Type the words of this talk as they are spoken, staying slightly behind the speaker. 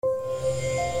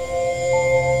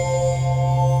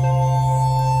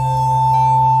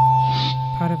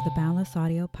Plus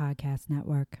Audio Podcast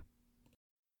Network.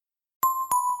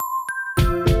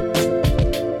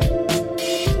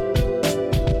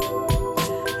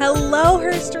 Hello,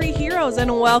 Herstory heroes,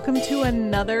 and welcome to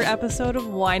another episode of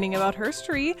Whining About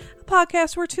Herstory, a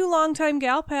podcast where two longtime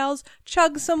gal pals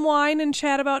chug some wine and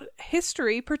chat about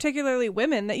history, particularly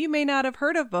women, that you may not have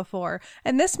heard of before.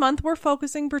 And this month, we're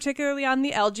focusing particularly on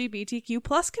the LGBTQ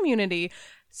plus community.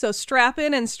 So strap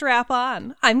in and strap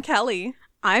on. I'm Kelly.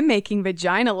 I'm making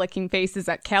vagina-licking faces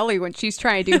at Kelly when she's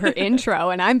trying to do her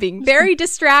intro, and I'm being very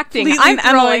distracting. I'm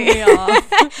throwing Emily. me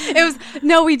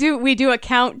off. We do a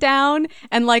countdown,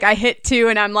 and like I hit 2,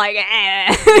 and I'm like,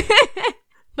 eh.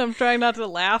 I'm trying not to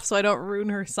laugh so I don't ruin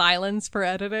her silence for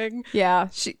editing. Yeah,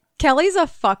 Kelly's a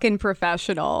fucking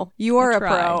professional. You are a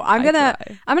pro. I'm try.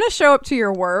 gonna show up to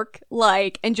your work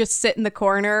and just sit in the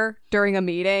corner during a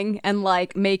meeting and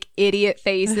like make idiot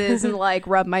faces and like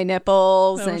rub my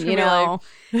nipples and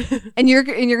and you're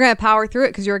gonna power through it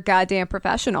because you're a goddamn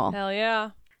professional. Hell yeah.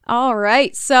 All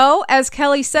right. So, as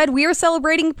Kelly said, we are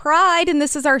celebrating Pride, and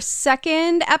this is our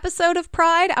second episode of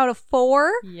Pride out of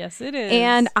 4. Yes, it is.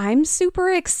 And I'm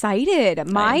super excited.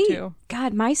 I am too.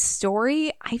 God, my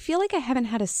story, I feel like I haven't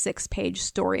had a 6-page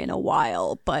story in a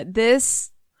while, but there was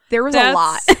a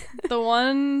lot. The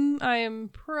one I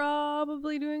am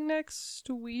probably doing next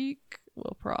week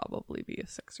will probably be a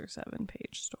 6 or 7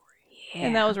 page story. Yeah.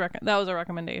 And that was a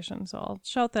recommendation, so I'll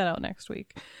shout that out next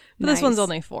week. But Nice. This one's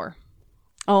only 4.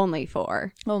 Only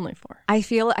 4. Only 4. I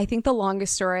think the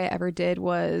longest story I ever did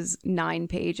was 9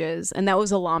 pages, and that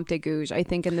was a lampe de gouge, I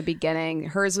think, in the beginning.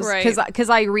 Hers was because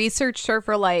I researched her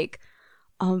for like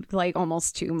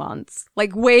almost 2 months,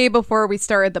 like way before we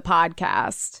started the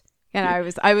podcast. And I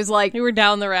was like, you were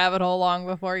down the rabbit hole long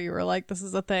before you were like, this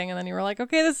is a thing, and then you were like,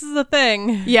 okay, this is a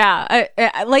thing. Yeah,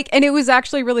 and it was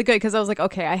actually really good because I was like,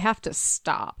 okay, I have to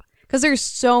stop. Because there's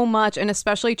so much, and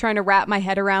especially trying to wrap my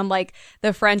head around, like,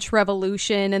 the French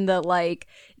Revolution and the, like,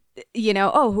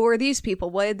 who are these people?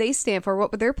 What did they stand for?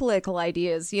 What were their political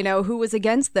ideas? Who was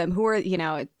against them? Who are,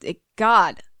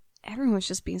 God, everyone's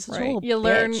just being such a little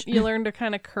bitch. You learn to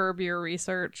kind of curb your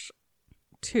research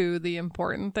to the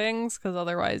important things, because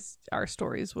otherwise our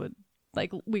stories would,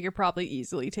 like, we could probably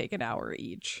easily take an hour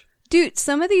each. Dude,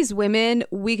 some of these women,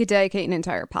 we could dedicate an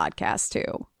entire podcast to.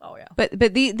 Oh, yeah.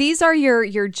 But these are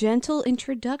your gentle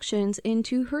introductions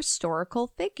into historical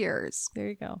figures. There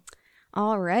you go.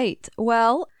 All right.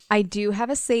 Well, I do have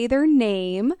a say their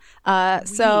name. We have a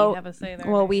say their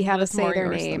name. We have a That's say more their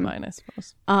yours than name. mine, I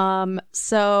suppose.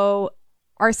 So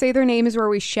our say their name is where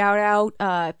we shout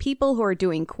out people who are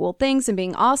doing cool things and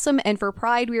being awesome. And for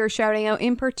Pride, we are shouting out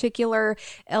in particular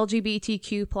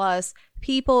LGBTQ plus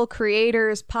people,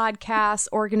 creators, podcasts,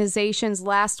 organizations.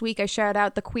 Last week, I shouted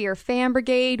out the Queer Fan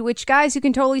Brigade, which, guys, you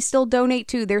can totally still donate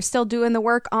to. They're still doing the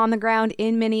work on the ground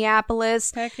in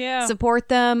Minneapolis. Heck yeah. Support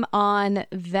them on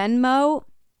Venmo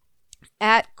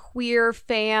at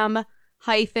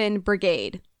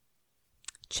queerfam-brigade.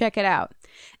 Check it out.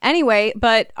 Anyway,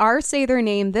 but our say their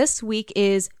name this week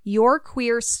is Your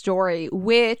Queer Story,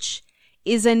 which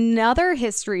is another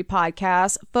history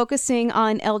podcast focusing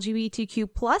on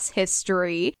LGBTQ plus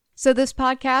history. So this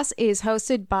podcast is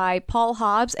hosted by Paul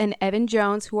Hobbs and Evan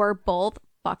Jones, who are both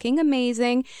fucking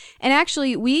amazing. And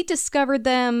actually, we discovered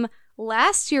them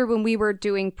last year when we were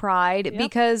doing Pride,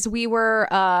 because we were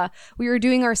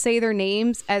doing our say their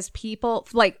names as people,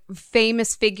 like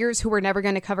famous figures who we're never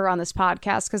going to cover on this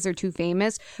podcast because they're too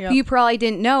famous, who you probably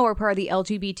didn't know are part of the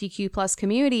LGBTQ plus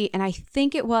community. And I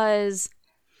think it was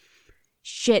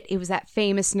that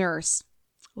famous nurse.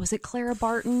 Was it Clara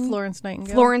Barton? Florence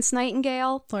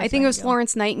Nightingale. I think it was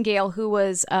Florence Nightingale, who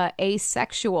was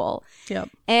asexual. Yep.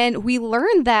 And we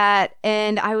learned that,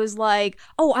 and I was like,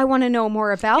 oh, I want to know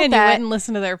more about that. And you went and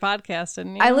listened to their podcast,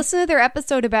 didn't you? I listened to their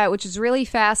episode about it, which is really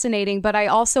fascinating. But I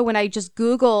also, when I just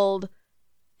Googled,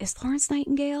 is Florence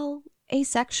Nightingale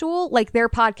asexual? Like, their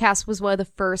podcast was one of the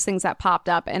first things that popped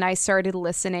up, and I started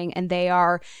listening, and they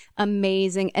are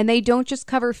amazing. And they don't just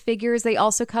cover figures, they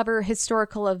also cover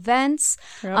historical events.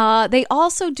 They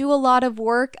also do a lot of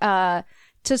work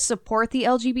to support the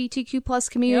LGBTQ plus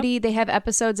community. They have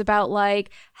episodes about like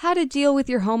how to deal with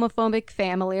your homophobic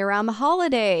family around the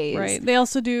holidays. Right. They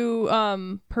also do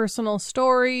personal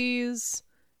stories,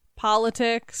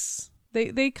 politics.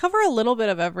 They cover a little bit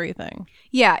of everything.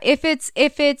 Yeah, if it's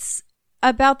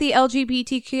about the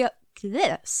LGBTQ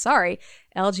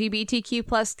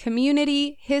plus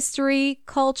community, history,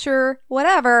 culture,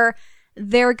 whatever,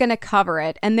 they're going to cover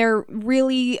it. And they're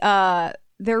really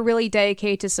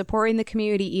dedicated to supporting the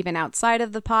community even outside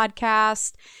of the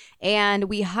podcast. And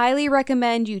we highly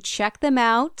recommend you check them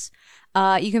out.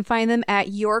 You can find them at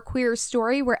Your Queer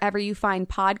Story wherever you find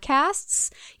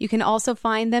podcasts. You can also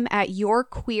find them at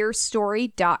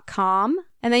yourqueerstory.com.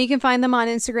 And then you can find them on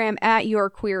Instagram at Your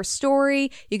Queer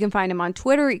Story. You can find them on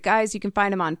Twitter, guys. You can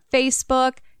find them on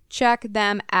Facebook. Check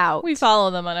them out. We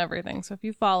follow them on everything. So if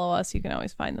you follow us, you can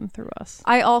always find them through us.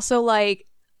 I also like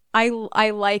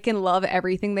and love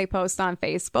everything they post on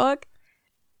Facebook.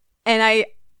 And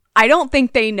I don't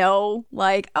think they know,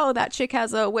 like, oh, that chick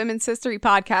has a women's history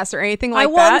podcast or anything like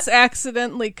that. I once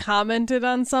accidentally commented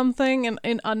on something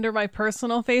in under my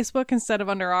personal Facebook instead of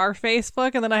under our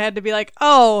Facebook. And then I had to be like,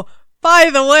 oh,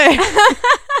 by the way.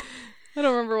 I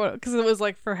don't remember what, because it was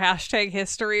like for hashtag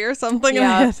history or something. Yeah.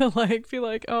 And I had to like be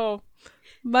like, oh,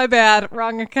 my bad,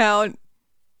 wrong account.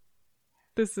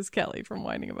 This is Kelly from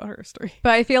Whining About Her Story.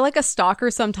 But I feel like a stalker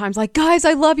sometimes, like, guys,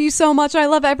 I love you so much. I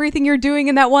love everything you're doing.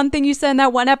 And that one thing you said in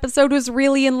that one episode was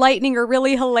really enlightening or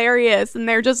really hilarious. And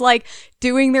they're just like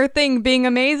doing their thing, being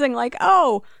amazing. Like,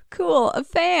 oh, cool, a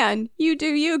fan. You do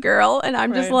you, girl. And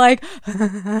I'm just like,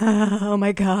 oh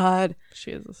my God.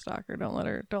 She is a stalker. Don't let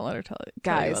her tell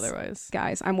you otherwise.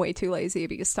 Guys, I'm way too lazy to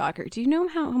be a stalker. Do you know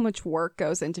how much work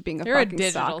goes into being You're fucking a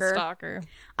digital stalker? stalker.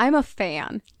 I'm a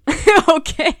fan.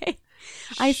 Okay.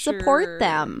 I support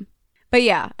them. But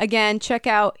yeah, again, check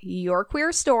out Your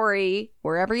Queer Story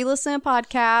wherever you listen to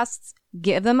podcasts.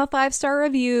 Give them a 5-star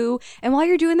review. And while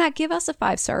you're doing that, give us a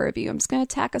 5-star review. I'm just going to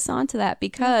tack us onto that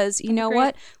because you know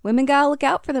what? Women got to look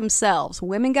out for themselves.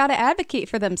 Women got to advocate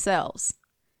for themselves.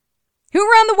 Who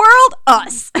run the world?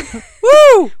 Us.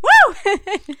 Woo! Woo!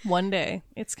 One day.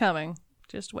 It's coming.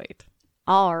 Just wait.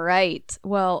 All right.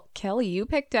 Well, Kelly, you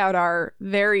picked out our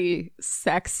very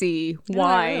sexy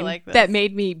wine really like this. that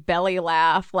made me belly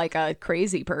laugh like a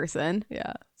crazy person.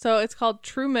 Yeah. So it's called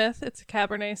True Myth. It's a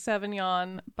Cabernet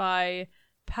Sauvignon by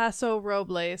Paso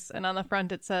Robles. And on the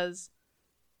front it says,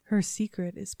 her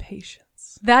secret is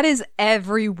patience. That is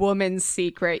every woman's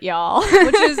secret, y'all.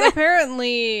 Which is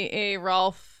apparently a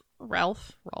Ralph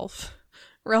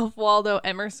Waldo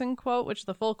Emerson quote, which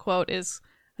the full quote is,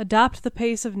 adopt the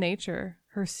pace of nature.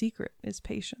 Her secret is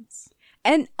patience.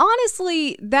 And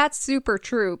honestly, that's super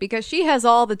true because she has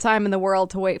all the time in the world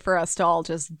to wait for us to all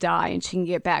just die and she can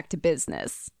get back to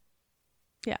business.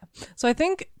 Yeah. So I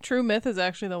think True Myth is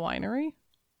actually the winery.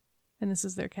 And this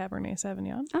is their Cabernet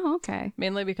Sauvignon. Oh, okay.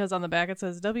 Mainly because on the back it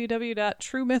says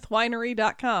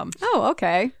www.truemythwinery.com. Oh,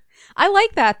 okay. I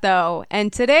like that though.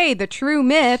 And today the true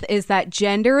myth is that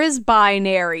gender is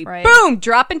binary. Right. Boom!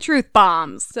 Dropping truth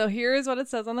bombs. So here's what it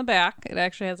says on the back. It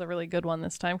actually has a really good one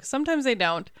this time because sometimes they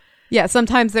don't. Yeah,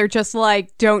 sometimes they're just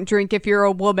like, don't drink if you're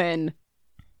a woman.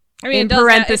 I mean, in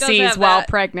parentheses while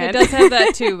pregnant. It does have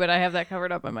that too, but I have that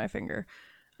covered up on my finger.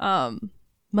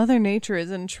 Mother Nature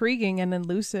is intriguing and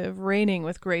elusive, reigning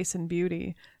with grace and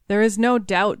beauty. There is no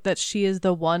doubt that she is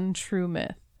the one true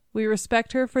myth. We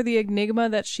respect her for the enigma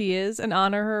that she is and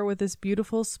honor her with this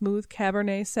beautiful, smooth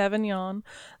Cabernet Sauvignon,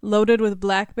 loaded with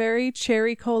blackberry,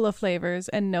 cherry cola flavors,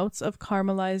 and notes of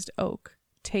caramelized oak.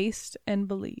 Taste and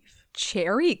believe.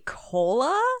 Cherry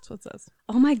cola? That's what it says.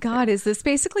 Oh my God, is this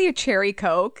basically a cherry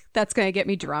Coke that's going to get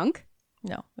me drunk?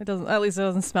 No, it doesn't. At least it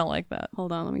doesn't smell like that.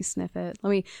 Hold on, let me sniff it.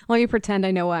 Let me pretend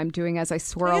I know what I'm doing as I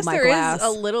swirl my there glass. There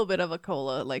is a little bit of a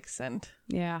cola like scent.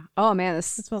 Yeah. Oh man, It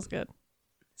smells good.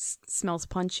 Smells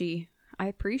punchy. I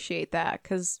appreciate that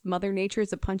because Mother Nature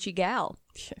is a punchy gal.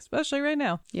 Yeah, especially right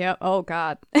now. Yep. Oh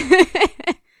God.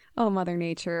 Oh, Mother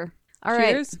Nature. All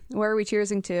Cheers. right. Where are we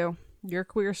cheersing to? Your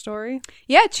queer story.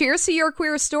 Yeah. Cheers to Your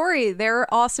Queer Story.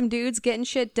 They're awesome dudes getting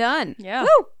shit done. Yeah.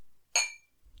 Woo!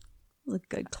 A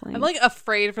good clink. I'm like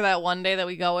afraid for that one day that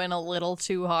we go in a little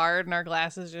too hard and our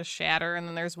glasses just shatter and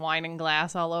then there's wine and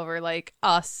glass all over like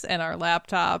us and our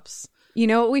laptops. You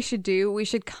know what we should do? We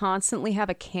should constantly have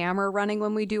a camera running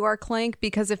when we do our clink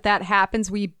because if that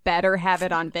happens, we better have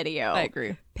it on video. I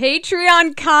agree.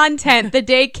 Patreon content the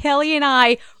day Kelly and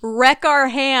I wreck our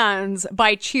hands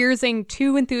by cheersing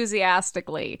too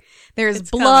enthusiastically. There's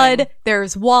blood, coming.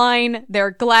 There's wine,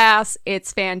 there's glass.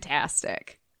 It's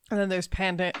fantastic. And then there's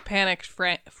panicked,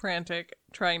 frantic,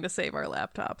 trying to save our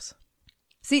laptops.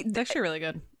 See, It's actually really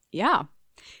good. yeah.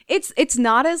 It's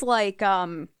not as like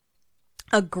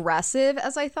aggressive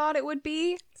as I thought it would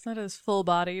be. It's not as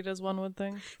full-bodied as one would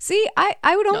think. See, I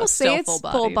would No, almost still say it's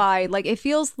full-bodied. full body. Like it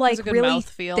feels like a good really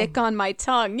mouthfeel. thick on my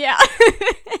tongue. Yeah.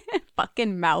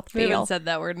 Fucking We mouthfeel. haven't said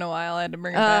that word in a while. I had to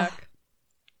bring it back.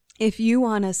 If you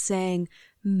want to sing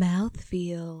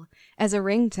mouthfeel as a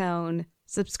ringtone,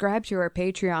 subscribe to our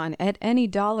Patreon at any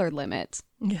dollar limit.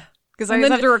 Yeah. Because I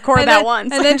just have to record that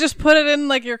once. And then just put it in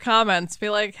like your comments. Be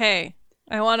like, hey,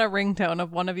 I want a ringtone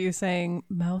of one of you saying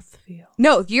mouthfeel.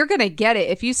 No, you're going to get it.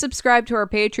 If you subscribe to our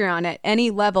Patreon at any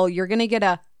level, you're going to get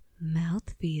a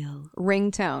mouthfeel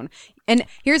ringtone. And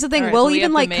here's the thing. Right, we'll so we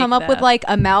even have to like come make up with that. like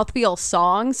a mouthfeel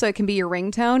song so it can be your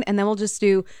ringtone. And then we'll just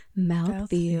do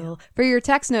mouthfeel for your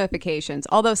text notifications.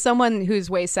 Although someone who's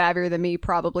way savvier than me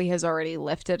probably has already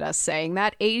lifted us saying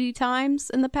that 80 times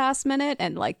in the past minute.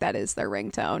 And like that is their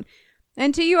ringtone.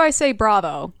 And to you, I say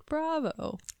bravo.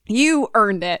 Bravo. You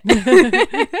earned it.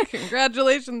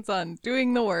 Congratulations on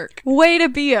doing the work. Way to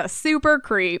be a super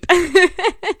creep.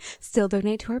 Still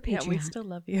donate to our Patreon. Yeah, we still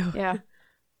love you. Yeah.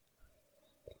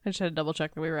 I just had to double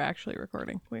check that we were actually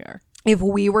recording. We are. If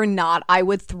we were not, I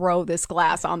would throw this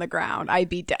glass on the ground. I'd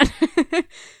be dead.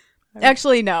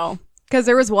 Actually, no. Because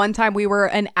there was one time we were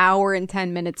an hour and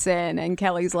 10 minutes in, and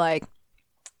Kelly's like,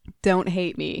 don't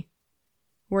hate me.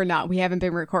 We're not. We haven't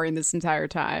been recording this entire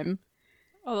time.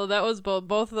 Although that was both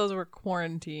of those were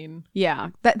quarantine. Yeah.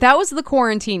 That was the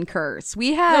quarantine curse.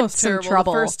 We That had was some terrible.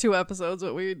 trouble. The first 2 episodes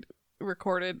that we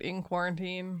recorded in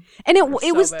quarantine. And it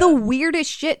so was the bad. weirdest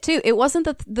shit, too. It wasn't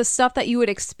the stuff that you would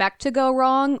expect to go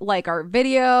wrong, like our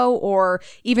video or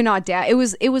even Audacity.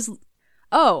 It was,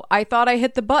 oh, I thought I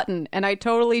hit the button and I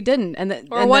totally didn't.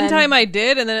 Or one time I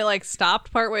did, and then it like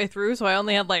stopped partway through, so I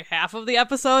only had like half of the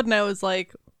episode, and I was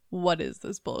like, what is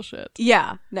this bullshit?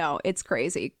 Yeah, no, it's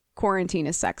crazy. Quarantine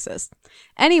is sexist.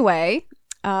 Anyway,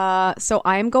 so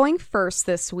I'm going first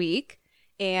this week,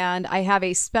 and I have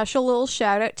a special little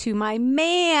shout out to my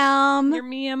ma'am. Your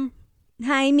ma'am.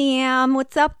 Hi, ma'am.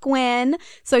 What's up, Gwen?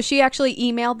 So she actually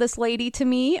emailed this lady to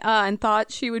me and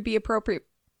thought she would be appropriate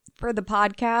for the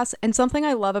podcast. And something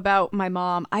I love about my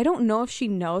mom, I don't know if she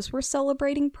knows we're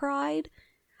celebrating Pride.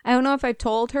 I don't know if I've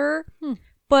told her,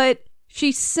 but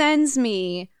she sends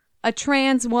me a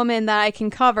trans woman that I can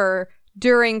cover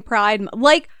during Pride.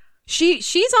 Like she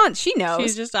knows.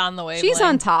 She's just on the way. She's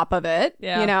on top of it,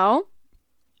 Yeah. you know?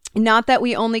 Not that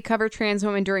we only cover trans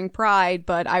women during Pride,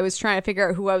 but I was trying to figure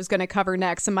out who I was going to cover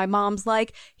next. And my mom's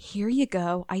like, here you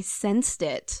go. I sensed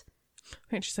it.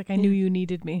 And she's like, I knew you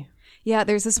needed me. Yeah,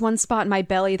 there's this one spot in my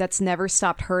belly that's never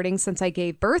stopped hurting since I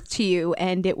gave birth to you.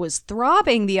 And it was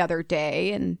throbbing the other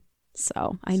day. And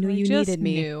so I knew you just needed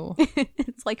me. knew.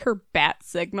 It's like her bat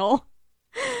signal.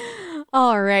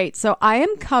 All right, so I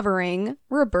am covering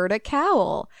Roberta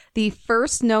Cowell, the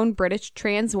first known British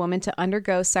trans woman to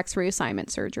undergo sex reassignment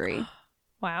surgery.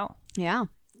 Wow. Yeah,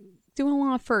 doing a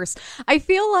lot of firsts. I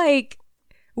feel like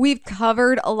we've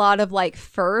covered a lot of like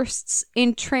firsts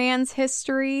in trans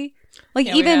history. Like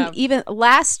Yeah, even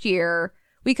last year,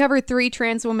 we covered 3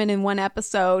 trans women in one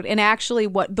episode, and actually,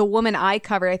 what the woman I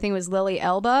covered, I think it was Lily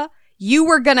Elba. You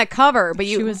were gonna cover, but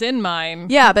She was in mine.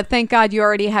 yeah, but thank God you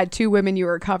already had 2 women you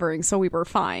were covering, so we were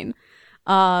fine.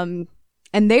 And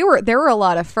there were a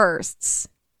lot of firsts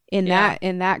in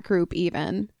that group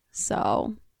even.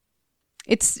 So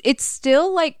it's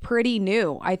still like pretty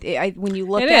new. I when you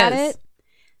look at it.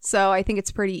 So I think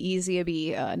it's pretty easy to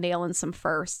be nailing some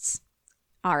firsts.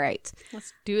 All right.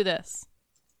 Let's do this.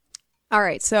 All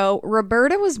right, so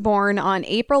Roberta was born on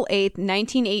April 8th,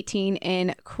 1918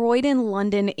 in Croydon,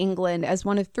 London, England, as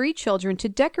one of 3 children to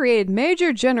decorated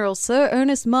Major General Sir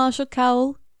Ernest Marshall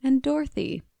Cowell and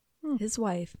Dorothy, his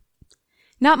wife.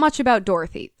 Not much about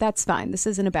Dorothy. That's fine. This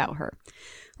isn't about her.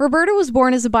 Roberta was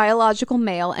born as a biological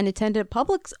male and attended a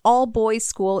public all-boys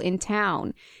school in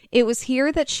town. It was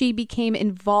here that she became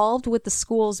involved with the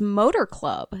school's motor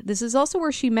club. This is also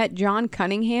where she met John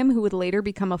Cunningham, who would later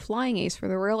become a flying ace for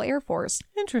the Royal Air Force.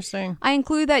 Interesting. I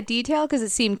include that detail because it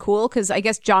seemed cool, because I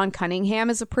guess John Cunningham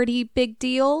is a pretty big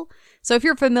deal. So if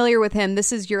you're familiar with him,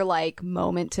 this is your like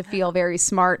moment to feel very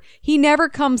smart. He never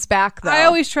comes back though. I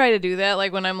always try to do that,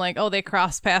 like when I'm like, oh, they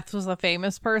crossed paths with a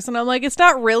famous person. I'm like, it's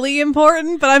not really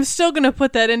important, but I'm still going to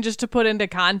put that in just to put into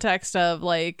context of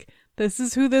like, this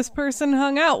is who this person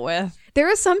hung out with. There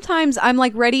is sometimes I'm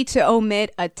like ready to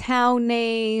omit a town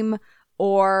name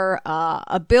or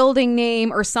a building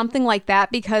name or something like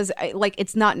that because like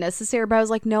it's not necessary. But I was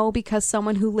like, no, because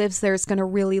someone who lives there is going to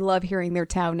really love hearing their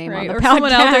town name on the Or podcast.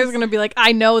 someone out there is going to be like,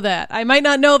 I know that. I might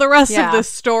not know the rest Yeah. of this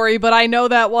story, but I know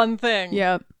that one thing.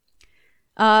 Yep.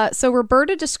 So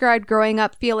Roberta described growing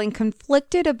up feeling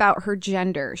conflicted about her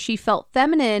gender. She felt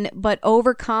feminine, but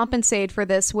overcompensated for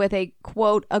this with a,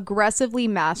 quote, aggressively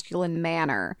masculine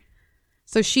manner.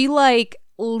 So she, like,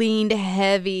 leaned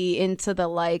heavy into the,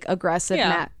 like, aggressive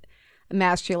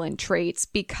masculine traits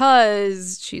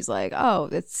because she's like, oh,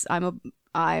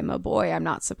 I'm a boy. I'm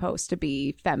not supposed to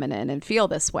be feminine and feel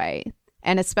this way.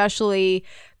 And especially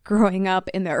growing up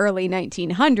in the early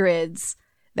 1900s,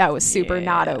 that was super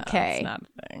not okay. That's not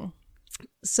a thing.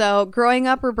 So growing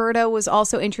up, Roberta was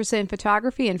also interested in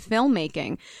photography and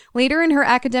filmmaking. Later in her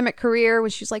academic career,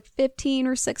 when she was like 15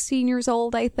 or 16 years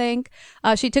old, I think,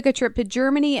 she took a trip to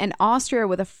Germany and Austria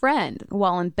with a friend.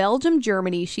 While in Belgium,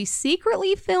 Germany, she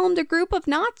secretly filmed a group of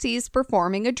Nazis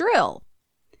performing a drill.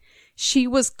 She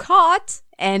was caught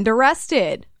and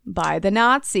arrested by the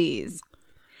Nazis.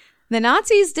 The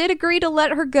Nazis did agree to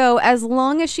let her go as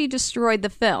long as she destroyed the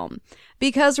film.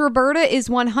 Because Roberta is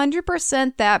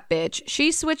 100% that bitch,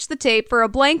 she switched the tape for a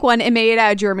blank one and made it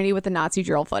out of Germany with the Nazi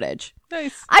drill footage.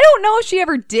 Nice. I don't know if she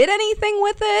ever did anything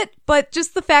with it, but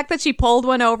just the fact that she pulled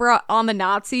one over on the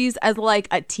Nazis as like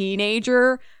a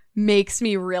teenager makes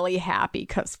me really happy,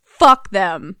 because fuck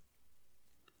them.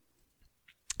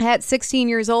 At 16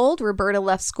 years old, Roberta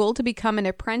left school to become an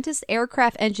apprentice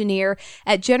aircraft engineer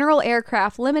at General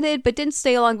Aircraft Limited, but didn't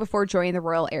stay long before joining the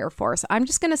Royal Air Force. I'm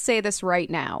just going to say this right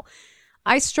now.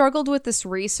 I struggled with this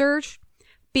research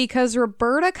because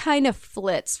Roberta kind of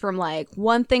flits from like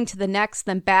one thing to the next,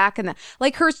 then back, and then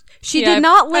like she did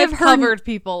not live I've covered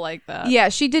people like that. Yeah,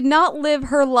 she did not live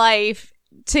her life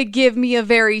to give me a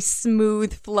very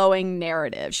smooth flowing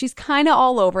narrative. She's kind of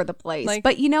all over the place. Like,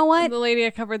 but you know what? The lady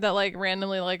I covered that like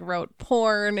randomly like wrote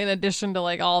porn in addition to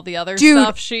like all the other Dude,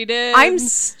 stuff she did. I'm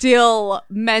still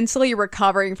mentally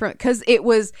recovering from it, because it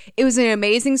was an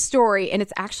amazing story, and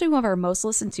it's actually one of our most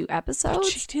listened to episodes. But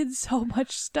she did so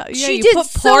much stuff. Yeah, She you did put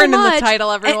so porn in much. the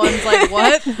title. Everyone's like,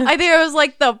 what? I think it was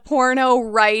like the porno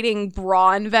writing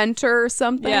bra inventor or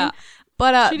something. Yeah.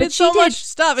 But she did so much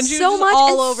stuff, and she was just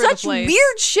all over the place.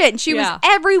 Weird shit. And she was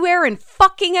everywhere and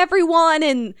fucking everyone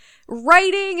and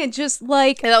writing and just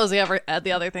like... And that was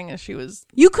the other thing, is she was...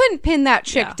 You couldn't pin that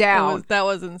chick down. That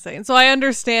was insane. So I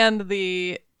understand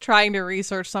the trying to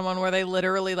research someone where they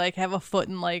literally like have a foot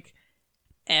in like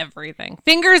everything.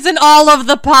 Fingers in all of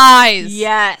the pies.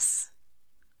 Yes.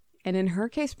 And in her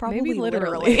case, probably Maybe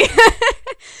literally.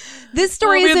 This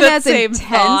story isn't as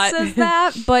intense as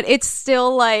that, but it's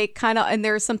still like kind of, and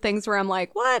there's some things where I'm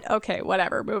like, what? Okay,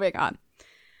 whatever, moving on.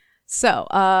 So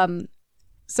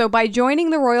by joining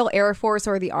the Royal Air Force,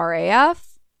 or the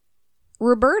RAF,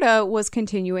 Roberta was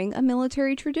continuing a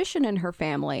military tradition in her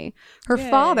family. Her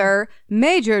father,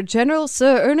 Major General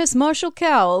Sir Ernest Marshall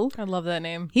Cowell. I love that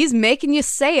name. He's making you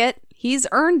say it. He's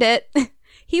earned it.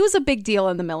 He was a big deal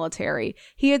in the military.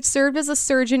 He had served as a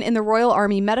surgeon in the Royal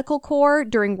Army Medical Corps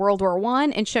during World War I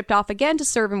and shipped off again to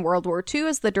serve in World War II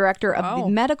as the director of the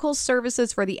medical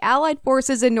services for the Allied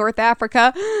forces in North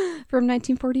Africa from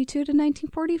 1942 to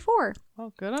 1944.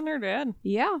 Oh, good on her dad.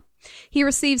 Yeah. He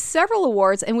received several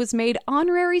awards and was made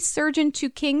honorary surgeon to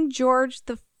King George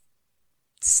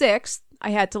VI. I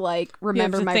had to like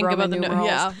remember my Roman numerals.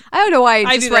 I don't know why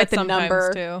I just write the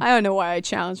number. Too. I don't know why I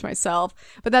challenge myself.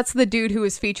 But that's the dude who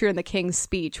was featured in the King's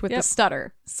Speech with the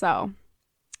stutter. So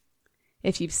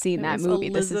if you've seen that movie,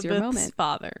 this is your moment.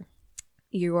 Father.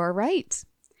 You are right.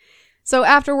 So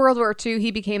after World War II,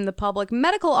 he became the public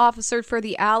medical officer for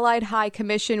the Allied High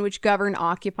Commission, which governed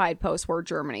occupied post-war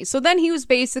Germany. So then he was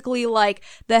basically like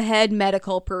the head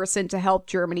medical person to help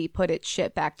Germany put its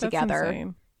shit back together. That's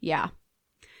insane. Yeah.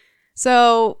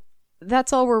 So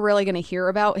that's all we're really going to hear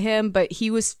about him, but he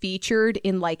was featured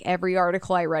in like every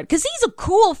article I read, because he's a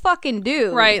cool fucking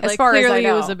dude. Right. As like, far clearly as I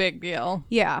know. it was a big deal.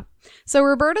 Yeah. So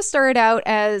Roberta started out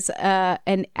as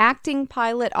an acting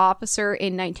pilot officer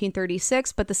in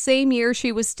 1936, but the same year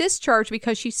she was discharged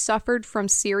because she suffered from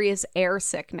serious air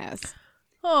sickness.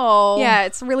 Oh. Yeah,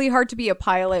 it's really hard to be a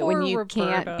pilot when you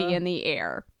can't be in the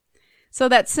air. So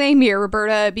that same year,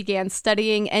 Roberta began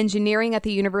studying engineering at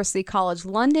the University College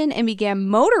London and began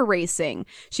motor racing.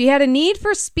 She had a need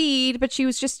for speed, but she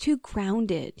was just too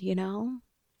grounded, you know?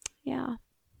 Yeah.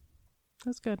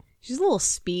 That's good. She's a little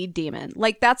speed demon.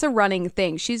 Like, that's a running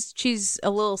thing. She's a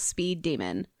little speed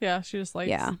demon. Yeah, she just likes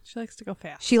she likes to go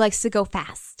fast. She likes to go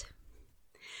fast.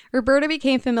 Roberta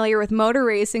became familiar with motor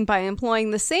racing by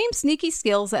employing the same sneaky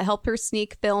skills that helped her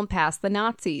sneak film past the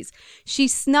Nazis. She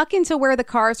snuck into where the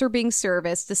cars were being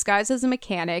serviced, disguised as a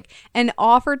mechanic, and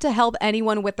offered to help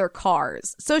anyone with their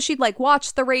cars. So she'd like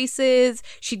watch the races,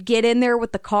 she'd get in there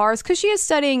with the cars, because she is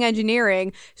studying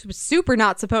engineering. She was super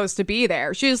not supposed to be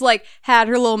there. She just like had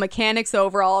her little mechanics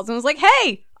overalls and was like,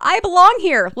 hey, I belong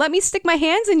here. Let me stick my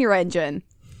hands in your engine.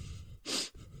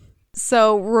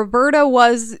 So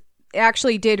Roberta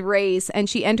actually did race, and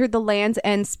she entered the Land's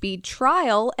End Speed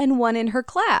Trial and won in her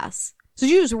class. So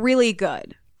she was really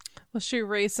good. Was she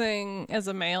racing as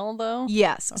a male though?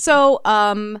 Yes. Okay. So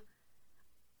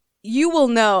you will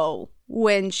know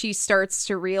when she starts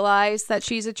to realize that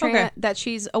she's that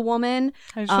she's a woman.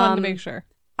 I just wanted to make sure.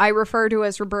 I refer to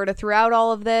as Roberta throughout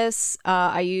all of this.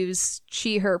 I use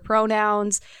she, her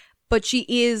pronouns. but she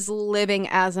is living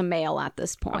as a male at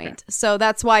this point. Okay. So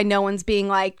that's why no one's being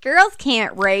like, girls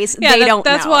can't race. Yeah, they don't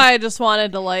That's know. why I just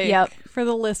wanted to for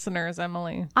the listeners,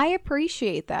 Emily. I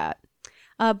appreciate that.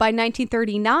 By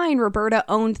 1939, Roberta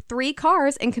owned 3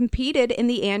 cars and competed in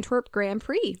the Antwerp Grand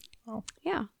Prix. Oh.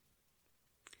 Yeah.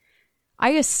 I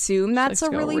assume that's a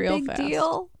really big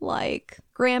deal. Like,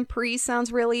 Grand Prix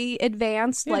sounds really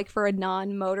advanced, like for a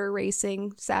non-motor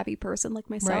racing savvy person like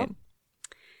myself. Right.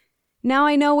 Now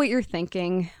I know what you're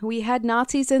thinking. We had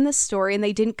Nazis in this story and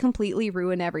they didn't completely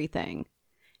ruin everything.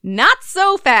 Not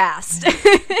so fast.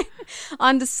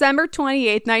 On December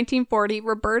 28th, 1940,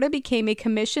 Roberta became a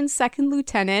commissioned second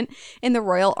lieutenant in the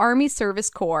Royal Army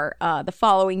Service Corps. The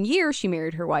following year, she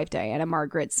married her wife, Diana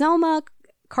Margaret Selma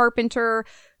Carpenter,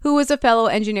 who was a fellow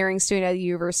engineering student at the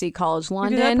University College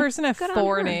London. Did that person have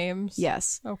 4 names?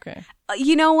 Yes. Okay.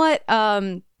 You know what?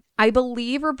 I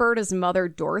believe Roberta's mother,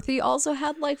 Dorothy, also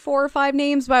had like 4 or 5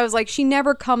 names, but I was like, she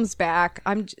never comes back.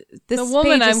 The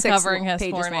woman I'm covering has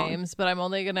 4 names, but I'm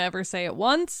only going to ever say it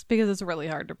once because it's really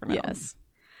hard to pronounce.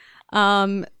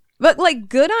 Yes. But like,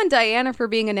 good on Diana for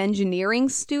being an engineering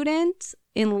student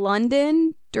in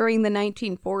London during the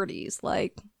 1940s.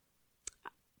 Like,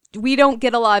 we don't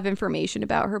get a lot of information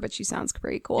about her, but she sounds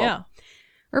pretty cool. Yeah.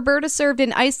 Roberta served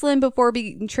in Iceland before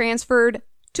being transferred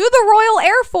to the Royal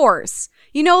Air Force.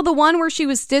 You know, the one where she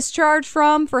was discharged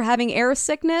from for having air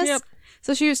sickness? Yep.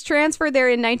 So she was transferred there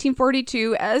in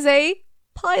 1942 as a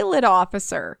pilot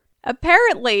officer.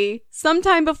 Apparently,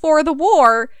 sometime before the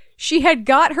war, she had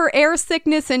got her air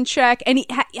sickness in check and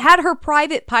had her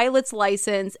private pilot's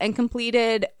license and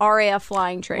completed RAF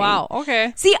flying training. Wow,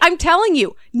 okay. See, I'm telling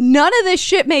you, none of this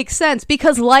shit makes sense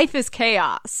because life is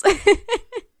chaos.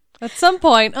 At some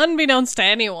point, unbeknownst to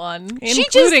anyone,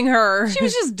 including her. She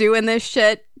was just doing this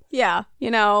shit. Yeah,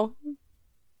 you know.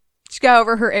 She got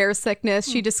over her air sickness.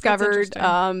 She discovered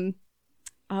Dramamine.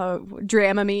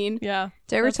 Yeah.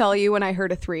 Did I ever tell you when I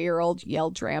heard a 3-year-old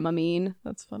yell Dramamine?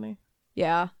 That's funny.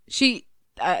 Yeah. When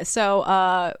I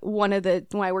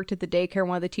worked at the daycare,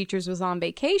 one of the teachers was on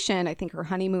vacation, I think her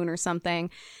honeymoon or something,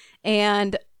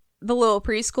 and the little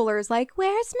preschooler is like,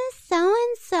 where's Miss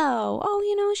So-and-so? Oh,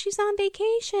 you know, she's on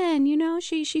vacation. You know,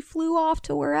 she flew off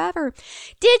to wherever.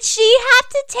 Did she have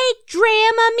to take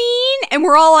Dramamine? And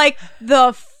we're all like,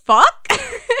 the fuck?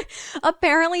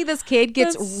 Apparently this kid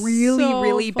gets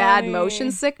really bad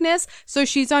motion sickness. So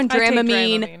she's on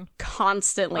Dramamine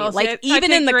constantly.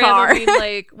 Even in the car.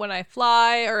 Like when I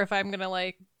fly or if I'm going to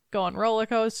like go on roller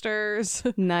coasters.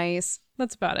 Nice.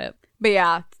 That's about it. But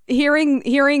yeah,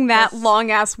 hearing that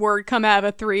long ass word come out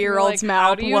of a 3-year-old's mouth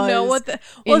how do you know what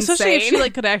well, especially if she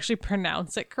like could actually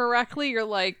pronounce it correctly. You're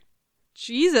like,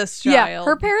 Jesus, child. Yeah,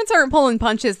 her parents aren't pulling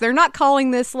punches. They're not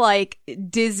calling this like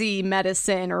dizzy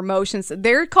medicine or motion.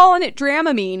 They're calling it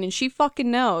Dramamine, and she fucking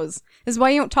knows. This is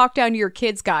why you don't talk down to your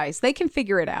kids, guys. They can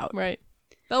figure it out. Right.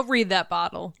 They'll read that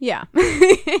bottle. Yeah.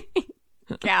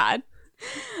 God.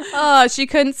 Oh, she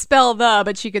couldn't spell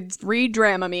but she could read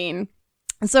Dramamine.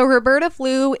 So Roberta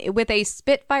flew with a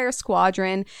Spitfire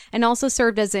squadron and also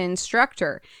served as an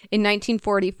instructor. In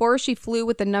 1944, she flew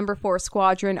with the No. 4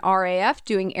 Squadron RAF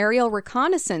doing aerial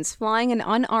reconnaissance, flying an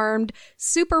unarmed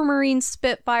Supermarine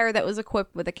Spitfire that was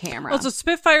equipped with a camera. Oh, so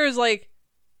Spitfire is like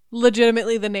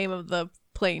legitimately the name of the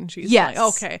plane she's flying.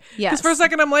 Okay. Yes. Because for a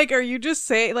second I'm like, are you just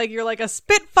saying, like, you're like a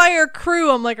Spitfire crew?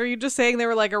 I'm like, are you just saying they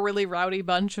were like a really rowdy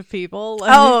bunch of people?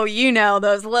 Like, oh, you know,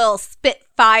 those little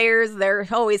Spitfires. They're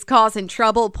always causing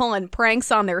trouble, pulling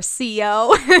pranks on their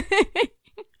CO.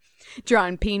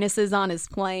 Drawing penises on his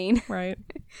plane. Right.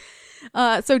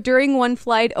 So during one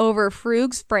flight over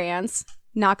Fruges, France,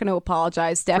 not going to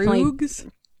apologize.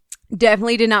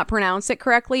 Definitely did not pronounce it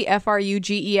correctly.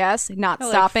 Fruges, not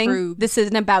stopping. Like this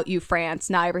isn't about you, France.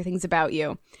 Not everything's about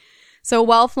you. So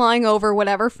while flying over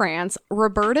whatever France,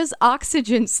 Roberta's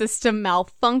oxygen system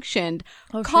malfunctioned,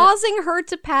 causing her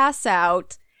to pass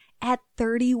out at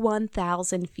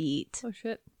 31,000 feet. Oh,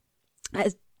 shit.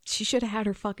 She should have had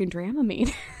her fucking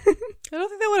Dramamine. I don't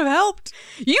think that would have helped.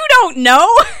 You don't know.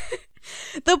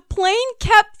 The plane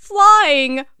kept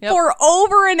flying for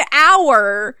over an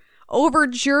hour over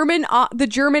the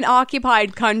German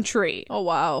occupied country. Oh,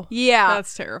 wow. Yeah.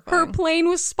 That's terrifying. Her plane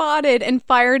was spotted and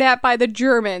fired at by the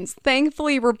Germans.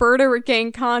 Thankfully, Roberta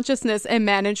regained consciousness and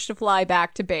managed to fly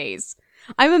back to base.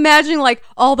 I'm imagining like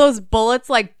all those bullets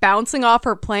like bouncing off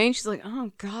her plane. She's like,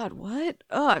 oh God, what?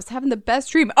 Oh, I was having the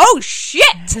best dream. Oh shit!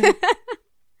 That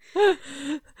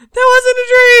wasn't a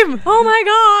dream! Oh my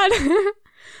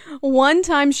God. One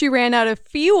time she ran out of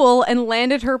fuel and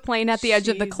landed her plane at the edge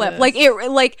of the cliff.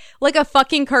 Jesus. Like a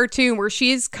fucking cartoon where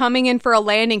she's coming in for a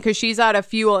landing because she's out of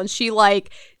fuel and she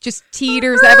like just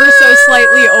teeters ever so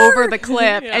slightly over the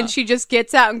cliff Yeah. and she just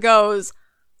gets out and goes,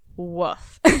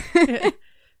 woof.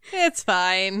 It's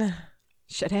fine.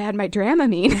 Should have had my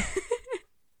Dramamine.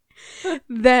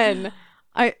 Then,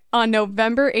 on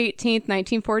November 18th,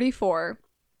 1944,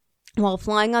 while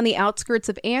flying on the outskirts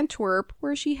of Antwerp,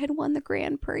 where she had won the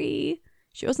Grand Prix,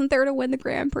 she wasn't there to win the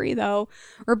Grand Prix, though,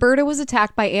 Roberta was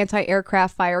attacked by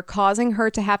anti-aircraft fire, causing her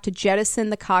to have to jettison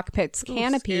the cockpit's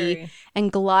canopy scary.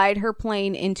 and glide her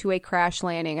plane into a crash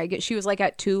landing. I guess she was like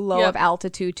at too low of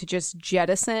altitude to just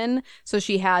jettison, so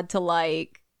she had to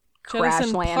like crash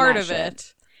Jettison land part that of shit.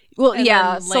 it. Well, and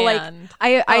yeah. then So like, land.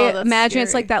 I that's imagine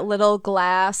it's scary. like that little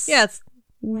glass Yeah, it's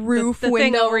roof the window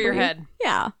thing over your head.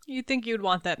 Yeah, You'd think you'd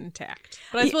want that intact.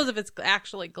 But I suppose if it's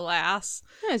actually glass,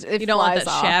 it you don't want flies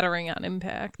that off. shattering on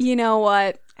impact. You know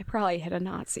what? I probably hit a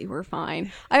Nazi. We're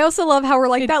fine. I also love how we're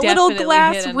like It that little definitely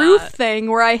glass hit a roof knot. thing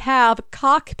where I have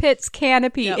cockpit's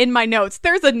canopy Yep. in my notes.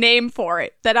 There's a name for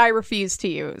it that I refuse to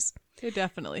use. It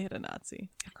definitely hit a Nazi.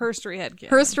 Herstory headcanon.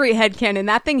 Herstory headcanon.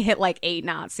 That thing hit like 8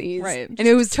 Nazis. Right. And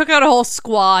it was took out a whole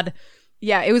squad.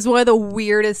 Yeah, it was one of the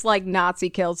weirdest like Nazi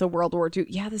kills of World War II.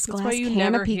 Yeah, this That's glass why you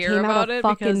never canopy hear came about out of it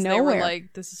fucking because they nowhere. were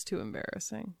like, this is too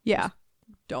embarrassing. Yeah,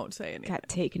 Don't say anything. got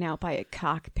taken out by a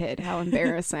cockpit. How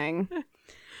embarrassing.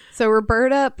 So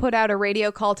Roberta put out a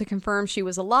radio call to confirm she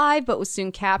was alive, but was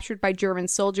soon captured by German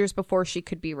soldiers before she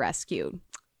could be rescued.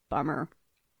 Bummer.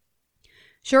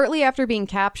 Shortly after being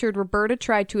captured, Roberta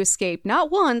tried to escape not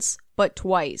once, but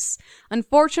twice.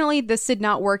 Unfortunately, this did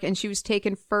not work, and she was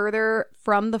taken further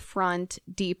from the front,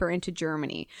 deeper into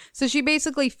Germany. So she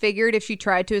basically figured if she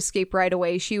tried to escape right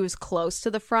away, she was close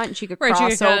to the front, and she could Right, she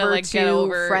cross could kinda, over like, to get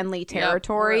over friendly Yep, or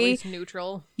territory. at least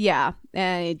neutral. Yeah,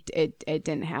 and it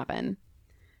didn't happen.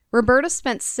 Roberta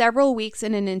spent several weeks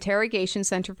in an interrogation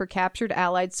center for captured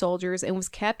Allied soldiers and was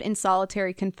kept in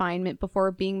solitary confinement before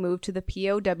being moved to the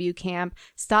POW camp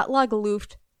Stalag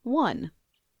Luft 1,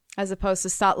 as opposed to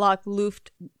Stalag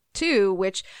Luft 2,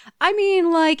 which, I mean,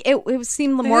 like, it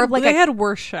seemed more of like they had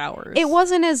worse showers. it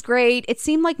wasn't as great. It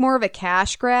seemed like more of a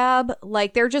cash grab.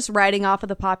 Like, they're just riding off of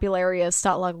the popularity of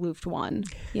Stalag Luft 1,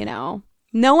 you know?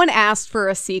 No one asked for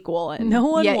a sequel, and No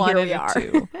one yet wanted here we it are.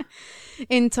 to.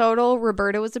 In total,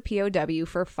 Roberta was a POW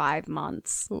for 5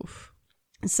 months. Oof.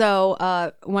 So,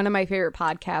 one of my favorite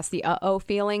podcasts, the Uh-Oh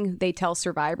Feeling, they tell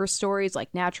survivor stories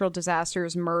like natural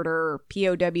disasters, murder,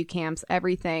 POW camps,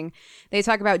 everything. They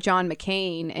talk about John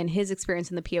McCain and his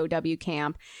experience in the POW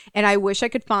camp. And I wish I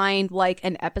could find like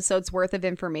an episode's worth of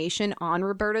information on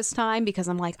Roberta's time because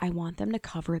I'm like, I want them to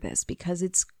cover this because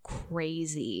it's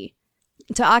crazy.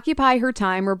 To occupy her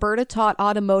time, Roberta taught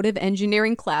automotive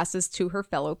engineering classes to her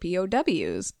fellow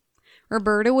POWs.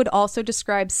 Roberta would also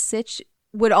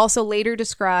later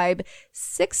describe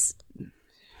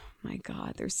my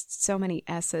God, there's so many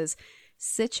S's,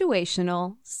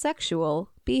 situational sexual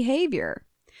behavior.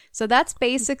 So that's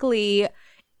basically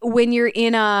when you're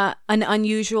in an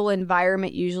unusual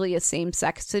environment, usually a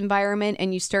same-sex environment,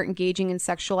 and you start engaging in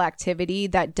sexual activity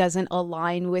that doesn't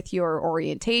align with your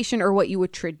orientation or what you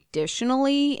would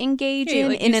traditionally engage Hey, in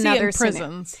like in you see another in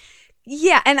prisons.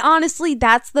 Yeah, and honestly,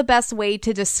 that's the best way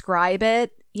to describe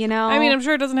it, you know? I mean, I'm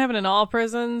sure it doesn't happen in all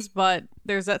prisons, but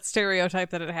there's that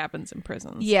stereotype that it happens in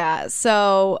prisons. Yeah,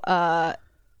 so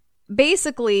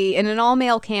basically, in an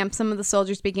all-male camp, some of the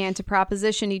soldiers began to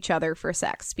proposition each other for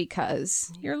sex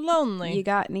because You're lonely. you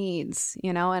got needs,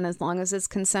 you know, and as long as it's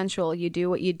consensual, you do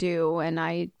what you do, and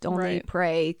I only Right.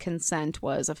 pray consent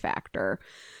was a factor.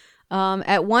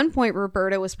 At one point,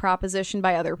 Roberta was propositioned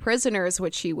by other prisoners,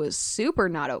 which she was super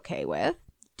not okay with,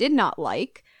 did not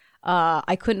like.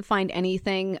 I couldn't find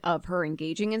anything of her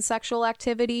engaging in sexual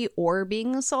activity or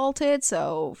being assaulted,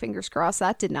 so fingers crossed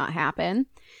that did not happen.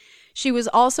 She was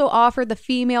also offered the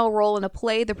female role in a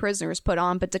play the prisoners put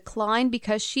on, but declined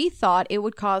because she thought it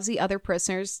would cause the other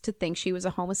prisoners to think she was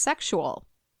a homosexual.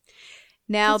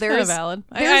 Now, That's kind of valid.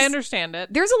 I understand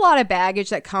it. There's a lot of baggage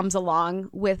that comes along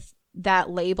with that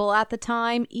label at the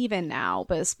time, even now,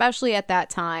 but especially at that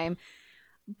time.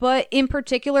 But in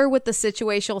particular with the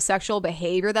situational sexual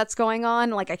behavior that's going on,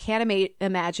 like I can't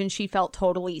imagine she felt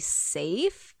totally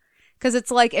safe. Because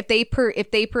it's like if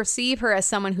they perceive her as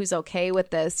someone who's okay with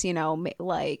this, you know,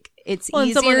 like it's Well, and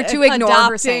easier someone to ignore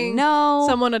her saying no.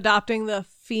 Someone adopting the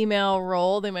female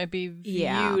role, they might be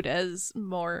Yeah. viewed as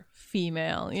more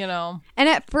female, you know? And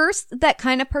at first, that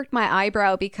kind of perked my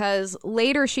eyebrow because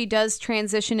later she does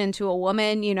transition into a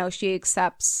woman. You know, she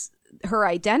accepts her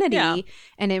identity Yeah.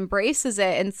 and embraces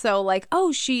it. And so like,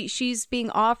 oh, she's being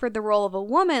offered the role of a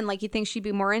woman. Like you think she'd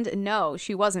be more into, no,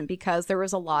 she wasn't, because there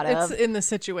was a lot of, It's in the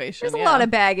situation. there's a lot of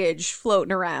baggage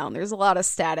floating around. There's a lot of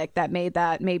static that made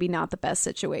that maybe not the best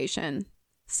situation.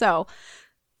 So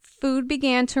food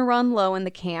began to run low in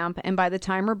the camp, and by the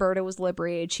time Roberta was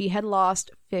liberated, she had lost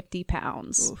 50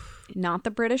 pounds. Oof. Not the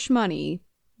British money,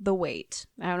 the weight.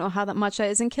 I don't know how that much that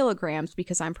is in kilograms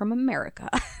because I'm from America.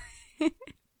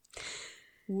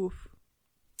 Oof.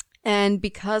 And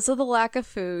because of the lack of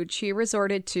food, she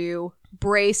resorted to,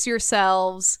 brace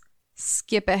yourselves,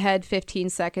 skip ahead 15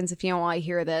 seconds if you don't want to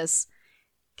hear this,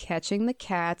 catching the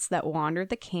cats that wandered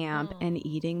the camp and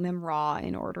eating them raw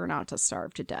in order not to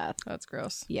starve to death. That's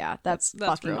gross. Yeah, that's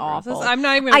That's fucking real awful. gross. I'm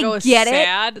not even gonna go with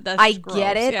sad. That's I just gross.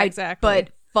 get it. Yeah, exactly. But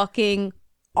fucking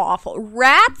awful.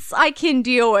 Rats I can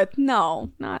deal with.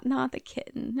 No, not the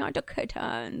kitten. Not the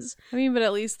kittens. I mean, but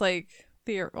at least like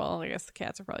well, I guess the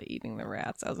cats are probably eating the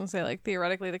rats. I was gonna say like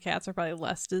theoretically the cats are probably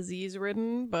less disease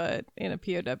ridden, but in a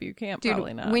POW camp, Dude,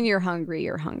 probably not. when you're hungry,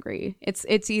 you're hungry. It's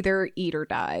either eat or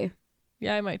die.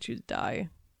 Yeah, I might choose die.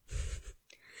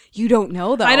 You don't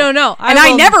know though. I don't know.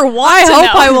 I never want I to hope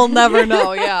know. I will never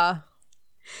know. Yeah.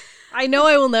 I know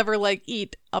I will never like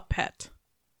eat a pet.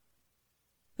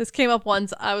 This came up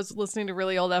once. I was listening to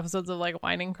really old episodes of like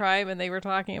Whining Crime, and they were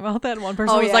talking about that. And one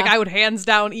person Oh, was yeah. like, "I would hands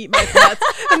down eat my pets,"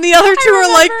 and the other two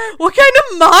were like, "What kind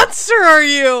of monster are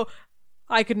you?"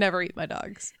 I could never eat my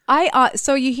dogs.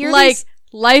 So you hear Like these-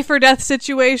 life or death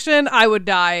situation, I would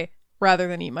die rather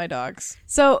than eat my dogs.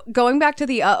 So going back to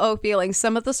the feeling,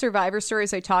 some of the survivor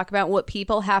stories I talk about what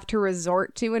people have to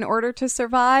resort to in order to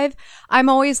survive. I'm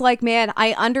always like, man,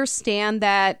 I understand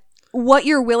that what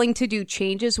you're willing to do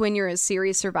changes when you're in a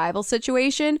serious survival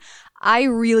situation. I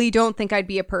really don't think I'd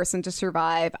be a person to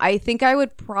survive. I think I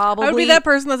would probably... I would be that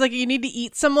person that's like, you need to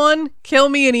eat someone, kill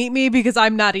me and eat me because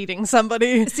I'm not eating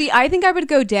somebody. See, I think I would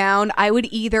go down. I would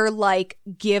either like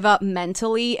give up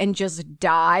mentally and just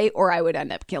die, or I would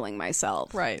end up killing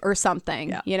myself. Right. Or something,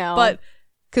 Yeah. you know? But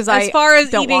because as far as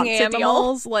don't eating want to deal.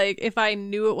 animals, like if I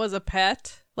knew it was a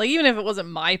pet, like even if it wasn't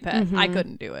my pet, I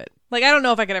couldn't do it. Like I don't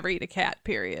know if I could ever eat a cat,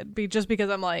 period. Just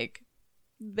because I'm like,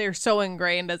 they're so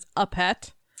ingrained as a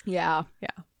pet. Yeah. Yeah.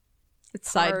 It's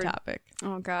Side hard. topic.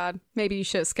 Oh, God. Maybe you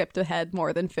should have skipped ahead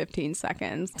more than 15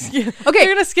 seconds. Yeah. Okay.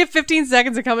 You're going to skip 15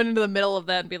 seconds and come into the middle of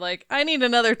that and be like, I need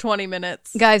another 20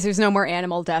 minutes. Guys, there's no more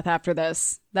animal death after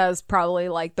this. That was probably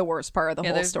like the worst part of the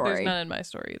whole There's story. none in my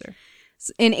story either.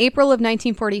 In April of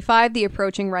 1945, the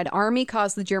approaching Red Army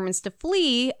caused the Germans to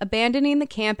flee, abandoning the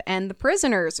camp and the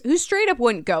prisoners, who straight up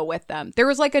wouldn't go with them. There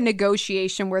was like a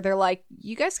negotiation where they're like,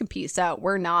 you guys can peace out,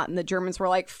 we're not. And the Germans were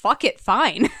like, fuck it,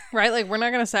 fine. Right? Like, we're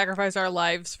not going to sacrifice our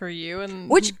lives for you. And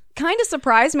Which kind of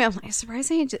surprised me. I'm like, surprised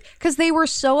they ain't because they were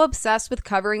so obsessed with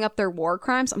covering up their war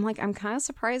crimes. I'm like, I'm kind of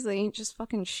surprised they ain't just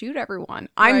fucking shoot everyone.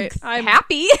 I'm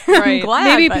happy. I'm right. glad.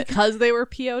 Maybe but- because they were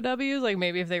POWs, like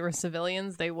maybe if they were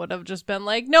civilians, they would have just been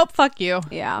like, nope, fuck you.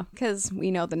 Yeah, because we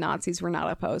know the Nazis were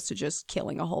not opposed to just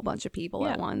killing a whole bunch of people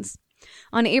at once.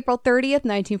 On April 30th,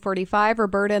 1945,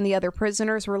 Roberta and the other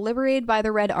prisoners were liberated by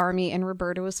the Red Army, and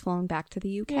Roberta was flown back to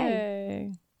the UK.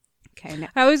 Yay. Okay, now,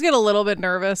 I always get a little bit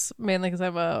nervous, mainly because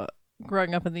I'm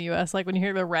growing up in the U.S. Like when you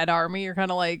hear the Red Army, you're kind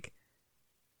of like,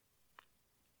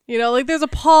 you know, like there's a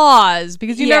pause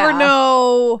because you never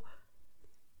know.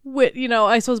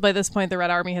 I suppose by this point the Red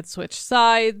Army had switched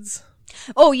sides.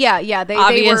 oh yeah, they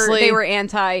Obviously, were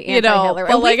anti You know, Hitler.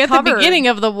 but like at the beginning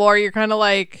of the war, you're kind of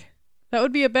like, that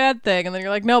would be a bad thing, and then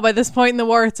you're like, no, by this point in the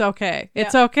war, it's okay.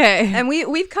 It's okay. and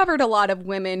we've covered a lot of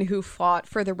women who fought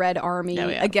for the Red Army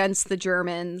against the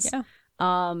Germans.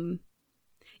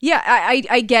 Yeah.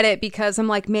 I get it because I'm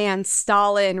like, man,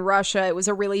 Stalin, Russia, it was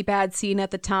a really bad scene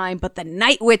at the time, but the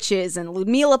Night Witches and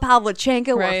Ludmila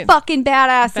Pavlichenko were fucking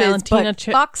badasses. Valentina but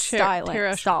fuck Stalin.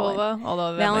 Tereshkova,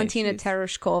 although Valentina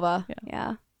Tereshkova.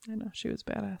 Yeah. I know, she was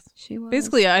badass. She was.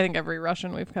 Basically, I think every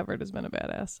Russian we've covered has been a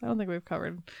badass. I don't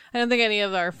think any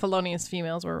of our felonious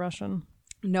females were Russian.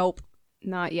 Nope.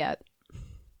 Not yet.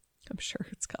 I'm sure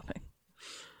it's coming.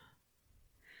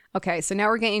 Okay, so now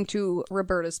we're getting to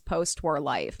Roberta's post-war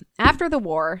life. After the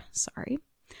war,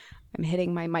 I'm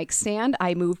hitting my mic stand.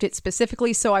 I moved it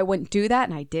specifically so I wouldn't do that,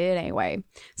 and I did anyway.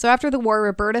 So after the war,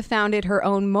 Roberta founded her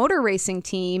own motor racing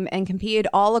team and competed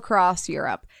all across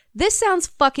Europe. This sounds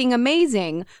fucking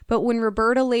amazing, but when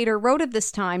Roberta later wrote of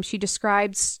this time, she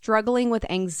described struggling with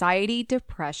anxiety,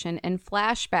 depression, and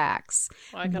flashbacks.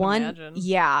 Well, I can imagine.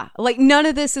 Yeah, like none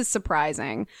of this is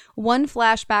surprising. One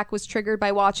flashback was triggered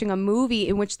by watching a movie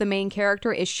in which the main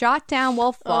character is shot down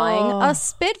while flying a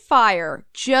Spitfire,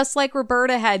 just like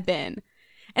Roberta had been.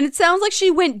 And it sounds like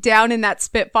she went down in that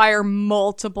Spitfire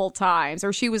multiple times,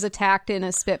 or she was attacked in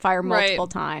a Spitfire multiple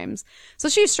times. So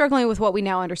she's struggling with what we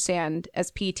now understand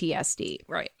as PTSD.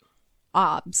 Right.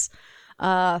 OBS.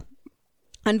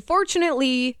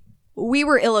 Unfortunately, we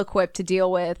were ill-equipped to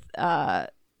deal with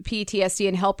PTSD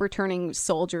and help returning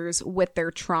soldiers with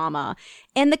their trauma.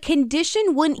 And the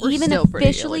condition wouldn't even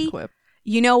officially...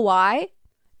 You know why?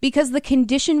 Because the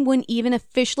condition wouldn't even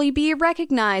officially be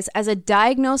recognized as a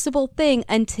diagnosable thing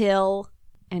until...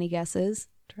 Any guesses?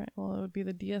 Well, it would be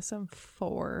the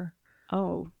DSM-4.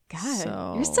 Oh,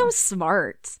 God. You're so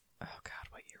smart. Oh, God.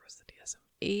 What year was the DSM?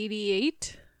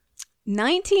 88?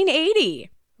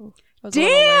 1980. Oh,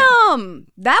 damn!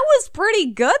 That was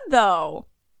pretty good, though.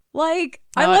 Like,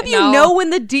 I love you know when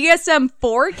the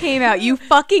DSM-4 came out, you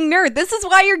fucking nerd. This is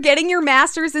why you're getting your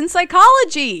master's in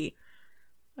psychology.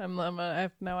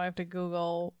 Now I have to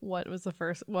Google what was the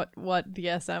first, what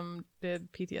DSM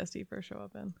did PTSD first show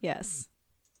up in. Yes.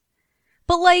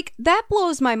 But, like, that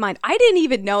blows my mind. I didn't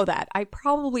even know that. I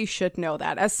probably should know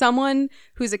that. As someone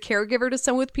who's a caregiver to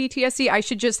someone with PTSD, I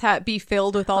should just be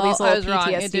filled with all these little PTSD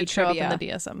wrong. It did show trivia. up in the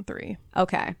DSM-3.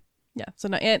 Okay. Yeah, so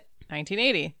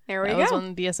 1980. There we go. That was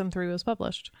when DSM-3 was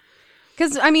published.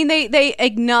 Because, I mean, they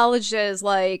acknowledged it as,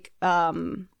 like,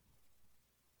 in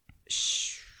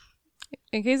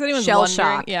case anyone's shell wondering,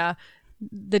 shock. Yeah,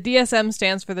 the DSM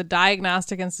stands for the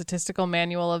Diagnostic and Statistical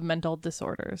Manual of Mental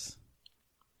Disorders.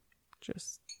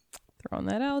 Just throwing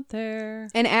that out there.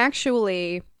 And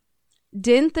actually,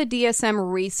 didn't the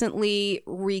DSM recently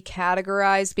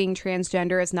recategorize being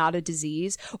transgender as not a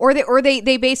disease? Or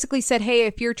they basically said, hey,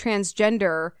 if you're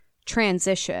transgender,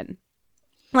 transition.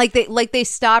 Like they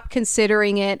stopped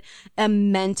considering it a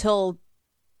mental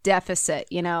deficit,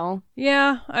 you know?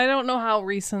 Yeah, I don't know how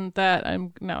recent that. I'm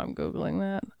Googling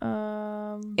that.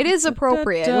 It is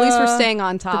appropriate. At least we're staying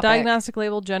on topic. The diagnostic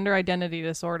label gender identity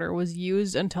disorder was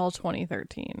used until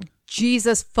 2013.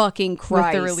 Jesus fucking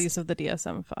Christ. With the release of the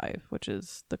DSM-5, which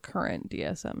is the current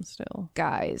DSM still.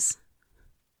 Guys.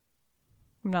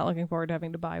 I'm not looking forward to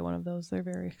having to buy one of those. They're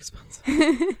very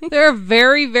expensive. They're a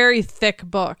very, very thick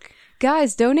book.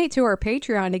 Guys, donate to our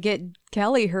Patreon to get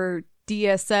Kelly her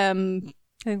DSM...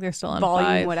 I think they're still on volume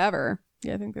 5. Whatever.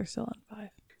 Yeah, I think they're still on 5.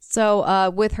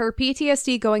 So with her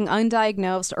PTSD going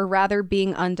undiagnosed, or rather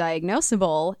being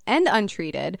undiagnosable and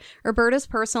untreated, Roberta's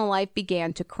personal life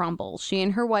began to crumble. She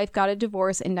and her wife got a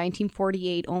divorce in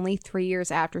 1948, only 3 years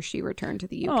after she returned to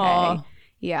the UK. Aww.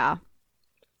 Yeah.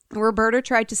 Roberta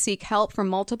tried to seek help from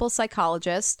multiple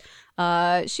psychologists.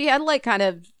 She had like kind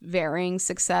of varying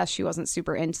success. She wasn't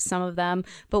super into some of them.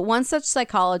 But one such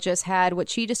psychologist had what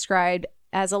she described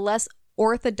as a less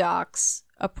orthodox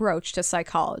approach to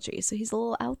psychology. So he's a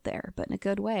little out there, but in a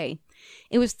good way.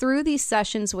 It was through these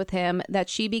sessions with him that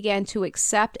she began to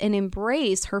accept and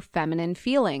embrace her feminine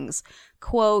feelings.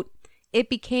 Quote, it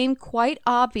became quite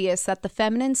obvious that the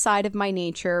feminine side of my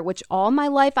nature, which all my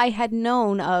life I had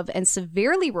known of and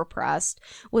severely repressed,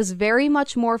 was very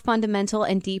much more fundamental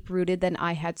and deep-rooted than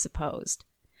I had supposed.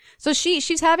 So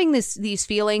she's having these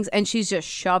feelings and she's just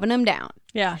shoving them down.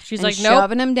 Yeah, she's and like, nope.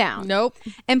 Shoving them down. Nope.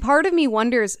 And part of me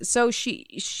wonders, so she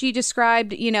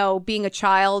described, you know, being a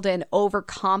child and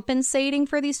overcompensating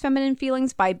for these feminine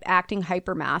feelings by acting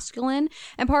hypermasculine.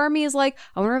 And part of me is like,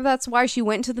 I wonder if that's why she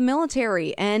went to the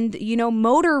military and, you know,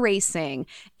 motor racing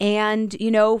and,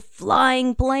 you know,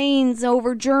 flying planes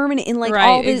over Germany and like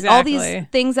all these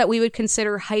things that we would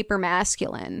consider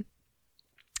hypermasculine.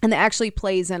 And that actually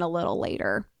plays in a little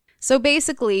later. So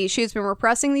basically, she's been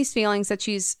repressing these feelings that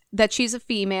she's a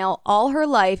female all her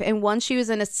life, and once she was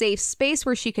in a safe space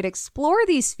where she could explore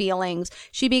these feelings,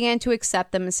 she began to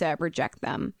accept them instead of reject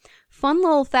them. Fun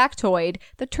little factoid,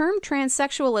 the term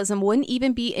transsexualism wouldn't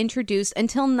even be introduced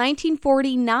until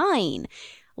 1949.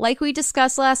 Like we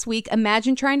discussed last week,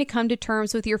 imagine trying to come to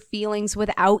terms with your feelings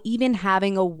without even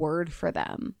having a word for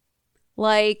them.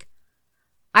 Like,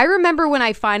 I remember when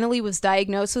I finally was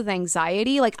diagnosed with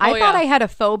anxiety, like I thought I had a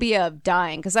phobia of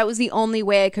dying because that was the only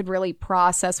way I could really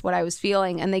process what I was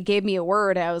feeling. And they gave me a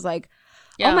word and I was like,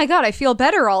 oh my God, I feel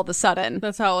better all of a sudden.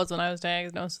 That's how it was when I was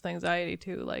diagnosed with anxiety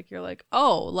too. Like you're like,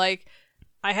 oh, like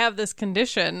I have this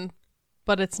condition,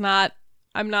 but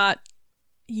I'm not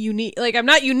unique. Like I'm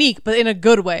not unique, but in a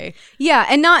good way. Yeah.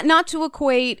 And not to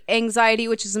equate anxiety,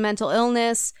 which is a mental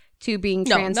illness, to being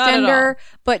transgender,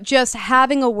 but just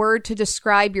having a word to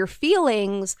describe your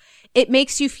feelings, it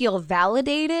makes you feel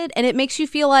validated and it makes you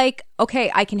feel like,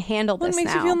 okay, I can handle this now. It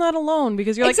makes you feel not alone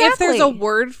because you're like, if there's a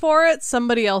word for it,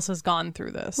 somebody else has gone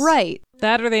through this. Right.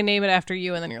 That or they name it after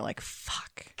you and then you're like,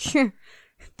 fuck.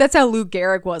 That's how Lou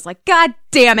Gehrig was. Like, God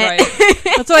damn it. Right.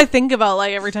 That's what I think about.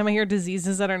 Like, every time I hear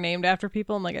diseases that are named after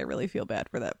people, I'm like, I really feel bad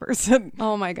for that person.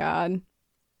 Oh my God.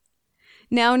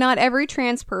 Now, not every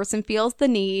trans person feels the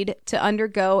need to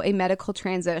undergo a medical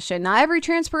transition. Not every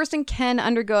trans person can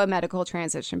undergo a medical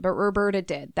transition, but Roberta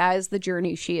did. That is the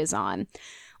journey she is on.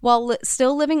 While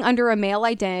still living under a male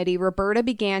identity, Roberta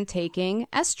began taking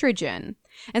estrogen.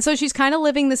 And so she's kind of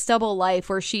living this double life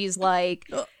where she's like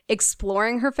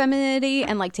exploring her femininity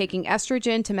and like taking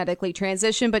estrogen to medically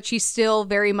transition, but she's still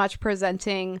very much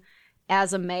presenting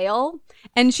as a male.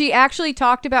 And she actually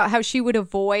talked about how she would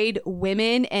avoid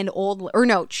children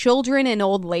and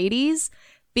old ladies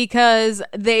because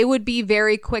they would be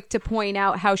very quick to point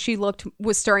out how she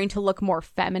was starting to look more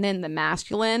feminine than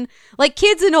masculine. Like,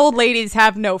 kids and old ladies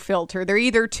have no filter. They're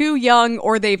either too young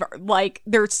or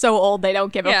they're so old they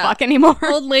don't give a fuck anymore.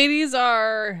 Old ladies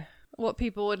are what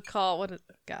people would call,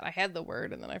 God, I had the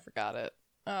word and then I forgot it.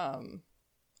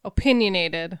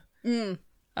 Opinionated.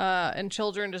 And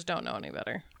children just don't know any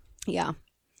better. Yeah.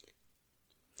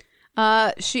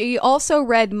 She also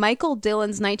read Michael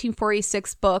Dillon's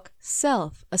 1946 book,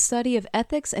 Self, A Study of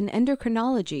Ethics and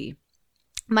Endocrinology.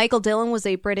 Michael Dillon was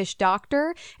a British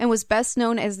doctor and was best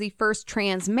known as the first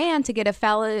trans man to get a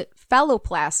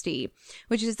phalloplasty,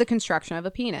 which is the construction of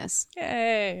a penis.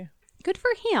 Yay. Good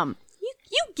for him.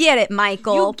 You get it,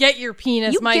 Michael. You get your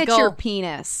penis, Michael. You get your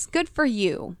penis. Good for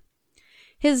you.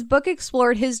 His book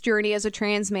explored his journey as a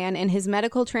trans man and his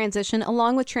medical transition,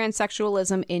 along with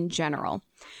transsexualism in general.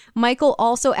 Michael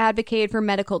also advocated for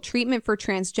medical treatment for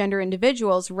transgender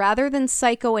individuals rather than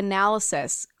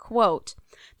psychoanalysis. Quote,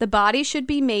 "The body should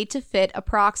be made to fit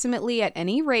approximately at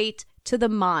any rate to the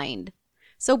mind.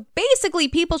 So basically,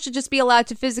 people should just be allowed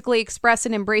to physically express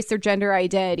and embrace their gender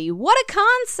identity." What a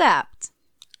concept!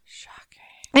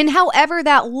 And however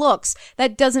that looks,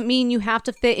 that doesn't mean you have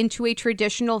to fit into a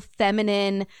traditional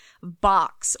feminine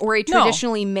box or a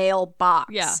traditionally male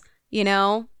box. Yeah. You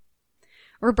know?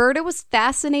 Roberta was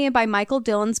fascinated by Michael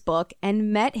Dillon's book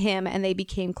and met him, and they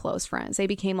became close friends. They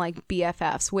became like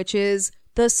BFFs, which is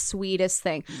the sweetest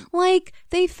thing. Like,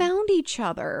 they found each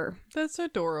other. That's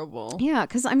adorable. Yeah,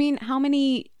 because, I mean, how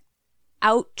many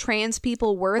out trans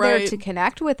people were there to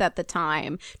connect with at the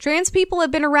time? Trans people have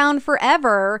been around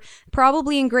forever,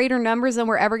 probably in greater numbers than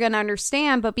we're ever going to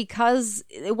understand, but because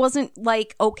it wasn't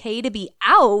like okay to be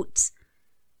out,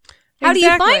 how do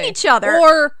you find each other?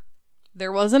 Or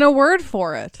there wasn't a word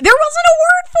for it. There wasn't a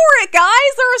word for it,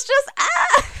 guys. There was just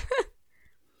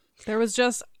There was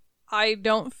just, I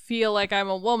don't feel like I'm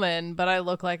a woman, but I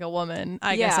look like a woman.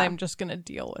 I guess I'm just going to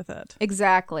deal with it.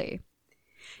 Exactly.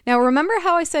 Now, remember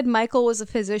how I said Michael was a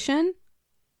physician?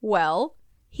 Well,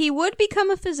 he would become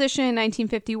a physician in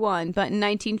 1951, but in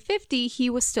 1950, he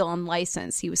was still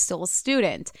unlicensed. He was still a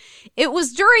student. It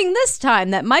was during this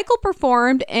time that Michael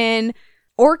performed an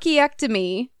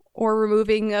orchiectomy, or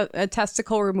removing a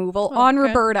testicle removal, on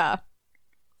Roberta.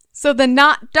 So the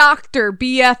not doctor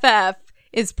BFF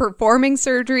is performing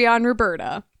surgery on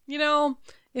Roberta. You know,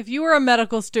 if you were a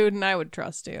medical student, I would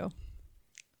trust you.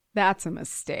 That's a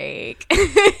mistake.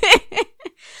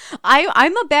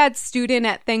 I'm a bad student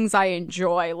at things I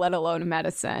enjoy, let alone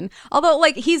medicine. Although,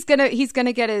 like, he's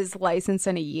gonna get his license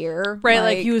in a year, right?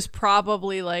 Like he was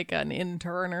probably like an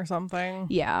intern or something.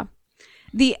 Yeah.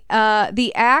 The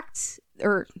act,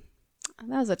 or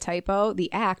that was a typo.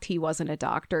 The act, he wasn't a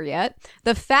doctor yet.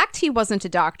 The fact he wasn't a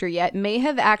doctor yet may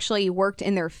have actually worked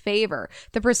in their favor.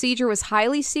 The procedure was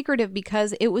highly secretive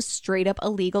because it was straight up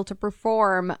illegal to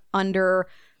perform under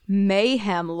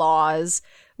mayhem laws,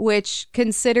 which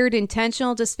considered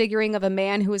intentional disfiguring of a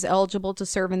man who was eligible to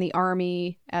serve in the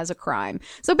army as a crime.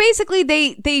 So basically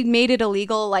they made it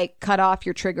illegal, like cut off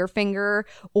your trigger finger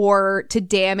or to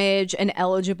damage an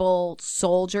eligible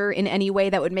soldier in any way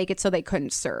that would make it so they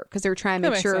couldn't serve, because they were trying to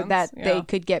make sure that they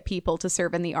could get people to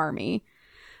serve in the army.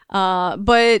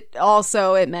 But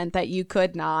also it meant that you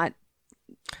could not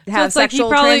have sexual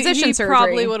transition surgery. He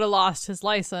probably would have lost his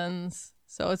license.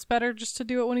 So it's better just to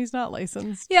do it when he's not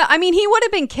licensed. Yeah, I mean, he would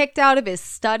have been kicked out of his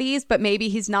studies, but maybe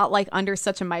he's not like under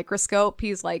such a microscope.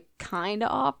 He's like kind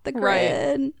of off the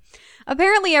grid. Right.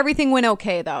 Apparently everything went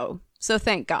okay though. So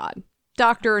thank God.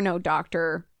 Doctor or no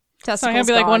doctor. Testicles gone. It's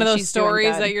not gonna be like one of those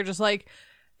stories that you're just like,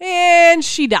 and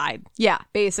she died. Yeah,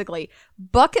 basically.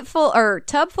 Tub full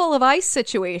of ice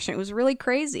situation. It was really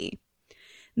crazy.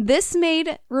 This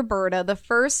made Roberta the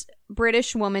first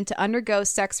British woman to undergo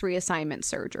sex reassignment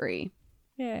surgery.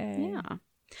 Yay. Yeah.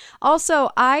 Also,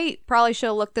 I probably should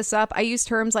have looked this up. I use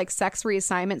terms like sex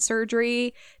reassignment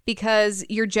surgery because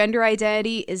your gender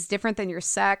identity is different than your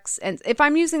sex. And if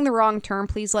I'm using the wrong term,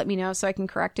 please let me know so I can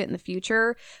correct it in the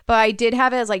future. But I did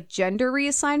have it as like gender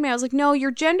reassignment. I was like, no,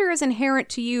 your gender is inherent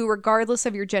to you regardless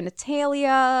of your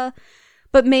genitalia.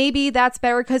 But maybe that's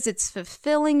better because it's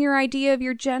fulfilling your idea of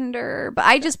your gender. But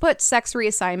I just put sex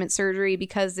reassignment surgery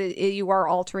because you are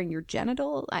altering your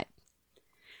genital.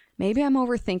 Maybe I'm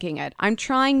overthinking it. I'm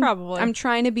trying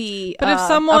to be But if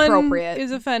someone appropriate.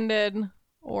 is offended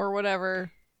or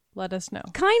whatever, let us know.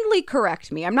 Kindly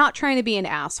correct me. I'm not trying to be an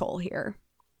asshole here.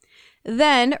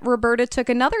 Then Roberta took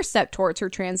another step towards her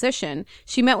transition.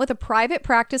 She met with a private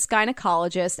practice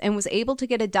gynecologist and was able to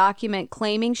get a document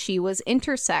claiming she was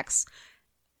intersex.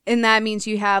 And that means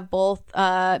you have both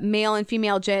male and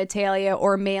female genitalia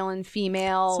or male and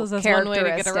female so that's characteristics. one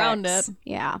way to get around it.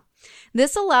 Yeah.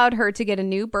 This allowed her to get a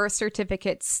new birth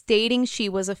certificate stating she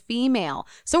was a female.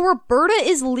 So Roberta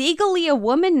is legally a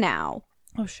woman now.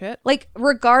 Oh, shit. Like,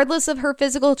 regardless of her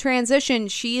physical transition,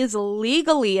 she is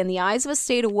legally, in the eyes of a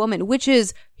state, a woman, which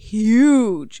is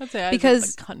huge. That's the eyes because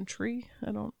of the country.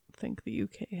 I don't think the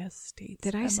UK has states.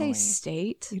 Did I say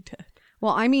state? You did.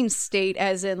 Well, I mean state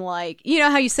as in, like, you know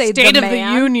how you say State the of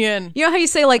man? the Union. You know how you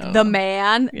say, like, the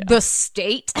man, the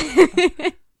state?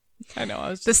 I know. I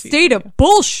was the just state of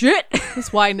bullshit.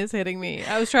 This wine is hitting me.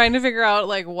 I was trying to figure out,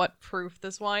 like, what proof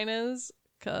this wine is,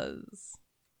 because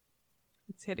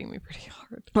it's hitting me pretty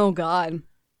hard. Oh, God.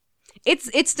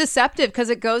 It's deceptive because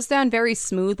it goes down very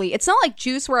smoothly. It's not like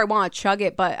juice where I want to chug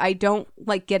it, but I don't,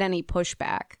 like, get any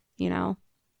pushback, you know?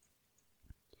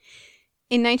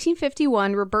 In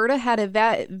 1951, Roberta had a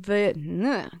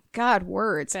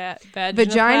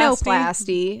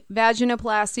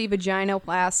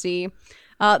vaginoplasty,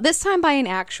 this time by an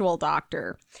actual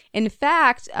doctor. In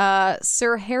fact,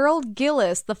 Sir Harold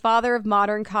Gillis, the father of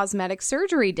modern cosmetic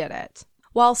surgery, did it.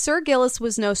 While Sir Gillis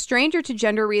was no stranger to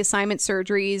gender reassignment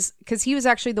surgeries, because he was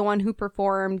actually the one who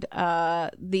performed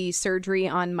the surgery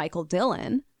on Michael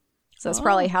Dillon. So that's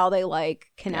probably how they,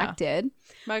 like, connected. Yeah.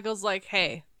 Michael's like,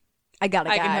 hey, I got a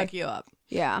guy. I can hook you up.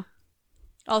 Yeah.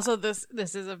 Also, this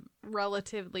is a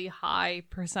relatively high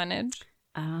percentage.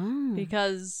 Oh.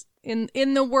 Because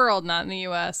in the world, not in the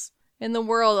US, in the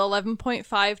world,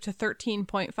 11.5 to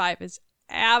 13.5 is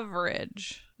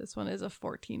average. This one is a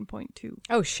 14.2.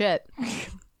 Oh, shit.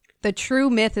 The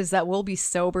true myth is that we'll be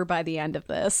sober by the end of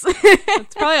this.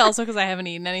 It's probably also because I haven't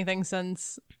eaten anything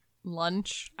since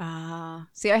lunch.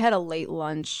 See, I had a late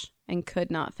lunch and could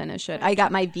not finish it. I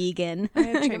got my vegan. I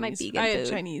had got my vegan I had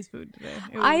food. Chinese food today.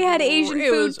 I had Asian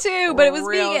food too, but it was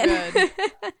vegan. Good.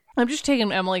 I'm just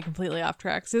taking Emily completely off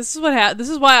track. So this is what this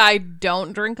is why I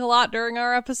don't drink a lot during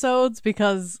our episodes,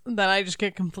 because then I just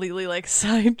get completely like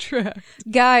sidetracked.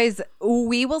 Guys,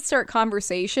 we will start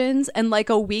conversations and like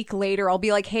a week later I'll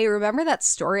be like, hey, remember that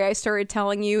story I started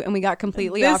telling you and we got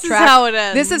completely off track? This is how it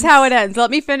ends. This is how it ends.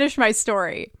 Let me finish my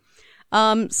story.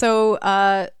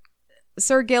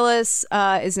 Sir Gillis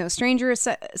is no stranger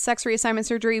to sex reassignment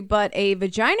surgery, but a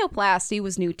vaginoplasty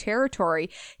was new territory.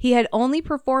 He had only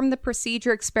performed the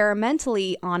procedure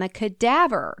experimentally on a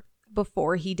cadaver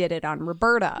before he did it on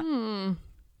Roberta.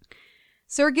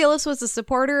 Sir Gillis was a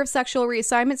supporter of sexual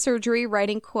reassignment surgery,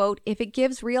 writing, quote, "If it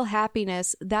gives real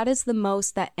happiness, that is the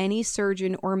most that any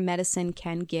surgeon or medicine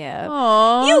can give."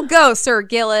 Aww. You go, Sir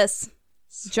Gillis.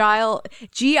 Gillies.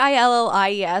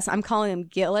 I'm calling him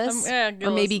Gillis. Gillis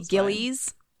or maybe is Gillies.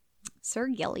 fine. Sir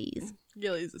Gillies.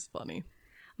 Gillies is funny.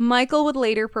 Michael would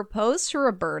later propose to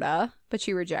Roberta, but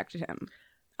she rejected him.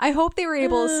 I hope they were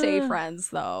able to stay friends,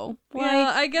 though.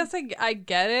 Yeah, I guess I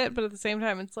get it, but at the same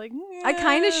time, it's like... I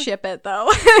kind of ship it, though.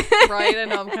 Right? I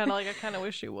know, I'm kind of like, I kind of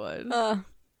wish you would.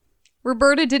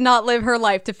 Roberta did not live her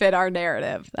life to fit our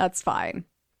narrative. That's fine.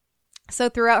 So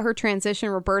throughout her transition,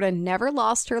 Roberta never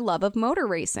lost her love of motor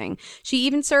racing. She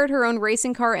even started her own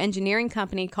racing car engineering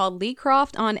company called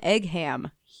Leecroft on Egham.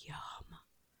 Yum.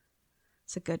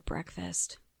 It's a good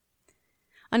breakfast.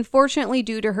 Unfortunately,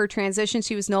 due to her transition,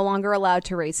 she was no longer allowed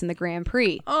to race in the Grand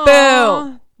Prix.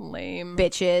 Aww, boo! Lame.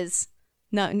 Bitches.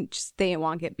 No, just they didn't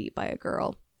want to get beat by a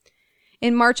girl.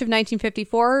 In March of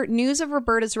 1954, news of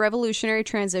Roberta's revolutionary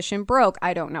transition broke.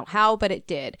 I don't know how, but it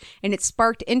did. And it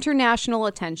sparked international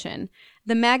attention.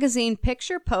 The magazine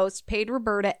Picture Post paid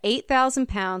Roberta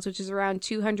 £8,000, which is around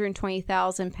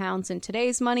 220,000 pounds in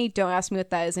today's money. Don't ask me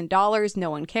what that is in dollars. No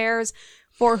one cares.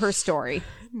 For her story.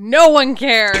 No one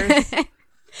cares.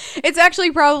 It's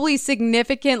actually probably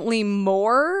significantly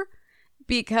more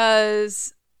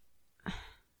because...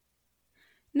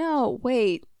 No,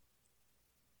 wait.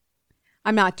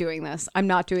 I'm not doing this. I'm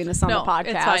not doing this on the podcast.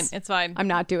 It's fine. It's fine. I'm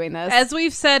not doing this. As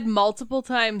we've said multiple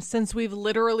times since we've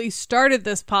literally started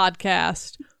this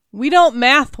podcast, we don't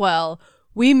math well.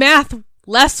 We math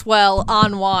less well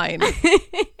on wine.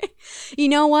 You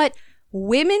know what?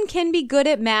 Women can be good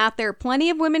at math. There are plenty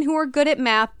of women who are good at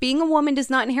math. Being a woman does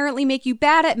not inherently make you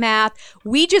bad at math.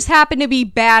 We just happen to be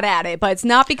bad at it, but it's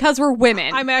not because we're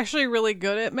women. I'm actually really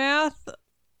good at math,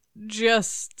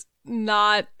 just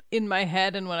not in my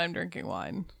head and when I'm drinking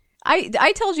wine.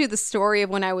 I told you the story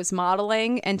of when I was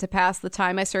modeling, and to pass the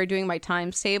time I started doing my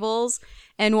times tables,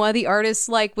 and one of the artists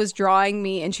like was drawing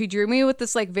me, and she drew me with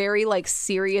this like very like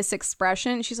serious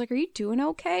expression. She's like, "Are you doing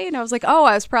okay?" And I was like, "Oh,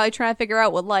 I was probably trying to figure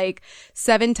out what like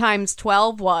 7 times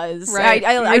 12 was." Right.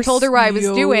 I told her what I was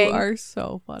doing. You are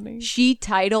so funny. She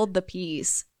titled the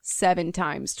piece 7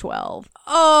 times 12.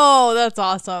 Oh, that's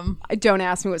awesome. Don't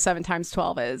ask me what 7 times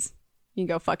 12 is. You can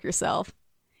go fuck yourself.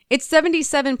 It's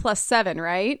 77 plus 7,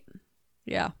 right?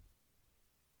 Yeah.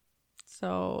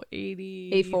 So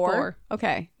 84.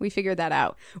 Okay, we figured that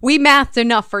out. We mathed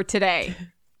enough for today.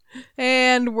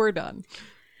 And we're done.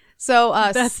 So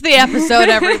that's the episode,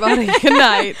 everybody. Good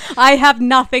night. I have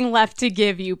nothing left to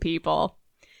give you people.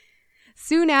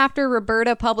 Soon after,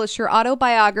 Roberta published her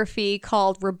autobiography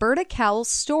called Roberta Cowell's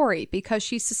Story because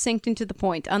she's succinct and to the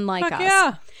point, unlike us.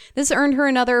 Yeah. This earned her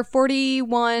another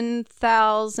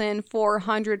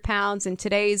 41,400 pounds. In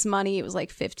today's money, it was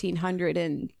like 1,500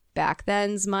 in back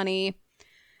then's money.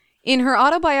 In her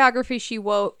autobiography, she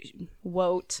wrote.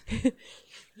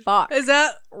 Fuck. Is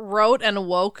that wrote and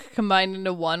woke combined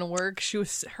into one word?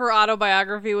 Her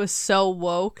autobiography was so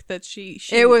woke that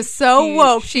it was so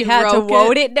woke she had to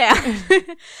wote it down.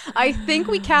 I think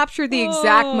we captured the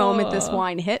exact moment this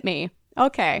wine hit me.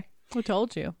 Okay. I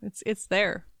told you. It's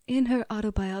there. In her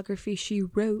autobiography, she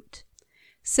wrote,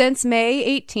 "Since May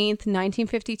 18th,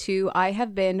 1952, I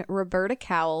have been Roberta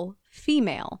Cowell,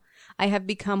 female. I have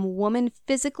become woman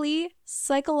physically,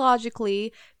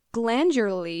 psychologically,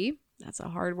 glandularly," that's a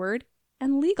hard word,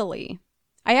 "and legally."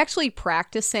 I actually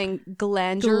practice saying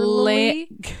glandularly.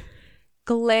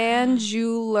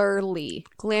 Glandularly.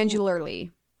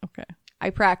 Okay. I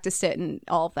practiced it, and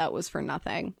all of that was for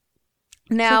nothing.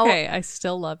 Now, it's okay. I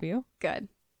still love you. Good.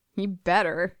 You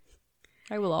better.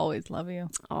 I will always love you.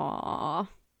 Aw.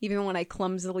 Even when I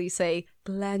clumsily say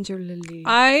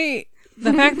glandularly.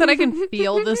 The fact that I can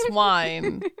feel this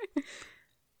wine,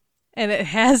 and it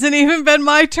hasn't even been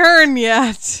my turn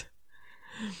yet.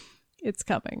 It's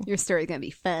coming. Your story's gonna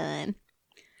be fun.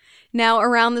 Now,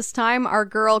 around this time, our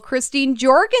girl Christine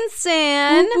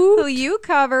Jorgensen, who you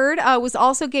covered, was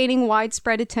also gaining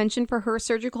widespread attention for her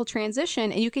surgical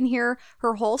transition. And you can hear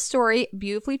her whole story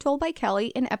beautifully told by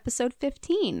Kelly in episode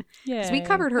 15. Because we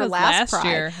covered her last Pride.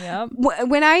 Year. Yep.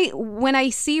 When I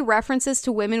see references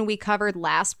to women we covered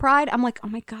last Pride, I'm like, oh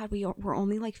my God, we're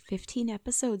only like 15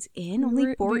 episodes in?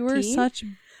 Only 14? We were such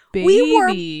babies. We were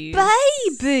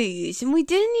babies, and we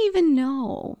didn't even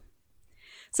know.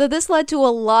 So this led to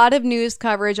a lot of news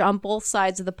coverage on both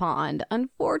sides of the pond.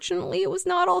 Unfortunately, it was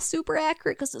not all super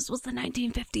accurate because this was the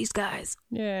 1950s, guys.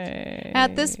 Yay.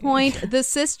 At this point, the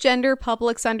cisgender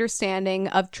public's understanding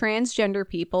of transgender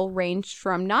people ranged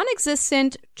from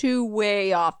non-existent to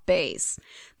way off base.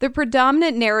 The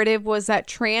predominant narrative was that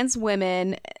trans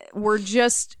women were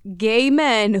just gay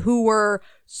men who were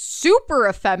super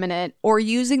effeminate or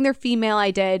using their female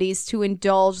identities to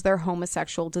indulge their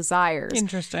homosexual desires.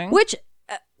 Interesting. Which...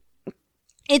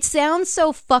 it sounds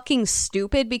so fucking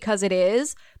stupid because it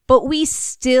is, but we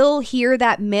still hear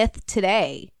that myth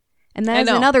today. And that is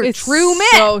another true myth.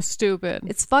 It's so stupid.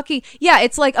 It's fucking... yeah,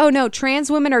 it's like, oh no,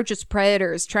 trans women are just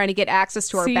predators trying to get access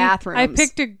to our bathrooms. I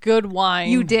picked a good wine.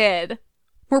 You did.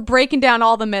 We're breaking down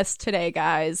all the myths today,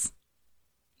 guys.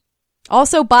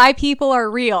 Also, bi people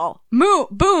are real.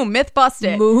 Boom, myth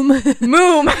busted. Moom.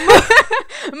 Moom.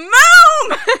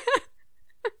 Moom!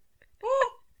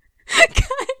 God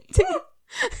damn.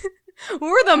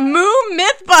 We're the Moom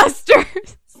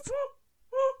Mythbusters.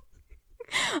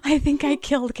 I think I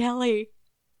killed Kelly.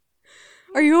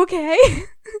 Are you okay?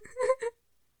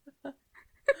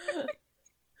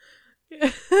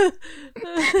 I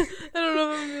don't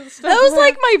know if I'm gonna stop. That was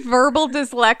like my verbal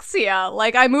dyslexia.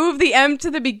 Like I moved the M to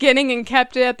the beginning and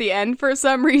kept it at the end for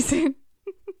some reason.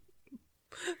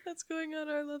 That's going on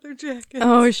our leather jacket.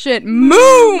 Oh shit.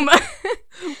 Moom!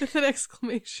 With an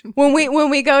exclamation. When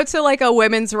we go to like a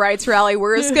women's rights rally,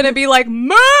 we're just gonna be like, Moom!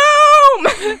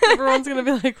 Everyone's gonna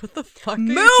be like, what the fuck are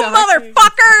Moom, you talking?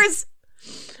 motherfuckers!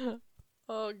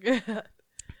 Oh god.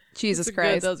 Jesus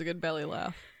Christ. That was a good belly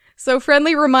laugh. So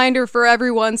friendly reminder for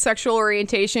everyone, sexual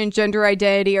orientation, gender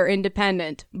identity are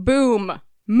independent. Boom.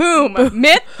 Moom.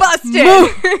 Myth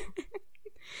busted.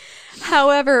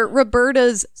 However,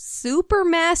 Roberta's super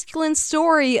masculine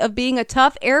story of being a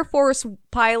tough Air Force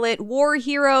pilot, war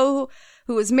hero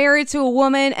who was married to a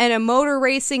woman and a motor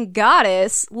racing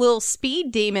goddess, little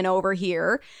speed demon over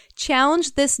here,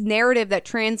 challenged this narrative that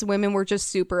trans women were just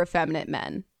super effeminate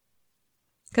men.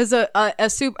 Because a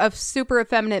super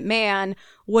effeminate man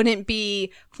wouldn't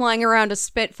be flying around a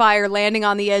Spitfire, landing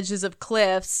on the edges of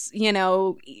cliffs, you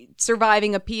know,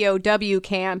 surviving a POW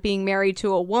camp, being married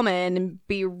to a woman, and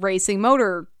be racing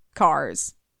motor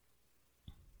cars.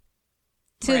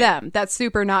 To them, that's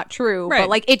super not true. Right. But,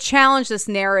 like, it challenged this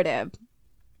narrative.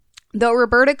 Though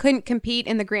Roberta couldn't compete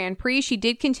in the Grand Prix, she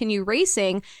did continue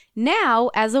racing,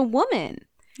 now as a woman.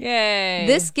 Yay.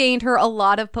 This gained her a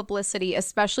lot of publicity,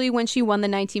 especially when she won the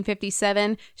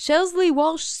 1957 Shelsley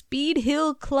Walsh Speed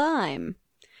Hill Climb.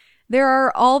 There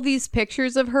are all these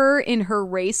pictures of her in her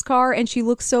race car, and she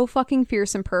looks so fucking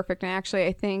fierce and perfect. And actually,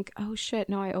 I think, oh shit,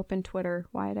 no, I opened Twitter.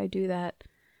 Why did I do that?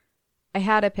 I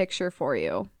had a picture for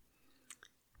you.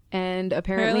 And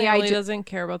apparently Emily doesn't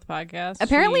care about the podcast.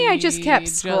 Apparently I just kept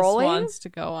scrolling. Just wants to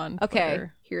go on Twitter. Okay,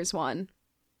 here's one.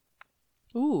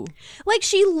 Ooh. Like,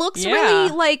 she looks really,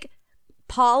 like,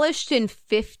 polished and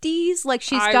 50s. Like,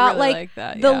 she's got, really like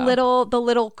that, the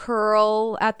little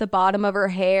curl at the bottom of her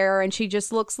hair, and she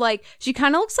just looks like, she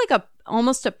kind of looks like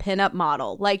almost a pinup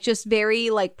model. Like, just very,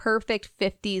 like, perfect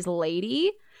 50s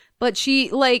lady. But she,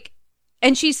 like,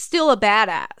 and she's still a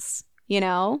badass, you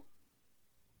know?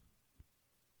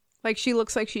 Like, she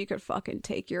looks like she could fucking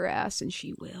take your ass, and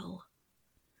she will.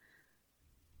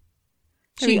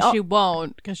 She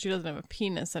won't, because she doesn't have a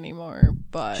penis anymore,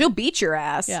 but... She'll beat your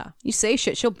ass. Yeah. You say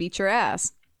shit, she'll beat your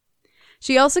ass.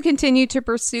 She also continued to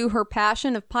pursue her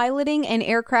passion of piloting and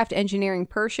aircraft engineering,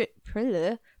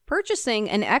 purchasing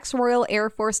an ex-Royal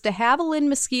Air Force de Havilland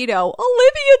Mosquito.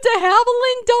 Olivia de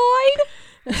Havilland died?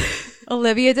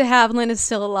 Olivia de Havilland is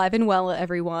still alive and well,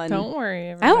 everyone. Don't worry,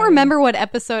 everybody. I don't remember what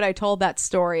episode I told that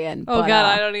story in. Oh, God,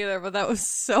 I don't either, but that was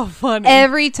so funny.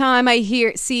 Every time I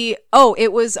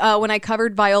it was when I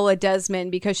covered Viola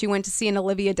Desmond, because she went to see an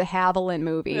Olivia de Havilland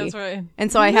movie. That's right.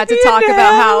 And so I had to talk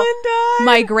about how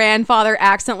my grandfather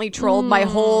accidentally trolled my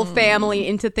whole family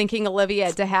into thinking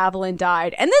Olivia de Havilland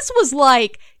died. And this was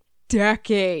like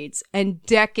decades and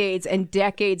decades and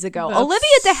decades ago. That's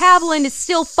Olivia de Havilland is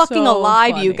still fucking so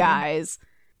alive, funny. you guys.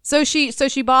 So she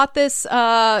bought this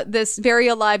very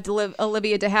alive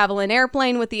Olivia de Havilland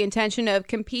airplane with the intention of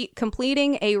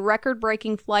completing a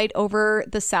record-breaking flight over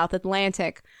the South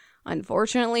Atlantic.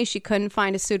 Unfortunately, she couldn't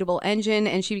find a suitable engine,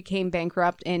 and she became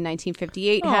bankrupt in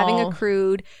 1958, having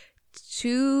accrued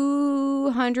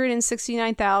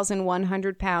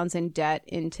 269,100 pounds in debt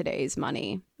in today's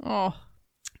money. Oh.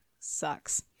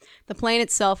 Sucks. The plane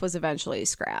itself was eventually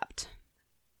scrapped.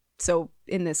 So,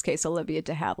 in this case, Olivia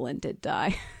de Havilland did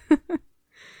die.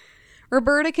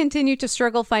 Roberta continued to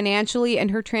struggle financially, and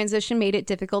her transition made it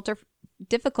difficult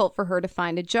for her to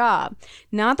find a job.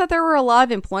 Not that there were a lot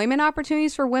of employment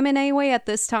opportunities for women anyway at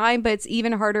this time, but it's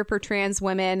even harder for trans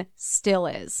women. Still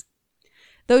is.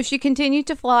 Though she continued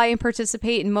to fly and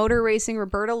participate in motor racing,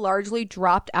 Roberta largely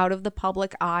dropped out of the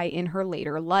public eye in her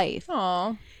later life.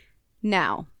 Aww.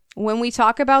 Now, when we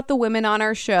talk about the women on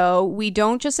our show, we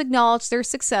don't just acknowledge their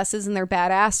successes and their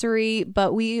badassery,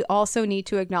 but we also need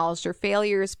to acknowledge their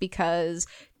failures, because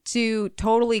to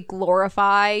totally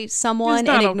glorify someone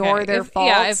and ignore their faults.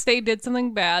 Yeah, if they did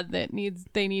something bad, they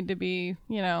need to be,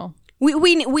 you know.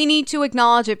 We need to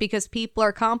acknowledge it, because people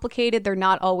are complicated. They're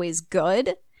not always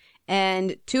good.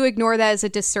 And to ignore that is a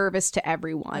disservice to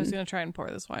everyone. I was going to try and pour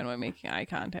this wine while making eye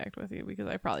contact with you, because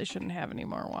I probably shouldn't have any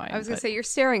more wine. I was going to say, you're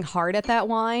staring hard at that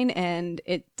wine, and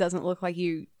it doesn't look like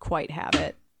you quite have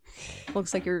it.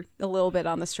 Looks like you're a little bit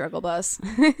on the struggle bus.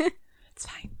 It's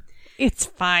fine. It's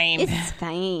fine. It's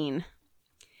fine.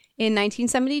 In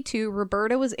 1972,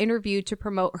 Roberta was interviewed to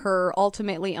promote her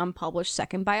ultimately unpublished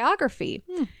second biography.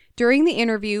 During the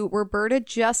interview, Roberta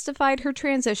justified her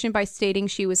transition by stating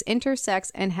she was intersex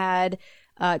and had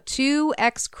 2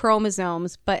 X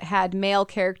chromosomes, but had male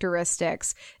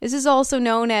characteristics. This is also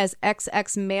known as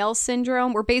XX male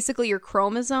syndrome, where basically your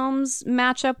chromosomes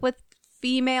match up with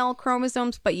female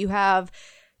chromosomes, but you have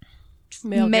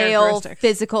male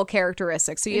physical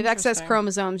characteristics. So you have XX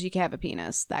chromosomes, you can have a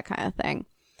penis, that kind of thing.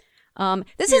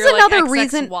 This is another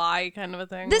reason. XXY kind of a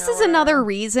thing. This is another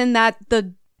reason that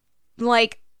the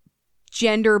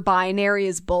gender binary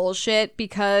is bullshit,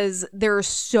 because there are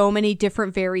so many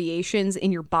different variations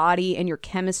in your body and your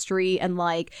chemistry, and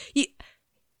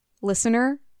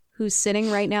listener who's sitting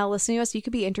right now listening to us, you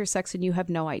could be intersex and you have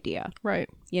no idea. Right.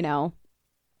 You know?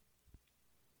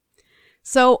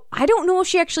 So I don't know if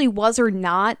she actually was or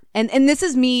not. And this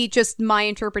is me, just my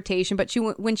interpretation. But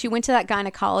when she went to that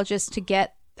gynecologist to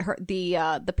get her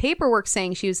the paperwork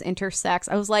saying she was intersex,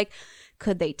 I was like,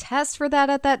 could they test for that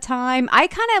at that time? I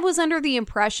kind of was under the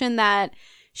impression that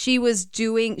she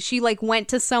like went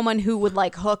to someone who would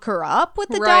like hook her up with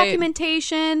the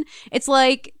documentation. It's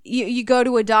like you go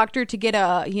to a doctor to get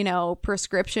a,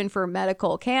 prescription for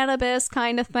medical cannabis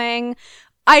kind of thing.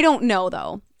 I don't know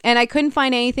though. And I couldn't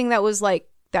find anything that was like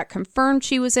that confirmed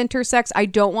she was intersex. I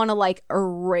don't want to like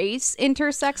erase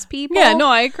intersex people. Yeah, no,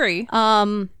 I agree.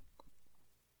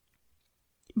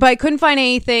 But I couldn't find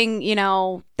anything,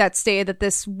 that stated that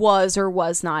this was or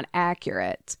was not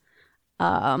accurate.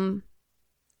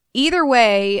 Either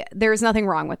way, there's nothing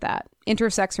wrong with that.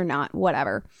 Intersex or not,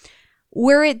 whatever.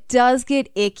 Where it does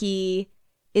get icky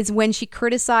is when she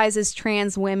criticizes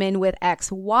trans women with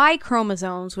XY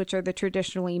chromosomes, which are the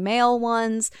traditionally male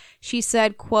ones. She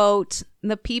said, quote,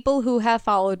 "The people who have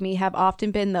followed me have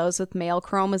often been those with male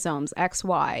chromosomes,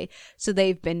 XY. So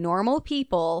they've been normal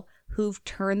people who've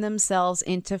turned themselves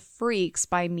into freaks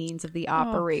by means of the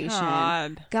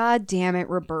operation." God damn it,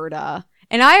 Roberta.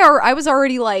 And I was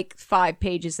already like 5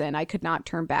 pages in. I could not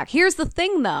turn back. Here's the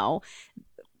thing, though.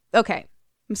 Okay,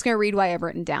 I'm just going to read what I've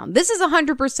written down. This is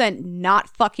 100% not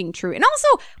fucking true. And also,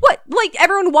 what? Like,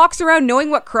 everyone walks around knowing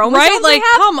what chromosomes they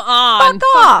have? Come on.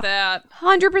 Fuck off. That.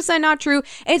 100% not true.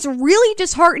 And it's really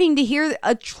disheartening to hear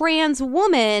a trans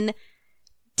woman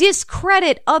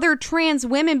discredit other trans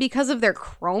women because of their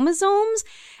chromosomes.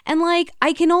 And like,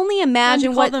 I can only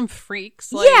imagine call them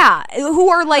freaks. Like, yeah, who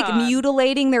are like God.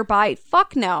 mutilating their body.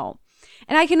 Fuck no.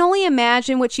 And I can only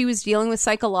imagine what she was dealing with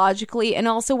psychologically and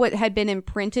also what had been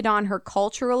imprinted on her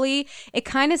culturally. It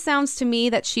kind of sounds to me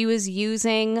that she was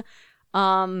using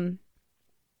her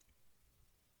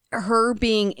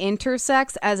being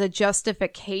intersex as a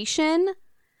justification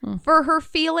for her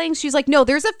feelings. She's like, no,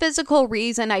 there's a physical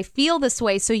reason I feel this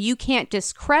way, so you can't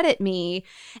discredit me.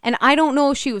 And I don't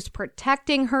know if she was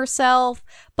protecting herself,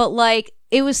 but like,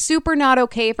 it was super not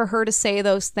okay for her to say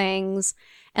those things.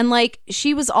 And like,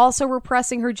 she was also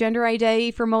repressing her gender identity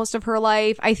for most of her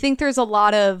life. I think there's a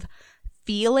lot of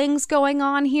feelings going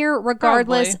on here.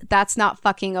 Regardless, Probably. That's not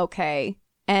fucking okay.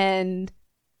 And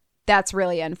that's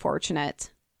really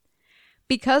unfortunate.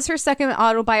 Because her second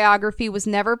autobiography was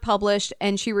never published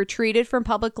and she retreated from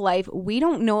public life, we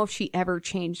don't know if she ever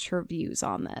changed her views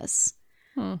on this.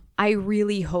 I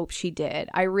really hope she did.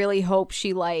 I really hope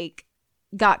she like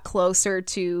got closer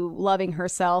to loving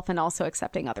herself and also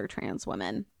accepting other trans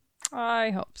women.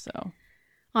 I hope so.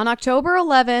 On October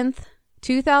 11th,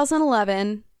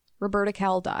 2011, Roberta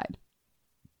Kell died.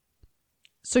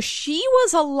 So she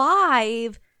was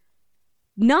alive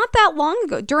not that long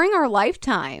ago, during our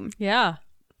lifetime. Yeah.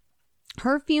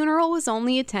 Her funeral was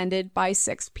only attended by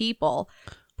 6 people.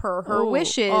 Per her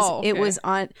wishes, okay. It was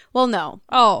on... Well, no.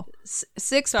 Oh.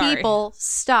 6 sorry. people,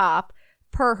 stop.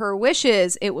 Per her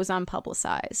wishes, it was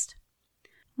unpublicized.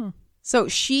 So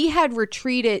she had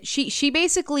retreated. She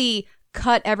basically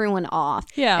cut everyone off.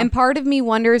 Yeah. And part of me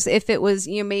wonders if it was,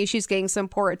 maybe she's getting some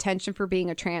poor attention for being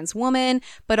a trans woman,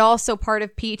 but also part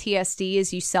of PTSD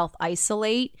is you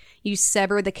self-isolate. You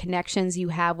sever the connections you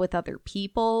have with other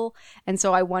people. And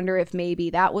so I wonder if maybe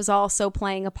that was also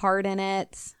playing a part in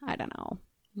it. I don't know.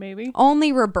 Maybe.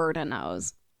 Only Roberta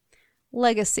knows.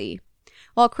 Legacy.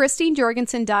 While Christine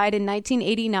Jorgensen died in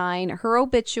 1989,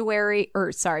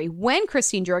 when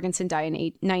Christine Jorgensen died in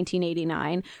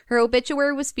 1989, her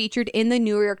obituary was featured in the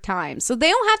New York Times. So they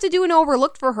don't have to do an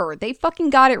overlook for her. They fucking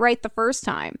got it right the first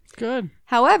time. Good.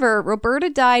 However, Roberta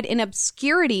died in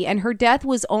obscurity, and her death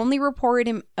was only reported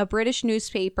in a British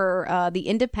newspaper, The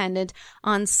Independent,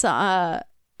 on Sunday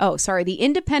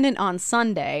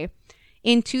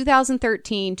in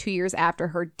 2013, 2 years after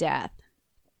her death.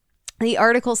 The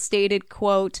article stated,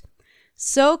 quote,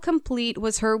 "So complete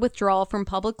was her withdrawal from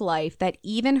public life that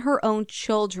even her own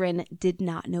children did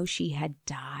not know she had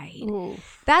died."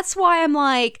 Oof. That's why I'm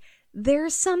like,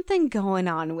 there's something going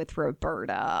on with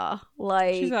Roberta.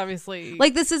 Like, She's obviously...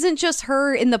 like, this isn't just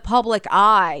her in the public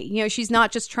eye. She's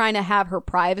not just trying to have her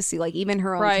privacy. Like, even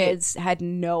her own kids had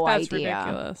no idea. That's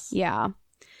ridiculous. Yeah.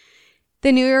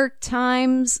 The New York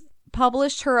Times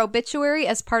published her obituary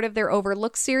as part of their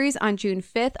Overlooked series on June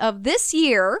 5th of this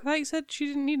year. I thought you said she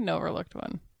didn't need an overlooked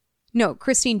one. No,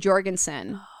 Christine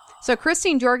Jorgensen. So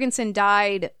Christine Jorgensen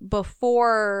died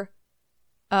before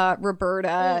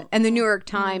Roberta, and the New York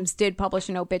Times did publish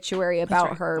an obituary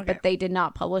about her, Okay. but they did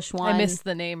not publish one I missed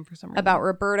the name for some reason. about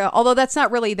Roberta, although that's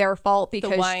not really their fault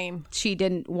because wine. she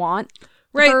didn't want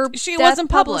Right, her she death wasn't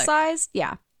public. publicized.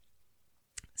 Yeah.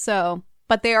 So,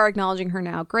 but they are acknowledging her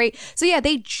now. Great. So yeah,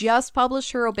 they just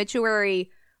published her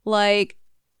obituary like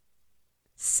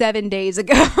 7 days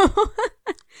ago.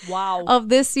 Wow. Of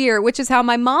this year, which is how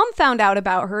my mom found out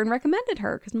about her and recommended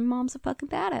her, because my mom's a fucking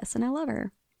badass and I love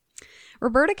her.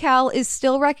 Roberta Cal is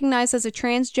still recognized as a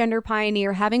transgender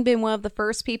pioneer, having been one of the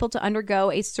first people to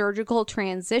undergo a surgical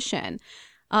transition.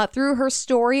 Through her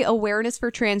story, awareness for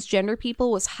transgender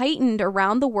people was heightened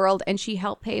around the world, and she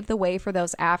helped pave the way for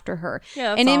those after her. Yeah,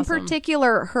 that's and in awesome.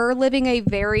 particular, her living a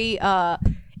very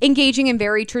engaging in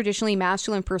very traditionally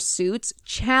masculine pursuits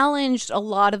challenged a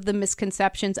lot of the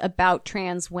misconceptions about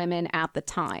trans women at the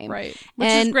time. Right. Which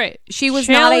and is great. She was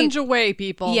Challenge not away,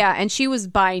 people. Yeah, and she was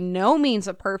by no means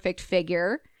a perfect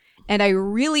figure. And I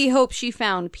really hope she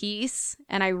found peace,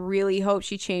 and I really hope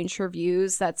she changed her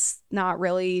views. That's not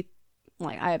really,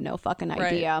 like, I have no fucking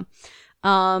idea.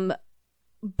 Right.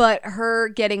 But her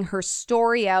getting her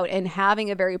story out and having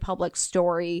a very public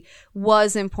story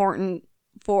was important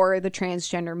for the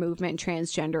transgender movement,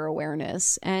 transgender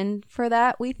awareness. And for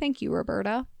that, we thank you,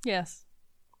 Roberta. Yes.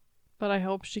 But I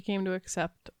hope she came to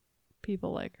accept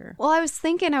people like her. Well, I was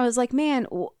thinking, I was like, man,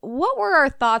 what were our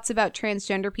thoughts about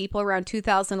transgender people around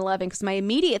 2011? Because my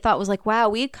immediate thought was like, wow,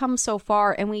 we had come so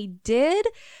far, and we did.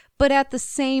 But at the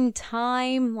same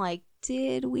time, like,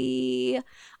 did we?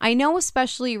 I know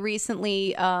especially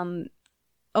recently,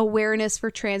 awareness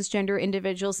for transgender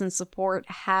individuals and support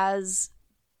has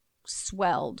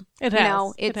swelled. It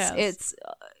has. It's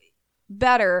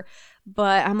better,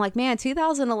 but I'm like, man,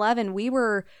 2011, we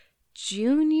were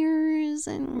juniors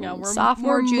and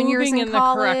sophomore, juniors moving in the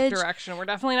college. correct direction. We're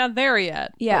definitely not there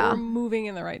yet. Yeah, but we're moving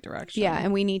in the right direction. Yeah,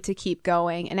 and we need to keep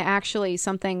going. And actually,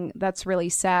 something that's really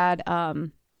sad.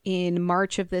 In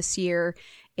March of this year,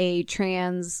 a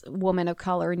trans woman of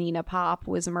color, Nina Pop,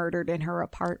 was murdered in her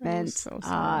apartment. So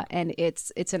sad. And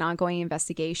it's an ongoing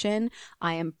investigation.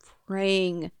 I am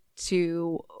praying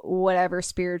to whatever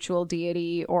spiritual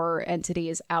deity or entity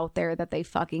is out there that they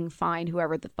fucking find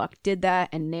whoever the fuck did that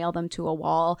and nail them to a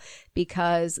wall,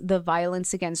 because the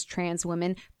violence against trans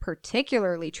women,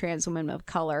 particularly trans women of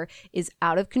color, is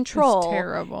out of control. It's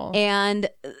terrible. And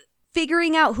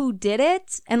figuring out who did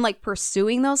it and like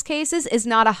pursuing those cases is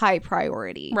not a high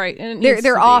priority. Right. And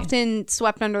they're often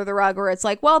swept under the rug, where it's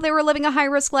like, well, they were living a high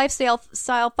risk lifestyle,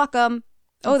 fuck them.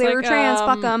 Oh, they were trans,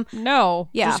 fuck them. No.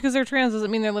 Yeah. Just because they're trans doesn't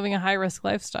mean they're living a high risk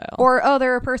lifestyle. Or, oh,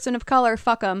 they're a person of color,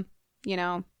 fuck them. You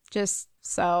know, just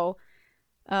so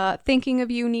thinking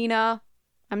of you, Nina.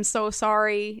 I'm so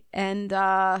sorry. And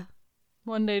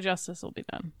one day justice will be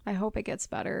done. I hope it gets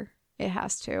better. It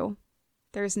has to.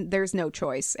 There's no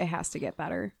choice. It has to get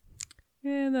better.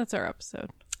 And that's our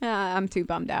episode. I'm too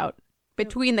bummed out.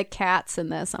 Between the cats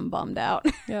and this, I'm bummed out.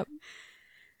 Yep.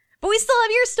 But we still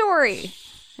have your story.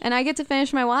 And I get to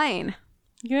finish my wine.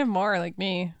 You can have more, like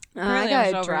me. I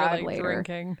gotta drive like, later.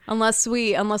 Drinking. Unless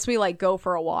we like go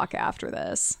for a walk after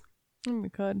this. We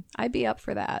could. I'd be up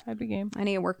for that. I'd be game. I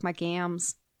need to work my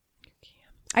gams.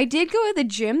 I did go to the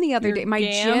gym the other day. My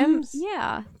gams? gym,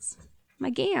 yeah, it's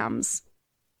my gams.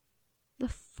 The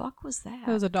fuck was that?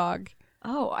 That was a dog.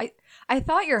 Oh, I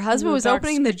thought your husband The was dog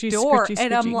opening the scritchy, door, scritchy,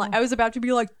 and I'm scritchy. like, I was about to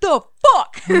be like, the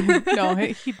fuck. No,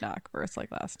 he'd knock first,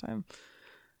 like last time.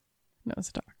 No, it's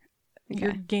a dog. Okay.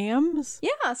 Your gams?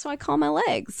 Yeah, that's what I call my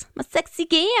legs. My sexy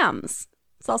gams.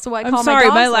 It's also what I I'm call sorry,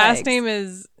 my my dog's last legs. name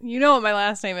is, you know what my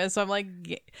last name is, so I'm like,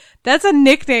 that's a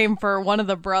nickname for one of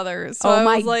the brothers. So I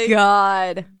my was like,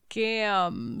 God.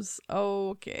 Gams.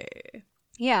 Okay.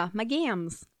 Yeah, my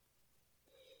gams.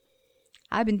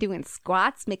 I've been doing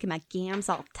squats, making my gams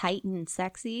all tight and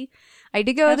sexy. I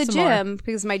did go to the Have some gym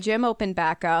because my gym opened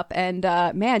back up, and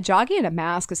man, jogging in a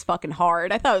mask is fucking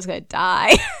hard. I thought I was gonna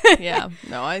die. Yeah.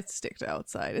 No, I stick to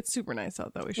outside. It's super nice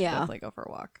out though. We should definitely go for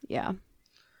a walk. Yeah.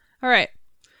 All right.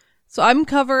 So I'm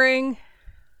covering,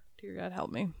 dear God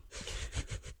help me,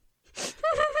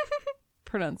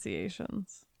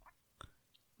 pronunciations.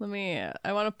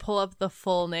 I want to pull up the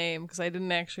full name because I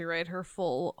didn't actually write her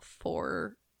full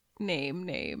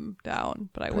name down,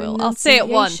 but I will. I'll say it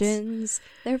once.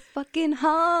 They're fucking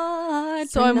hard.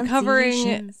 So I'm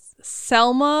covering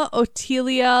Selma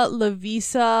Otilia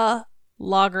Lavisa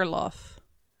Lagerlof.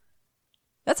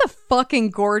 That's a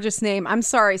fucking gorgeous name. I'm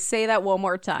sorry. Say that one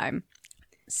more time.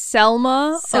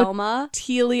 Selma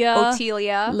Otilia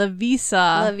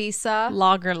Lavisa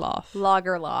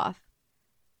Lagerlof.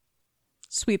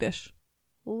 Swedish.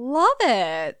 Love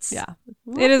it. Yeah.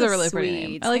 Love it is a the really pretty name.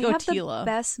 Swedes. I like they have Otila. the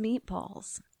best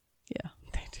meatballs. Yeah,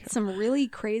 they do. Some really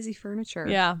crazy furniture.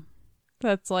 Yeah.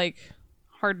 That's like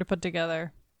hard to put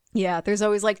together. Yeah, there's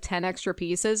always like 10 extra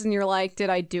pieces, and you're like, did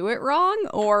I do it wrong?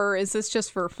 Or is this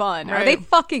just for fun? Right. Are they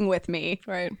fucking with me?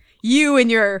 Right. You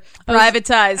and your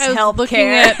privatized health looking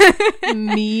care. at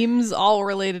memes all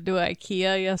related to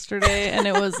IKEA yesterday, and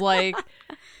it was like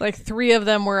 3 of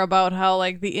them were about how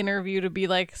like the interview to be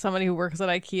like somebody who works at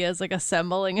IKEA is like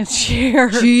assembling a chair.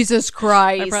 Jesus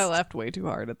Christ. I probably laughed way too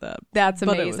hard at that. That's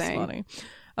amazing. But it was funny.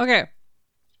 Okay.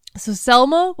 So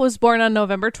Selma was born on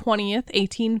November 20th,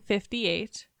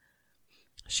 1858.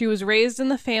 She was raised in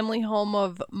the family home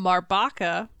of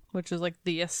Marbacka, which is like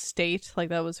the estate, like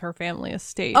that was her family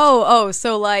estate.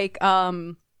 So like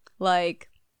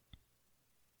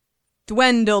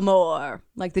Dwindlemore,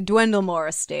 like the Dwindlemore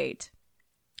estate.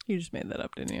 You just made that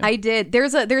up, didn't you? I did.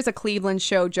 There's a Cleveland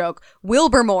show joke.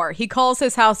 Wilbermore. He calls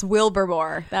his house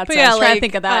Wilbermore. That's what I was trying to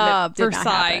think of that. And it did not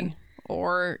happen.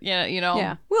 Or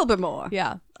yeah, Wilbermore.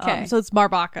 Yeah. Okay. So it's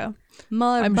Marbacka.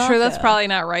 I'm sure that's probably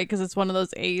not right because it's one of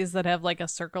those A's that have like a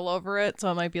circle over it. So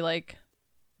it might be like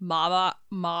Marbacka.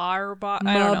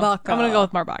 I don't know. I'm going to go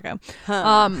with Marbacka.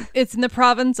 Huh. It's in the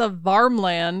province of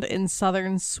Värmland in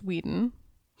southern Sweden.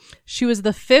 She was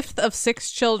the 5th of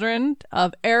 6 children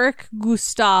of Erik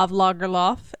Gustav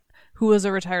Lagerlof, who was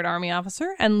a retired army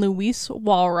officer, and Louise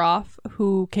Wallraff,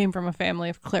 who came from a family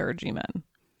of clergymen.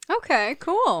 Okay,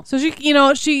 cool. So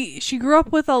she grew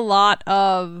up with a lot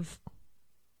of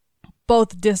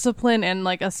both discipline and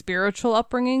like a spiritual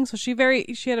upbringing. So she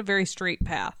had a very straight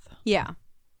path. Yeah.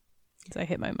 As I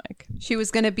hit my mic. She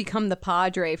was going to become the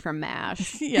Padre from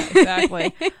MASH. Yeah,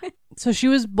 exactly. So she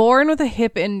was born with a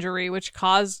hip injury, which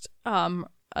caused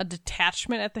a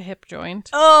detachment at the hip joint.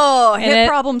 Oh, hip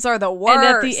problems are the worst. And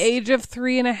at the age of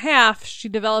 3.5, she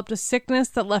developed a sickness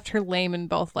that left her lame in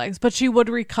both legs, but she would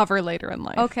recover later in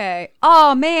life. Okay.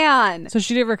 Oh, man. So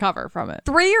she did recover from it.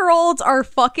 3-year-olds are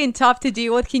fucking tough to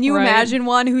deal with. Can you Right? imagine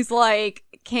one who's like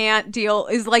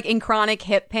is like in chronic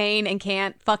hip pain and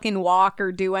can't fucking walk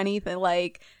or do anything?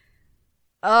 Like,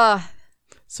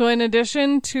 So in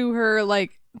addition to her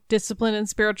like discipline and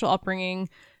spiritual upbringing,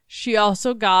 she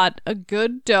also got a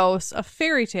good dose of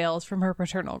fairy tales from her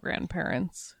paternal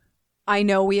grandparents. I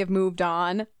know we have moved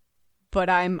on, but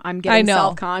I'm getting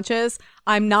self-conscious.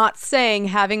 I'm not saying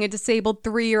having a disabled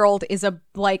 3-year-old is a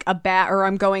bad, or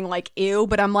I'm going like ew,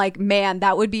 but I'm like, man,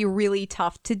 that would be really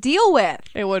tough to deal with.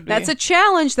 It would be. That's a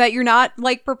challenge that you're not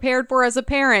like prepared for as a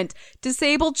parent.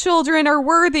 Disabled children are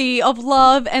worthy of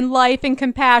love and life and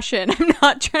compassion. I'm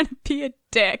not trying to be a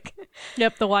dick.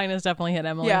 Yep, the wine has definitely hit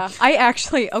Emily. Yeah,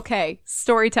 okay,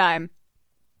 story time.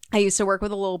 I used to work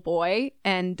with a little boy,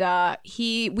 and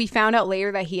we found out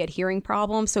later that he had hearing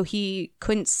problems, so he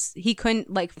couldn't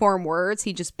like form words.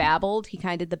 He just babbled. He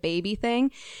kind of did the baby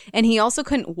thing, and he also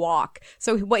couldn't walk.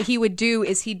 So what he would do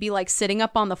is he'd be like sitting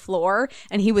up on the floor,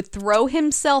 and he would throw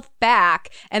himself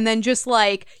back, and then just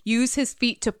like use his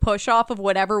feet to push off of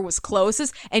whatever was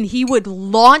closest, and he would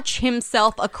launch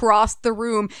himself across the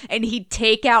room, and he'd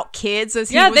take out kids as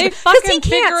they fucking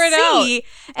figure it out.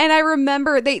 And I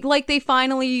remember they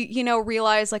finally,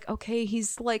 realize like, okay,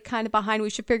 he's like kind of behind.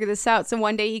 We should figure this out. So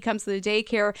one day he comes to the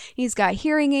daycare. He's got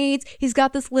hearing aids. He's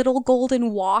got this little golden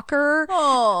walker.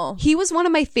 Oh, he was one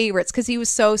of my favorites because he was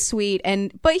so sweet.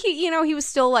 But he was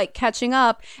still like catching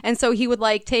up. And so he would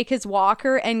like take his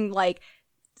walker and like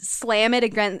slam it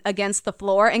against the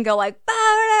floor and go like, bah,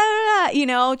 bah,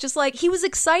 bah, just like he was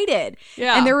excited.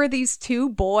 Yeah. And there were these 2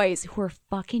 boys who were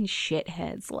fucking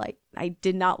shitheads. Like I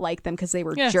did not like them because they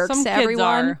were jerks some to kids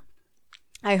everyone. are.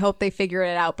 I hope they figure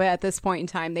it out, but at this point in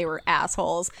time, they were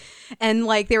assholes. And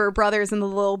like they were brothers, and the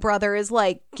little brother is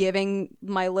like giving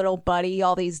my little buddy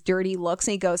all these dirty looks,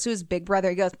 and he goes to his big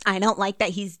brother, he goes, I don't like that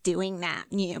he's doing that.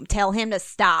 Tell him to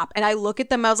stop. And I look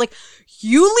at them, I was like,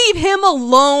 you leave him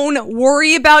alone,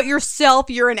 worry about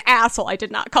yourself, you're an asshole. I did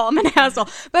not call him an asshole,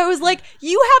 but I was like,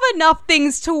 you have enough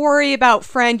things to worry about,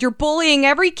 friend. You're bullying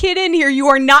every kid in here. You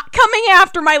are not coming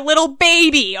after my little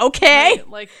baby, okay? Right,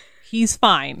 like, he's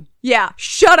fine. Yeah,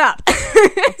 shut up.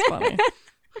 That's funny.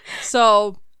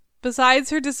 So, besides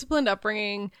her disciplined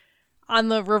upbringing, on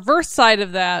the reverse side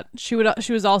of that, she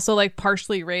was also like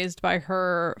partially raised by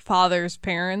her father's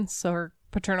parents, so her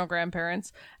paternal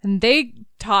grandparents, and they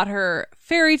taught her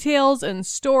fairy tales and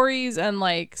stories and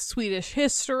like Swedish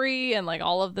history and like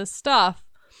all of this stuff.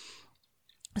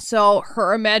 So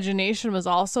her imagination was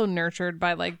also nurtured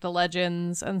by like the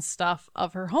legends and stuff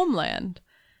of her homeland.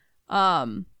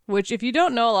 Which, if you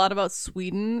don't know a lot about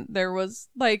Sweden, there was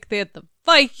like, they had the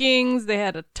Vikings, they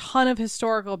had a ton of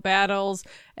historical battles,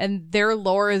 and their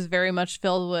lore is very much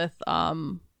filled with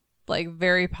like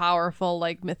very powerful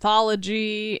like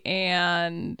mythology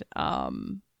and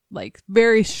like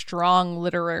very strong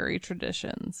literary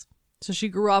traditions. So she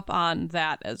grew up on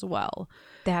that as well.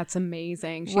 That's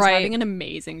amazing. She's Right. having an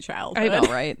amazing childhood. I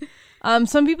know, right?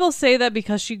 Some people say that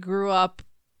because she grew up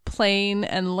plain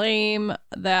and lame,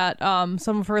 that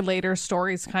some of her later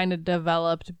stories kind of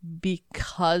developed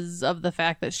because of the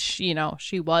fact that she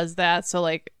was that. So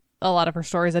like a lot of her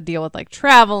stories that deal with like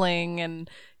traveling and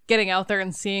getting out there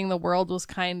and seeing the world was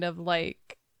kind of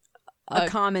like A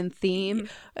common theme.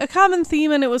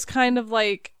 And it was kind of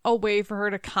like a way for her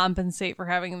to compensate for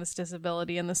having this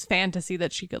disability and this fantasy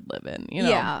that she could live in,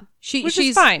 Yeah. Which she's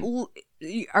is fine.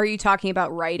 Are you talking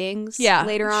about writings? Yeah,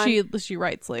 later on? she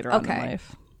writes later on in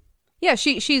life. Yeah,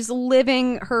 she's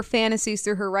living her fantasies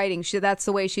through her writing. That's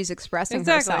the way she's expressing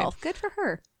herself. Good for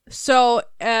her. So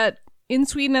in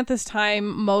Sweden at this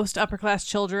time, most upper class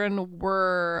children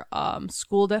were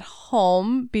schooled at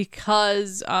home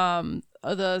because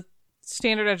the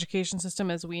standard education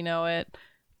system as we know it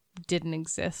didn't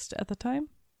exist at the time,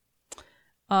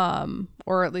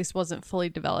 or at least wasn't fully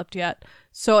developed yet.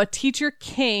 So a teacher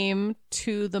came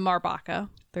to the Marbaka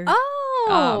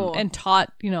and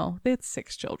taught, they had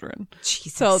 6 children.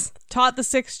 Jesus. So taught the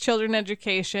 6 children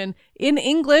education in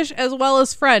English as well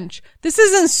as French. This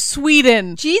is in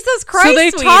Sweden. Jesus Christ. So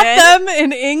they Sweden. taught them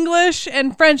in English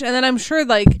and French. And then I'm sure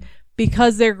like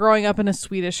because they're growing up in a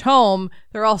Swedish home,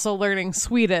 they're also learning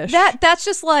Swedish. That's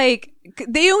just like,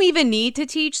 they don't even need to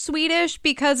teach Swedish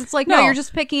because it's like, no, you're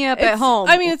just picking it up at home.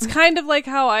 I mean, it's kind of like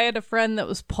how I had a friend that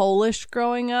was Polish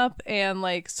growing up. And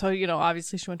like, so,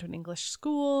 obviously she went to an English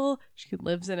school. She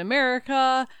lives in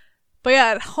America. But yeah,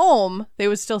 at home, they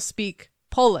would still speak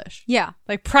Polish. Yeah.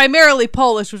 Like primarily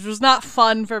Polish, which was not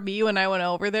fun for me when I went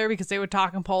over there because they would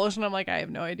talk in Polish and I'm like, I have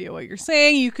no idea what you're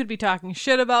saying. You could be talking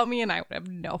shit about me and I would have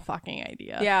no fucking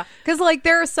idea. Yeah. Because like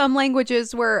there are some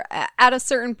languages where at a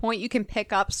certain point you can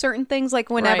pick up certain things. Like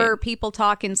whenever people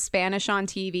talk in Spanish on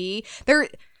TV,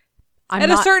 at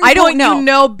a certain point, you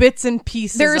know bits and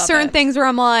pieces. There are certain things where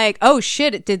I'm like, oh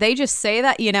shit, did they just say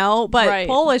that? But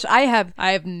Polish, I have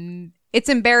it's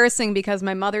embarrassing because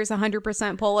my mother's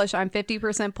 100% Polish. I'm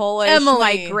 50% Polish.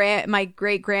 Emily. My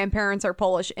great grandparents are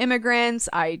Polish immigrants.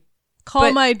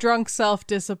 Call my drunk self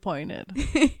disappointed.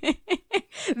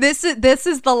 This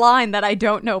is the line that I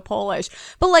don't know Polish.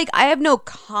 But like I have no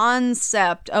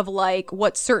concept of like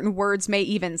what certain words may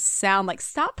even sound like.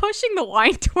 Stop pushing the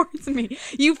wine towards me.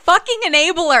 You fucking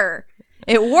enabler.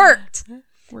 It worked.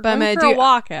 We're going for a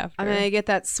walk after. I'm going to get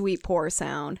that sweet pour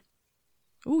sound.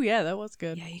 Oh, yeah, that was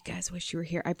good. Yeah, you guys wish you were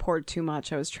here. I poured too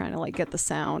much. I was trying to like get the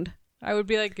sound. I would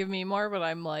be like, give me more, but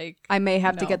I'm like, I may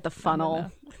have to get the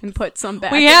funnel and put some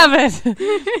back. We haven't.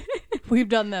 We've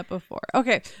done that before.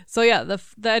 Okay, so yeah, the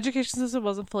education system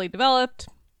wasn't fully developed,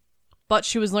 but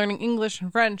she was learning English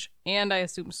and French, and I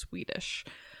assume Swedish.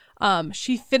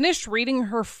 She finished reading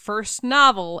her first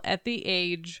novel at the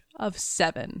age of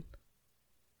 7.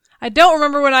 I don't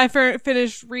remember when I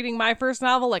finished reading my first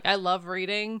novel. Like, I love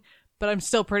reading, but I'm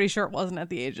still pretty sure it wasn't at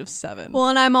the age of 7. Well,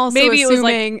 and I'm also maybe assuming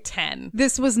it was like 10.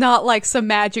 This was not like some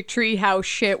Magic Tree House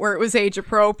shit where it was age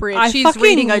appropriate. She's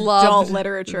reading adult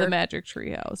literature. The Magic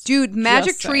Tree House. Dude,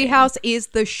 Magic Tree House is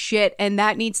the shit, and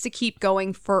that needs to keep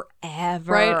going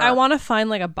forever. Right? I want to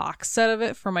find like a box set of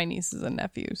it for my nieces and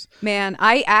nephews. Man,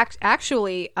 I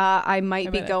I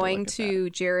might be going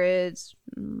to Jared's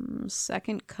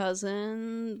second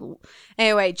cousin.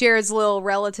 Anyway, Jared's little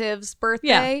relative's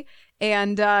birthday. Yeah.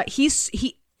 And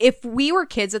if we were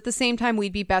kids at the same time,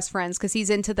 we'd be best friends because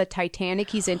he's into the Titanic,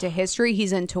 he's into history,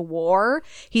 he's into war,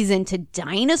 he's into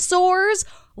dinosaurs.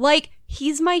 Like,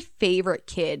 he's my favorite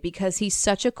kid because he's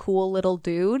such a cool little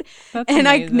dude. That's and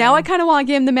amazing. I kind of want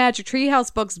to give him the Magic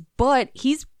Treehouse books, but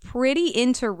he's pretty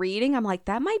into reading. I'm like,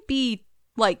 that might be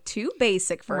like too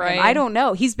basic for him. I don't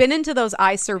know. He's been into those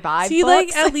I Survived books.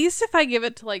 Like, at least if I give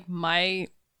it to like my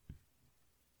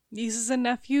nieces and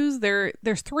nephews,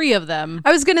 there's 3 of them.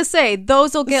 I was gonna say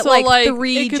those will get like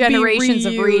 3 generations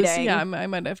of reading. Yeah, I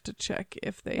might have to check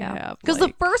if they have, because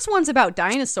the first one's about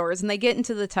dinosaurs and they get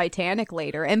into the Titanic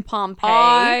later and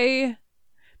Pompeii.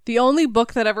 The only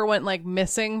book that ever went like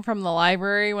missing from the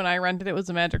library when I rented it was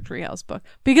a Magic Treehouse book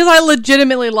because I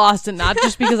legitimately lost it, not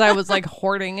just because I was like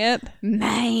hoarding it.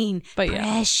 Mine, but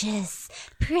precious.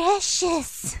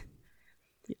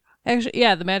 Actually,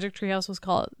 yeah, the Magic Treehouse was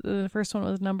called. The first one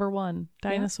was number 1,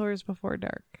 Dinosaurs Before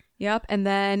Dark. Yep, and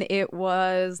then it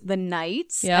was the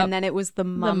Knights, yep. And then it was the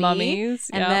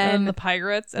Mummies, and then the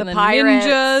Pirates, and then Pirates.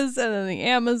 Ninjas, and then the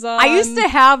Amazon. I used to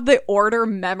have the order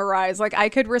memorized. Like, I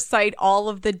could recite all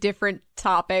of the different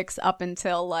topics up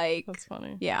until like... That's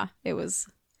funny. Yeah, it was...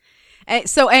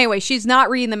 So anyway, she's not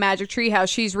reading the Magic Treehouse.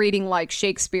 She's reading like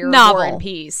Shakespeare, novel. War and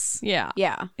Peace. Yeah.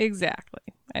 Yeah. Exactly.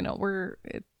 I know.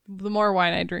 the more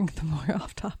wine I drink, the more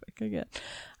off topic I get.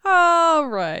 All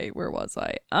right, where was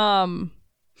I?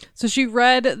 So she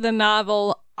read the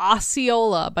novel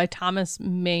Osceola by Thomas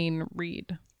Mayne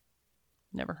Reid.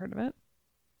 Never heard of it.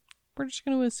 We're just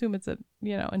going to assume it's a,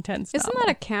 intense Isn't novel.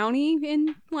 that a county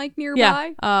in,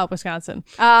 nearby? Yeah, Wisconsin.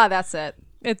 Ah, that's it.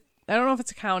 I don't know if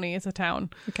it's a county. It's a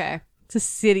town. Okay. It's a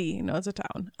city. No, it's a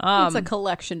town. It's a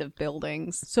collection of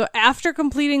buildings. So after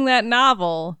completing that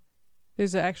novel,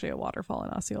 there's actually a waterfall in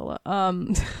Osceola.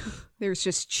 There's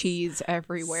just cheese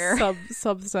everywhere.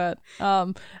 Subset.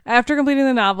 After completing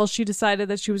the novel, she decided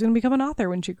that she was going to become an author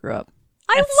when she grew up.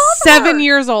 I At love 7 her.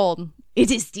 years old. It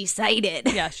is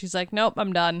decided. Yeah, she's like, nope,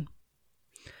 I'm done.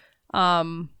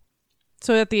 So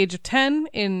at the age of 10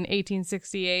 in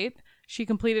 1868, she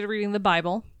completed reading the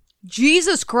Bible.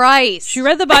 Jesus Christ. She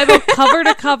read the Bible cover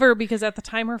to cover because at the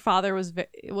time her father was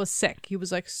sick. He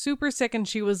was like super sick, and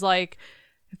she was like,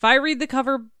 if I read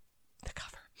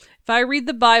if I read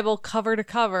the Bible cover to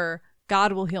cover,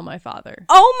 God will heal my father.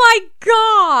 Oh my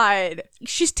God.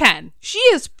 She's 10. She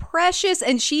is precious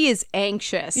and she is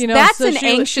anxious. That's so an she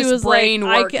anxious was brain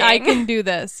like, working. I can do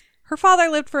this. Her father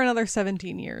lived for another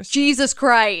 17 years. Jesus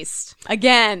Christ.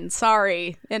 Again,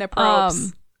 sorry.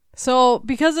 Inappropriate. So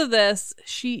because of this,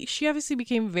 she obviously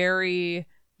became very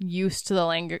used to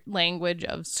the language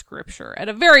of scripture at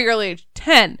a very early age.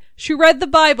 10. She read the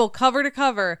Bible cover to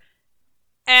cover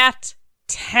at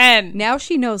 10. Now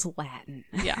she knows Latin.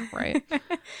 Yeah, right.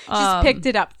 She's picked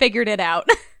it up, figured it out.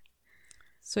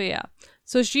 So yeah.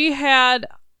 So she started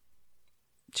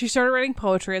writing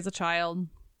poetry as a child.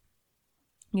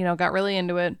 Got really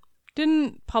into it.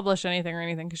 Didn't publish anything or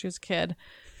anything because she was a kid.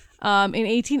 In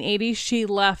 1880, she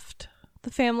left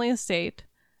the family estate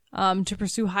to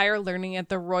pursue higher learning at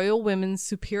the Royal Women's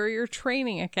Superior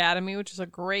Training Academy, which is a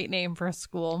great name for a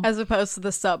school. As opposed to the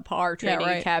subpar training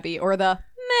right. academy or the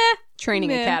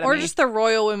training academy. Or just the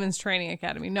Royal Women's Training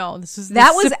Academy. No, this is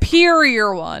the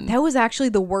superior one. That was actually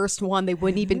the worst one. They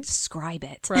wouldn't even describe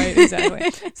it. Right,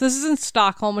 exactly. So this is in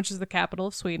Stockholm, which is the capital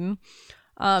of Sweden.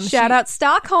 Shout out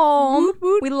Stockholm. Woot,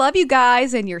 woot. We love you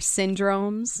guys and your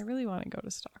syndromes. I really want to go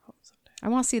to Stockholm someday. I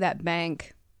want to see that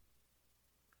bank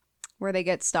where they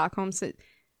get Stockholm.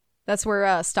 That's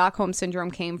where Stockholm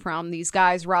syndrome came from. These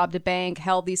guys robbed a bank,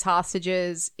 held these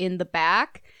hostages in the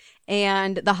back,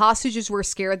 and the hostages were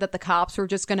scared that the cops were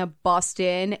just going to bust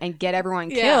in and get everyone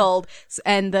killed.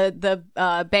 And the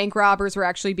bank robbers were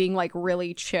actually being like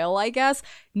really chill, I guess.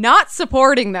 Not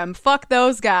supporting them. Fuck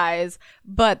those guys.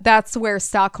 But that's where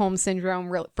Stockholm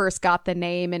syndrome first got the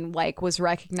name and like was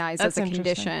recognized as a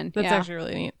condition. That's actually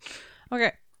really neat.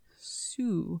 Okay.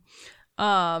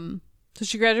 So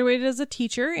she graduated as a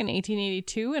teacher in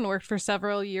 1882 and worked for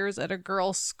several years at a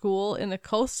girls' school in the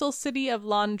coastal city of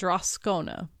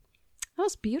Landroscona. That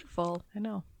was beautiful. I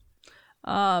know.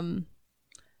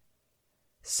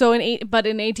 So in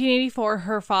 1884,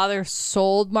 her father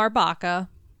sold Marbacka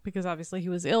because obviously he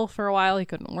was ill for a while. He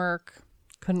couldn't work,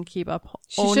 couldn't keep up.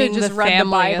 She should have just read the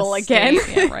Bible estate. again.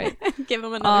 Yeah, right. Give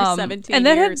him another 17 and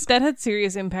years. that had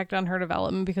serious impact on her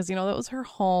development because that was her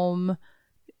home,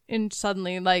 and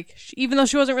suddenly, even though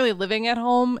she wasn't really living at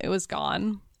home, it was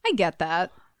gone. I get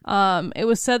that. It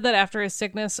was said that after his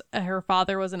sickness, her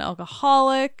father was an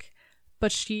alcoholic,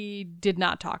 but she did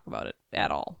not talk about it at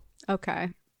all. Okay.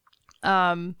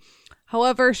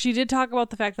 However, she did talk about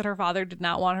the fact that her father did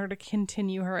not want her to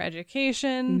continue her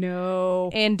education. No.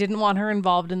 And didn't want her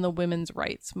involved in the women's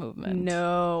rights movement.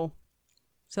 No.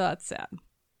 So that's sad.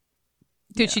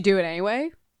 Did she do it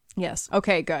anyway? Yes.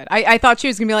 Okay, good. I thought she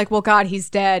was going to be like, well, God, he's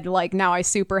dead. Like, now I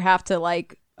super have to,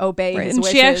 obey his and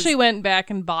wishes. she actually went back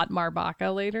and bought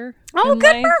Marbacka later. Oh,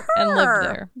 good for her. And lived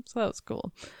there. So that was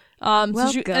cool.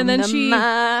 Welcome to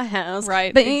my house.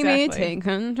 Right, baby, exactly. take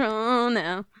control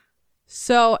now.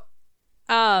 So,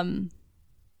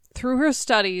 through her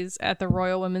studies at the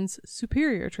Royal Women's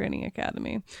Superior Training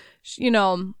Academy,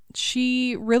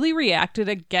 she really reacted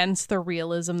against the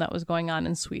realism that was going on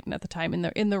in Sweden at the time,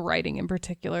 in the writing in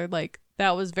particular.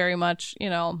 That was very much,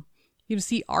 you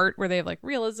see art where they have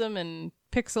realism and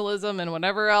pixelism and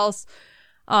whatever else.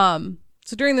 So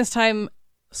during this time,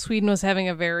 Sweden was having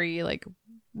a very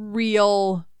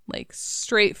real,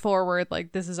 straightforward,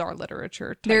 this is our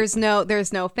literature type.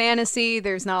 There's no fantasy.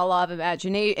 There's not a lot of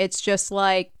imagination. It's just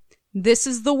this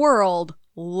is the world.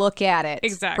 Look at it.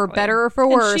 Exactly. For better or for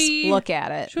worse, look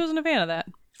at it. She wasn't a fan of that.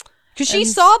 Because she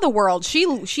saw the world.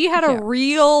 She had a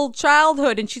real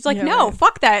childhood, and she's no, right.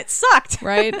 Fuck that. It sucked.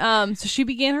 Right? So she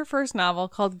began her first novel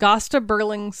called Gosta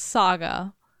Berling's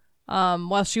Saga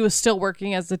while she was still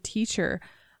working as a teacher.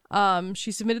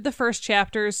 She submitted the first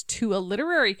chapters to a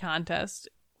literary contest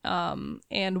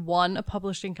and won a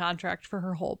publishing contract for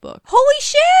her whole book. Holy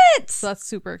shit! So that's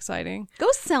super exciting. Go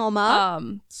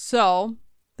Selma. So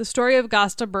the story of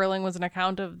Gosta Berling was an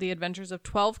account of the adventures of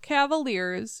 12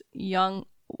 cavaliers, led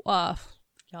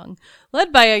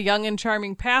by a young and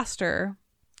charming pastor,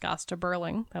 Gosta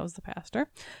Berling, that was the pastor,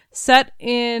 set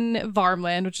in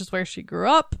Varmland, which is where she grew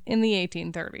up, in the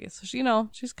 1830s. So she,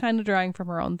 she's kind of drawing from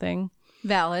her own thing.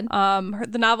 Valid.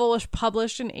 The novel was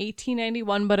published in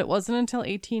 1891, but it wasn't until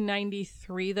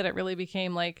 1893 that it really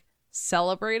became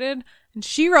celebrated. And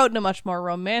she wrote in a much more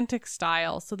romantic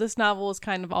style. So this novel was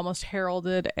kind of almost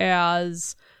heralded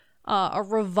as a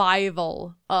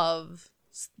revival of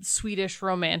Swedish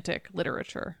romantic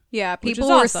literature. Yeah, people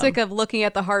were sick of looking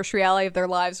at the harsh reality of their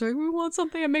lives. Like, we want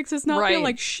something that makes us not feel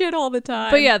like shit all the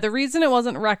time. But yeah, the reason it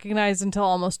wasn't recognized until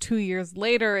almost 2 years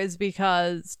later is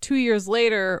because 2 years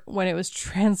later, when it was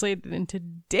translated into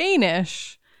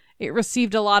Danish, it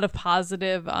received a lot of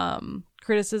positive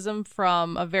criticism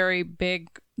from a very big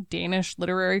Danish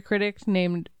literary critic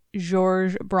named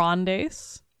George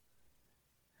Brandes.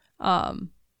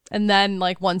 And then,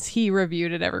 once he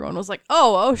reviewed it, everyone was like,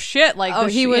 "Oh shit!"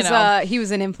 He was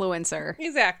an influencer.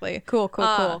 Exactly.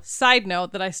 Cool. Side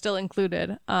note that I still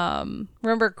included.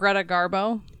 Remember Greta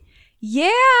Garbo?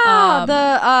 Yeah,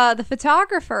 the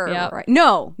photographer. Yep. Right?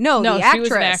 No, the actress. She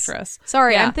was an actress.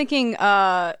 Sorry, yeah. I'm thinking.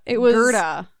 It was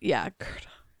Gerda. Yeah, Gerda,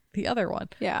 the other one.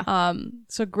 Yeah.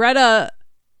 So Greta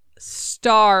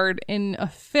starred in a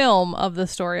film of the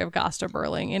story of Gosta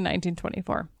Berling in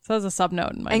 1924. So that's a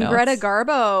subnote in my notes. And Greta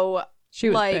Garbo,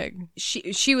 she was big.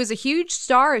 She was a huge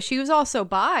star. She was also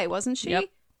bi, wasn't she? Yep.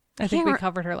 I think we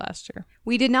covered her last year.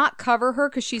 We did not cover her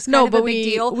because she's kind of a big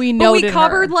deal. We noted we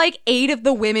covered her. 8 of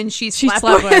the women she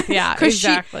slept with. Yeah,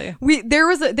 exactly. There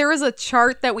was a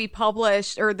chart that we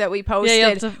published or that we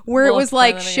posted where it was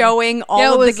showing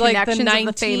all of the connections of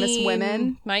the famous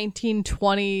women.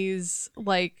 1920s,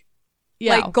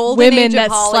 golden women age of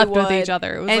that Hollywood. slept with each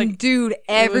other. It was dude,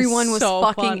 everyone was so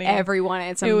fucking funny. everyone.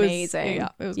 It's amazing. It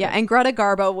was and Greta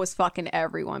Garbo was fucking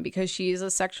everyone because she's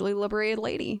a sexually liberated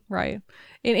lady. Right.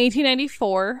 In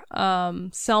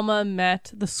 1894, Selma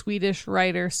met the Swedish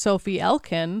writer Sophie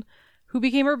Elkin, who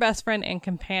became her best friend and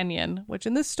companion, which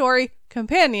in this story,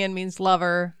 companion means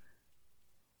lover,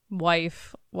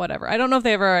 wife, whatever. I don't know if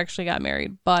they ever actually got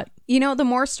married, but... the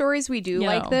more stories we do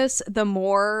like this, the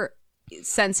more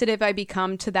sensitive I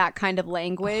become to that kind of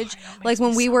language.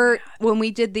 When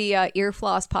we did the Ear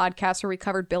Floss podcast where we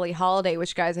covered Billie Holiday,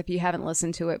 which, guys, if you haven't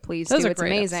listened to it, please do. It's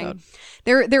amazing.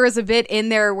 Episode. There was a bit in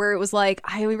there where it was I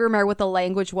don't even remember what the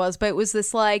language was, but it was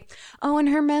this in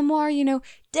her memoir,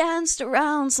 danced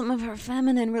around some of her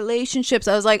feminine relationships.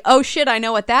 I was like, oh shit, I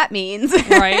know what that means.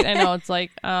 Right? I know. It's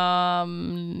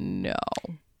no.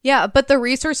 Yeah, but the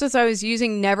resources I was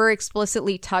using never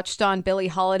explicitly touched on Billie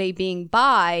Holiday being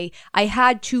bi. I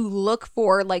had to look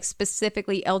for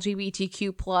specifically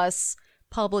LGBTQ plus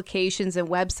publications and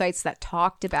websites that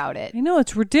talked about it. I know,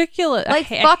 it's ridiculous.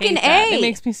 Fucking A. It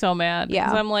makes me so mad. Yeah.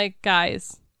 Because I'm like,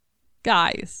 guys.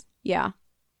 Yeah.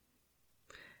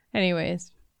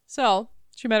 Anyways, so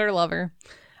she met her lover.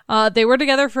 They were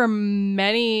together for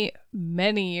many,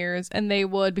 many years, and they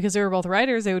would, because they were both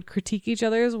writers, they would critique each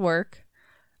other's work.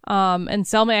 And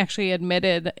Selma actually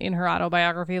admitted in her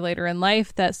autobiography later in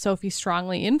life that Sophie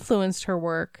strongly influenced her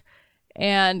work.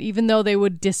 And even though they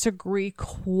would disagree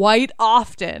quite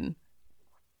often,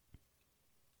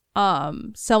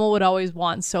 Selma would always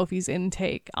want Sophie's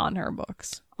intake on her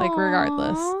books,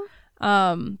 regardless.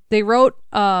 They wrote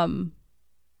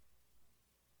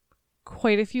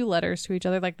quite a few letters to each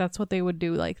other. That's what they would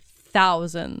do,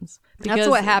 thousands. That's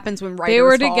what happens when writers they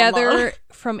were fall together in love.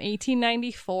 From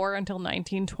 1894 until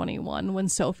 1921 when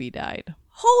Sophie died.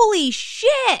 Holy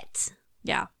shit!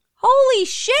 Yeah. Holy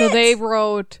shit! So they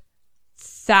wrote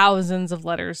thousands of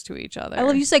letters to each other. I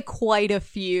love you say quite a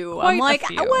few. Quite I'm like, a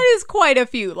few. what is quite a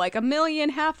few? 1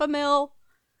 million, 500,000?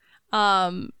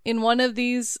 In one of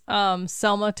these,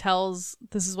 Selma tells,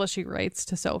 this is what she writes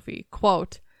to Sophie,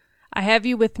 quote, "I have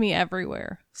you with me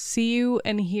everywhere. See you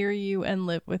and hear you and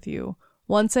live with you.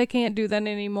 Once I can't do that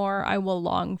anymore, I will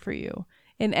long for you.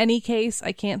 In any case,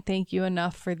 I can't thank you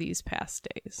enough for these past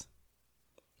days."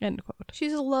 End quote.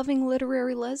 She's a loving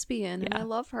literary lesbian, and I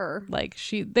love her.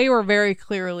 They were very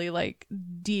clearly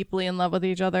deeply in love with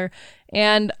each other.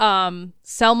 And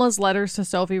Selma's letters to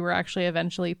Sophie were actually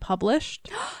eventually published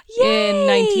in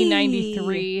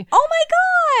 1993. Oh my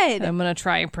god! I'm gonna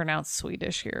try and pronounce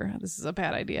Swedish here. This is a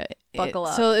bad idea. Buckle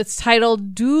up. So it's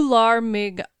titled "Du lär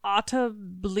mig att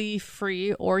bli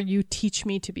fri," or "You teach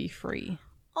me to be free."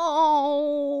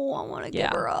 Oh, I want to give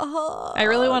her a hug. I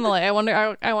really want to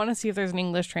I want to see if there's an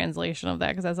English translation of that,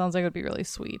 because that sounds like it would be really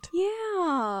sweet.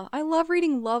 Yeah, I love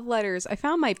reading love letters. I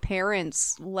found my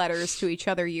parents' letters to each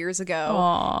other years ago.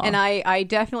 Aww. And I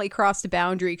definitely crossed a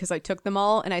boundary because I took them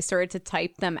all and I started to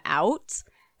type them out.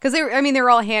 Because they were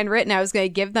all handwritten. I was going to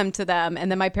give them to them.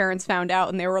 And then my parents found out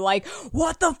and they were like,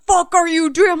 what the fuck are you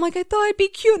doing? I'm like, I thought I'd be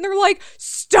cute. And they're like,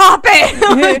 stop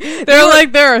it. They're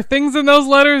like, there are things in those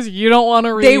letters you don't want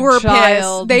to read. They were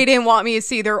child. pissed. They didn't want me to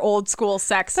see their old school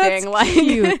sexting. That's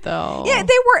cute, though. Yeah,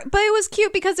 they were. But it was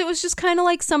cute because it was just kind of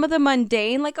like some of the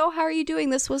mundane, like, oh, how are you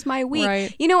doing? This was my week.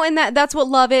 Right. You know, and that's what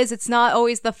love is. It's not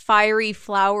always the fiery,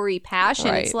 flowery passion.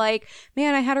 Right. It's like,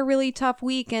 man, I had a really tough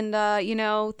week. And,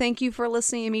 thank you for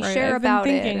listening to me Right. share I've been about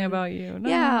it. thinking about you. No,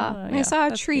 And I saw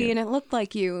a tree cute. and it looked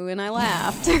like you and I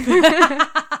laughed.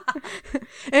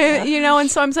 And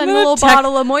so I'm sending a little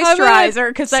bottle of moisturizer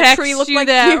because that tree looked like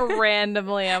you.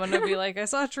 Randomly, I'm going to be like, I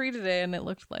saw a tree today and it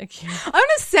looked like you. I'm going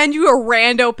to send you a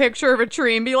rando picture of a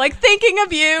tree and be like, thinking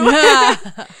of you.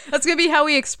 That's going to be how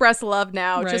we express love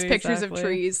now. Right, just pictures exactly. of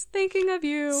trees. Thinking of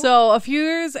you. So a few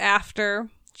years after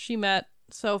she met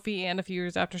Sophie, and a few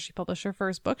years after she published her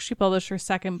first book, she published her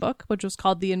second book, which was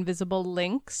called The Invisible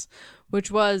Links,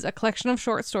 which was a collection of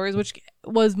short stories, which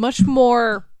was much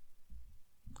more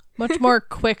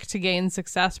quick to gain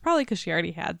success, probably because she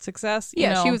already had success.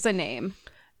 She was a name.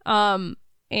 And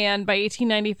by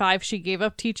 1895, she gave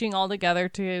up teaching altogether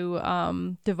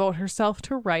to devote herself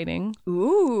to writing.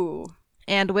 Ooh.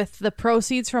 And with the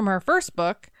proceeds from her first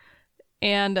book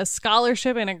and a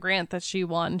scholarship and a grant that she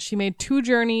won, she made 2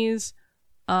 journeys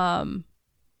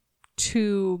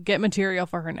to get material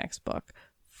for her next book.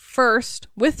 First,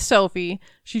 with Sophie,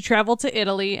 she traveled to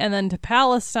Italy and then to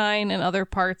Palestine and other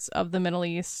parts of the Middle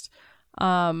East.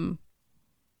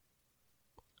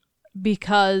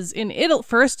 Because in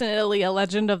Italy, a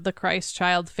legend of the Christ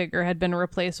child figure had been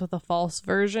replaced with a false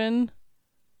version.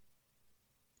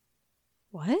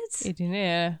 What?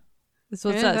 Yeah. This is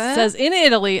what it says. It says, in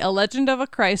Italy, a legend of a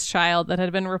Christ child that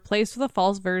had been replaced with a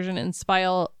false version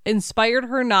inspired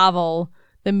her novel,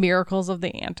 The Miracles of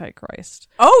the Antichrist.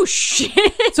 Oh, shit.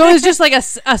 So it was just like a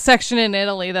section in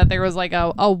Italy that there was like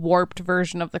a warped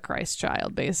version of the Christ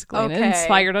child, basically. Okay. And it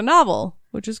inspired a novel,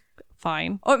 which is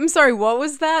fine. Oh, I'm sorry. What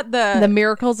was that? The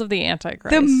Miracles of the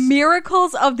Antichrist. The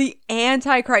Miracles of the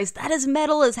Antichrist. That is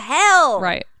metal as hell.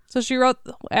 Right. So she wrote,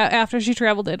 after she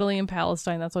traveled to Italy and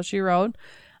Palestine, that's what she wrote.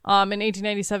 In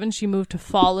 1897, she moved to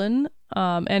Falun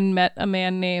and met a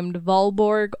man named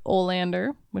Valborg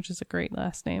Olander, which is a great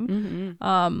last name.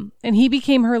 Mm-hmm. And he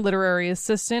became her literary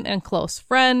assistant and close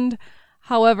friend.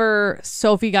 However,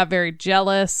 Sophie got very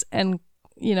jealous, and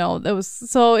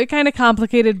it kind of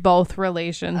complicated both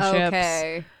relationships.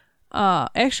 Okay.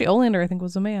 Actually, Olander, I think,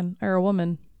 was a man or a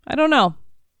woman. I don't know.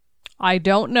 I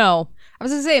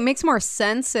was gonna say it makes more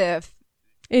sense if.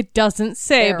 It doesn't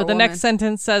say, but the woman. next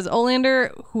sentence says,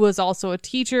 Olander, who was also a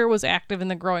teacher, was active in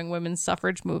the growing women's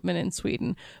suffrage movement in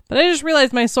Sweden. But I just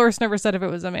realized my source never said if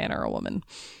it was a man or a woman.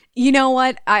 You know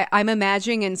what? I'm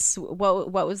imagining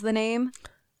what was the name?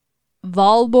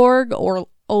 Valborg or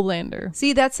Olander.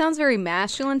 See, that sounds very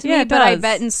masculine to Yeah, me, it but I does.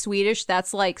 bet in Swedish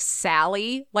that's like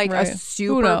Sally, like Right. a Who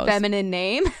super knows? feminine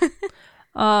name.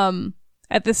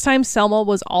 At this time, Selma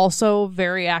was also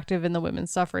very active in the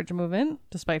women's suffrage movement,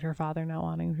 despite her father not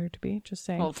wanting her to be, just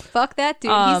saying. Well, fuck that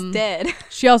dude. He's dead.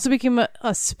 She also became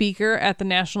a speaker at the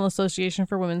National Association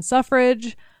for Women's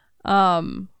Suffrage,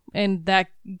 and that,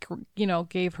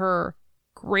 gave her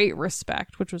great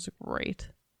respect, which was great.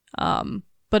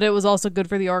 But it was also good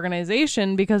for the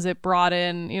organization because it brought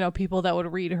in, people that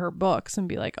would read her books and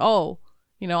be like, oh,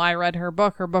 I read her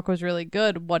book. Her book was really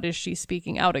good. What is she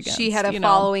speaking out against? She had a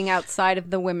following outside of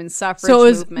the women's suffrage so it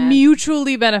was movement.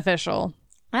 mutually beneficial.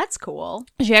 That's cool.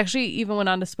 She actually even went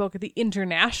on to speak at the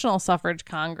International Suffrage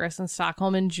Congress in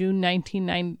Stockholm in June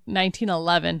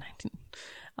 1911,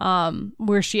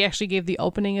 where she actually gave the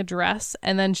opening address.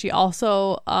 And then she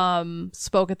also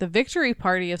spoke at the victory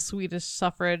party of Swedish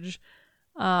suffrage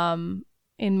in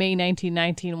May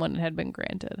 1919 when it had been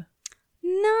granted.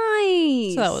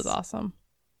 Nice. So that was awesome.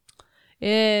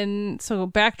 So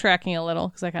backtracking a little,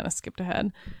 because I kind of skipped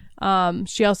ahead.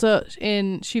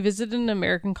 She visited an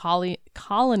American colony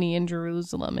in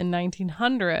Jerusalem in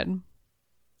 1900.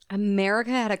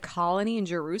 America had a colony in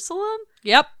Jerusalem?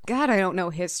 Yep. God, I don't know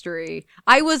history.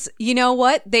 You know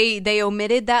what? They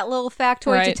omitted that little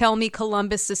factoid to tell me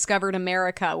Columbus discovered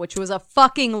America, which was a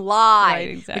fucking lie. Right,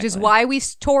 exactly. Which is why we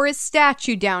tore his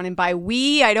statue down. And by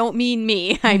we, I don't mean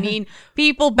me. I mean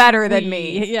people better than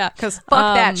me. Yeah. Because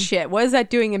fuck that shit. What is that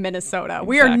doing in Minnesota?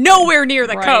 We are Exactly. nowhere near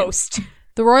the coast.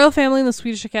 The royal family and the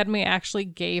Swedish Academy actually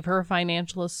gave her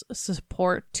financial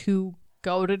support to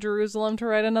go to Jerusalem to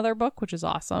write another book, which is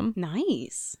awesome.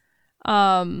 Nice.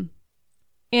 And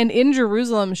in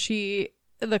Jerusalem,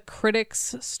 the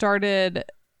critics started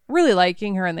really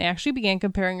liking her, and they actually began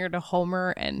comparing her to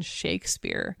Homer and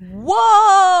Shakespeare.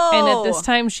 Whoa! And at this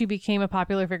time, she became a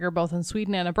popular figure both in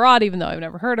Sweden and abroad, even though I've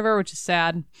never heard of her, which is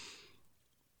sad.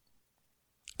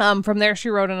 From there, she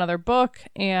wrote another book,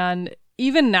 and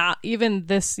even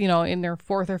this, in their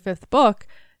fourth or fifth book,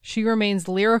 she remains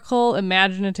lyrical,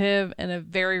 imaginative, and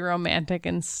very romantic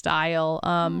in style.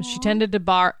 She tended to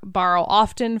borrow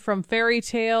often from fairy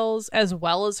tales as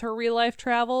well as her real life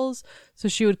travels. So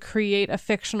she would create a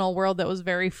fictional world that was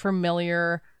very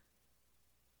familiar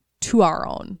to our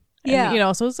own. Yeah.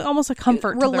 And, so it's almost a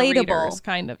comfort to the readers,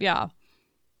 kind of. Yeah.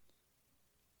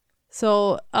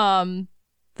 So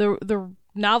the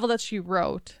novel that she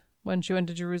wrote when she went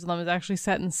to Jerusalem is actually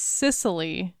set in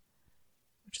Sicily,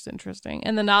 which is interesting.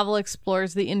 And the novel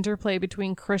explores the interplay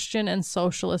between Christian and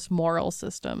socialist moral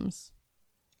systems.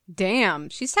 Damn,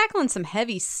 she's tackling some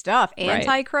heavy stuff. Right.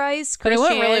 Antichrist, But it went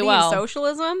Christianity, really well. and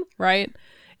socialism. Right.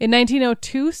 In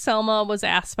 1902, Selma was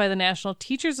asked by the National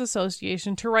Teachers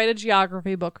Association to write a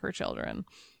geography book for children,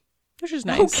 which is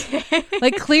nice. Okay.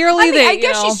 Like, clearly I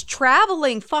guess she's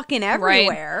traveling fucking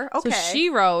everywhere. Right. Okay. So she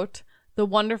wrote The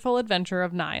Wonderful Adventure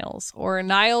of Niles, or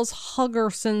Niles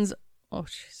Holgersson's. Oh,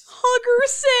 jeez.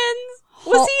 Holgersson's?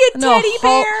 Was he a teddy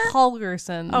bear?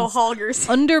 Holgersson's. Oh,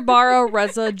 Holgerson. Underbara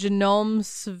Reza Genome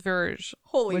Sverge.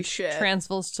 Holy which shit.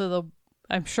 Translates to the.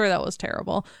 I'm sure that was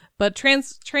terrible, but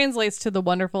translates to The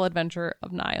Wonderful Adventure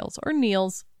of Niles, or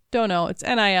Niels. Don't know. It's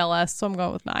Nils, so I'm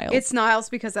going with Niles. It's Niles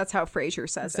because that's how Frasier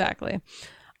says exactly.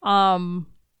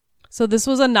 So this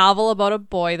was a novel about a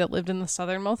boy that lived in the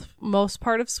southernmost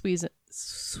part of Sweden,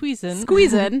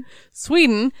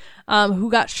 who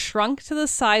got shrunk to the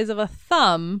size of a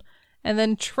thumb and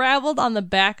then traveled on the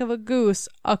back of a goose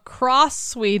across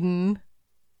Sweden.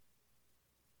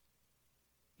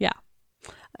 Yeah.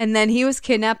 And then he was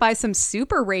kidnapped by some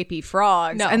super rapey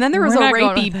frogs. No, and then there was we're a not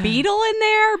going rapey with that. beetle in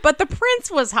there, but the prince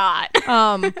was hot.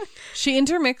 She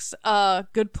intermixed a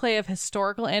good play of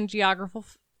historical and geographical.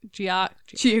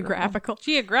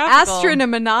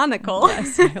 Astronomical.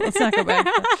 Yes, let's not go back.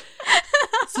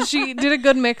 So she did a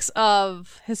good mix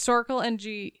of historical and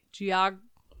geographical.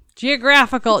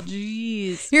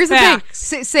 Jeez. Here's facts.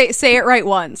 the thing. Say it right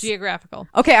once. Geographical.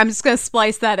 Okay, I'm just going to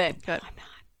splice that in. Good.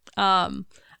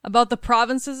 About the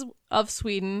provinces of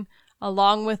Sweden,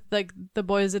 along with the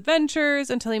boy's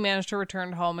adventures until he managed to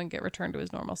return home and get returned to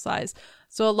his normal size.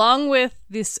 So along with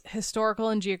these historical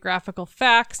and geographical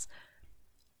facts,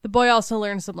 the boy also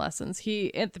learned some lessons.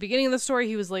 At the beginning of the story,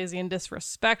 he was lazy and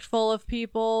disrespectful of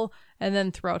people. And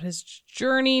then throughout his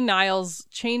journey, Niles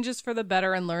changes for the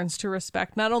better and learns to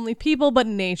respect not only people, but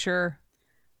nature.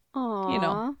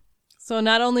 Aww. So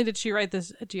not only did she write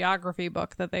this geography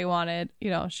book that they wanted,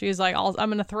 she's like, I'm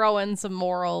going to throw in some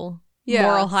moral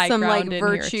high some ground like in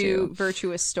here too.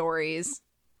 virtuous stories.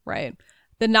 Right.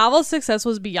 The novel's success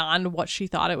was beyond what she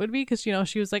thought it would be because,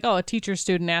 she was like, a teacher's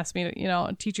union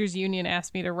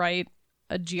asked me to write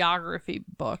a geography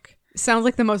book. Sounds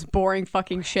like the most boring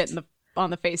fucking shit on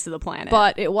the face of the planet.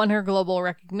 But it won her global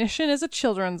recognition as a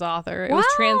children's author. It was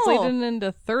translated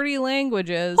into 30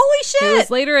 languages. Holy shit! It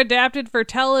was later adapted for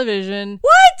television.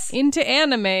 What? Into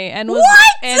anime and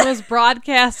What? was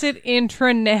broadcasted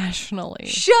internationally.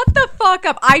 Shut the fuck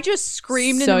up. I just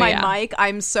screamed into my mic.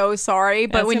 I'm so sorry.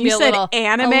 But when you said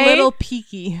anime... A little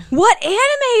peaky. What anime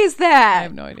is that? I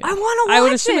have no idea. I want to watch it. I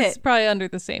would assume it's probably under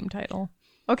the same title.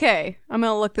 Okay. I'm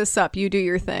going to look this up. You do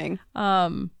your thing.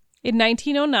 In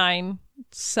 1909,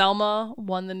 Selma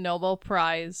won the Nobel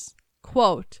Prize,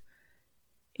 quote,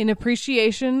 in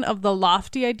appreciation of the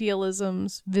lofty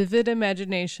idealisms, vivid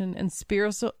imagination, and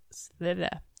spiritual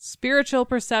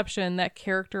perception that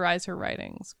characterize her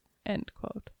writings, end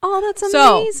quote. Oh, that's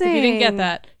amazing. So, if you didn't get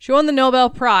that, she won the Nobel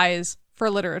Prize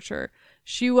for literature.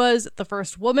 She was the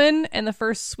first woman and the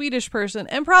first Swedish person,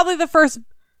 and probably the first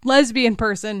lesbian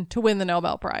person to win the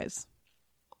Nobel Prize.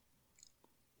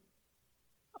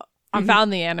 I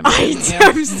found the anime.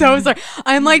 I'm so sorry.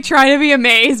 I'm like trying to be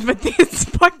amazed, but these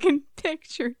fucking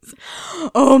pictures.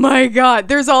 Oh my god.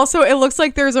 There's also, it looks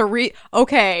like there's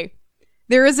okay.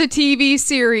 There is a TV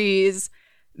series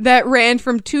that ran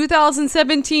from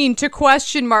 2017 to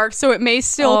question mark, so it may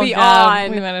still be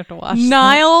on. We might have to watch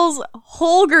Niles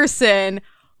Holgersson.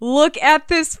 Look at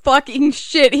this fucking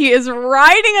shit. He is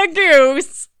riding a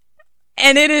goose,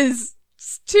 and it is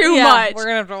too much. We're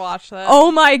gonna have to watch that.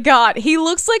 Oh my god, he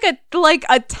looks like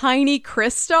a tiny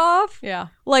Kristoff. Yeah,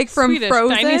 like from Swedish,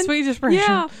 Frozen. tiny Swedish version.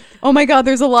 Yeah. Oh my god,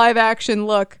 there's a live action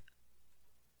look.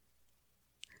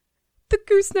 The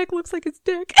gooseneck looks like his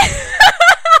dick.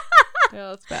 Yeah,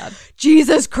 that's bad.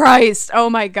 Jesus Christ. Oh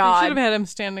my I god. should have had him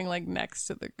standing like next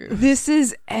to the goose. This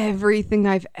is everything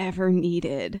I've ever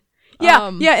needed.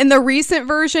 Yeah, yeah. In the recent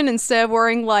version, instead of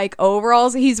wearing like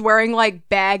overalls, he's wearing like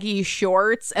baggy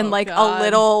shorts and like a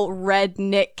little red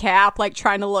knit cap, like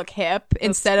trying to look hip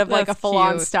instead of like a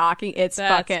full-on stocking. It's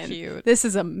fucking cute. This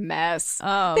is a mess.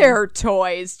 There are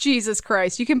toys. Jesus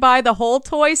Christ! You can buy the whole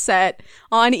toy set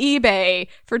on eBay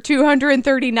for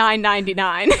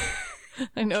 $239.99.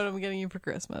 I know what I'm getting you for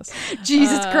Christmas.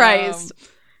 Jesus Christ.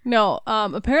 No,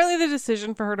 apparently the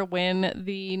decision for her to win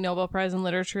the Nobel Prize in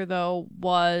Literature, though,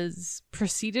 was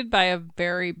preceded by a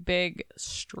very big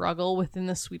struggle within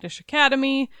the Swedish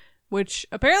Academy, which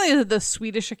apparently the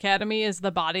Swedish Academy is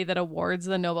the body that awards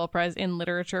the Nobel Prize in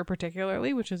Literature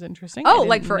particularly, which is interesting. Oh,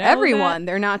 like for everyone.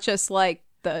 They're not just like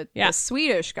the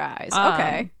Swedish guys.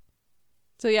 Okay.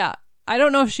 So yeah, I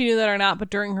don't know if she knew that or not, but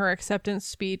during her acceptance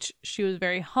speech, she was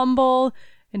very humble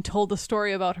and told the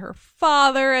story about her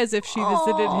father as if she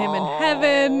visited him in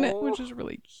heaven, which is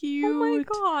really cute. Oh my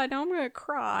god, now I'm gonna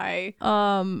cry.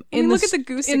 Look at the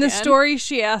goose in again. The story,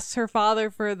 she asks her father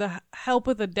for the help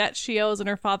with the debt she owes, and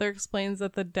her father explains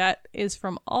that the debt is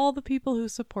from all the people who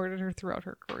supported her throughout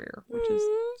her career, which is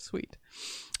sweet.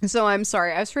 So I'm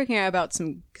sorry, I was freaking out about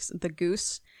the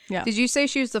goose. Yeah. Did you say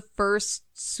she was the first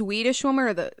Swedish woman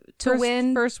or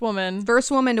first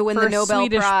woman to win the Nobel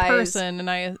Swedish Prize? Person,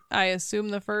 and I assume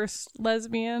the first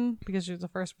lesbian because she was the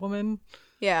first woman.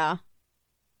 Yeah.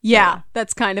 Yeah,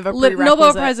 that's kind of a prerequisite.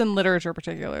 Nobel Prize in Literature,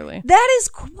 particularly. That is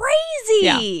crazy.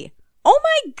 Yeah. Oh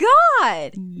my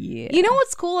god. Yeah. You know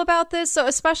what's cool about this? So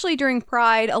especially during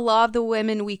Pride, a lot of the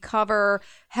women we cover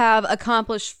have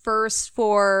accomplished first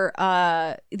for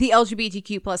the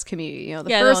LGBTQ plus community. You know, the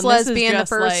first lesbian, the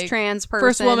first trans person.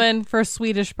 First woman, first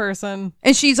Swedish person.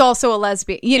 And she's also a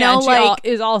lesbian. You know, like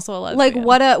is also a lesbian. Like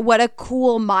what a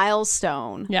cool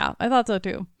milestone. Yeah, I thought so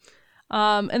too.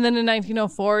 And then in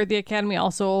 1904, the Academy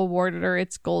also awarded her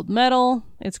its gold medal.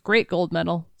 Its great gold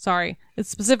medal. Sorry. It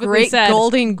specifically said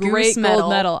golden goose gold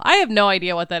medal. I have no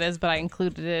idea what that is, but I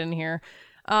included it in here.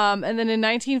 And then in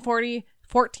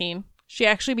 1914, she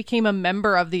actually became a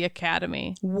member of the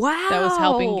Academy. Wow. That was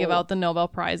helping give out the Nobel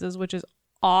Prizes, which is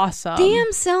awesome.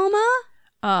 Damn, Selma.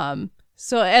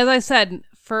 So as I said,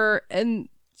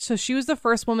 so she was the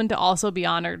first woman to also be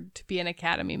honored to be an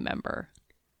Academy member.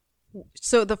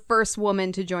 So the first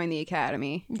woman to join the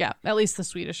Academy. Yeah, at least the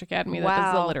Swedish Academy that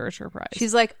does the Literature Prize.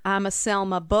 She's like, I'm a sell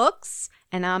my books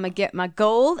and I'm going to get my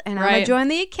gold and I'm going to join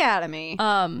the Academy.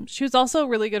 She was also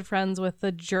really good friends with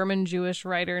the German Jewish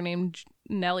writer named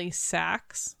Nelly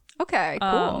Sachs. Okay,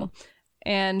 cool.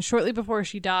 And shortly before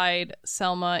she died,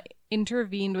 Selma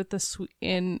intervened with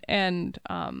and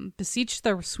beseeched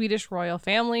the Swedish royal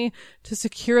family to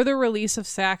secure the release of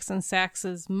Sachs and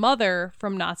Sachs's mother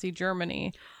from Nazi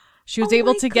Germany. She was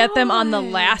able to get them on the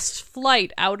last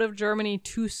flight out of Germany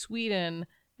to Sweden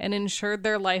and ensured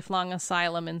their lifelong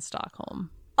asylum in Stockholm.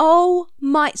 Oh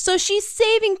my. So she's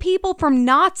saving people from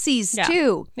Nazis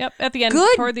too. Yep. At the end,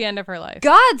 toward the end of her life.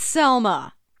 God,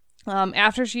 Selma.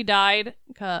 After she died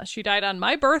on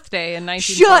my birthday in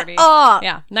 1940. Shut up.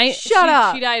 Yeah. Shut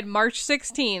up. She died March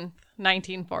 16th,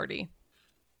 1940.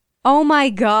 Oh my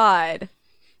God.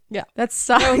 Yeah. That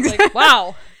sucks. I was like,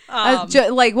 wow.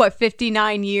 Like what,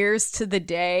 59 years to the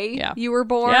day you were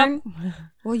born? Yep.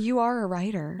 Well, you are a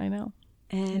writer. I know.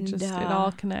 And it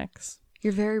all connects.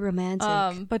 You're very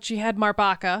romantic. But she had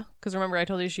Marbaka, because remember I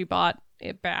told you she bought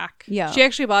it back. Yeah. She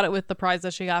actually bought it with the prize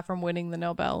that she got from winning the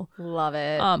Nobel. Love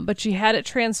it. But she had it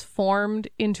transformed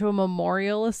into a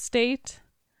memorial estate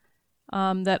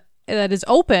that is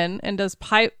open and does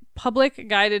public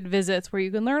guided visits where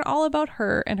you can learn all about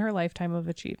her and her lifetime of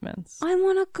achievements. I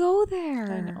want to go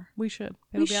there. I know. We should.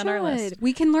 It'll be on our list.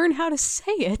 We can learn how to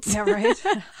say it. Yeah, right?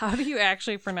 How do you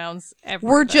actually pronounce everything?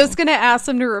 We're just going to ask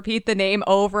them to repeat the name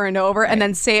over and over and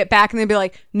then say it back and then be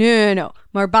like, no.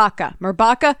 Marbaka.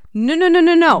 Marbaka?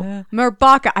 No.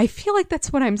 Marbaka. I feel like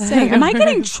that's what I'm saying. Am I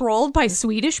getting trolled by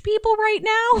Swedish people right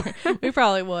now? We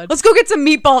probably would. Let's go get some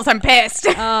meatballs. I'm pissed.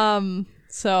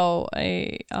 So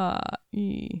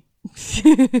A-E-I-O-U.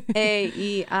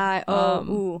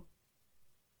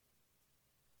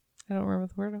 I don't remember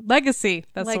the word. Legacy.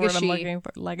 That's the word I'm looking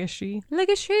for. Legacy.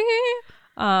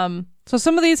 So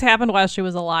some of these happened while she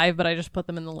was alive, but I just put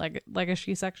them in the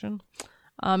legacy section.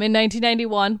 In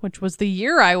 1991, which was the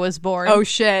year I was born. Oh,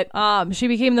 shit. She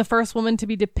became the first woman to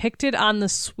be depicted on the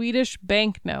Swedish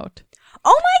banknote.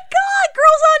 Oh my God,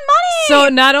 Girls on Money!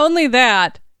 So not only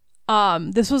that,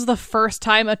 this was the first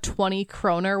time a 20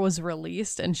 kroner was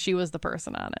released, and she was the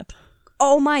person on it.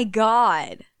 Oh my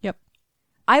God. Yep.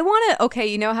 I want to, okay,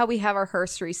 you know how we have our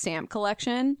herstory stamp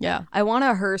collection? Yeah. I want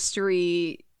a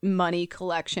herstory money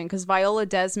collection because Viola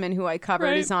Desmond, who I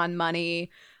covered, is on money.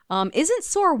 Isn't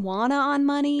Sorwana on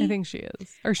money? I think she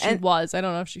is. Or she was. I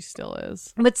don't know if she still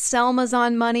is. But Selma's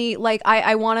on money. Like,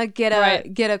 I want to get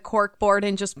a cork board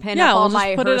and just pin up all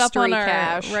my put it up on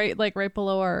cash. right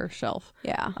below our shelf.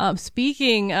 Yeah.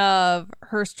 Speaking of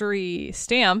herstory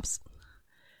stamps,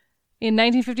 in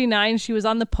 1959, she was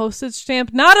on the postage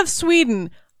stamp, not of Sweden,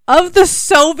 of the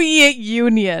Soviet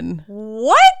Union.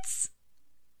 What?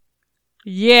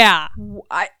 Yeah.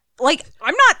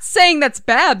 I'm not saying that's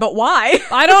bad, but why?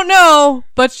 I don't know,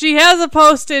 but she has a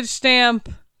postage stamp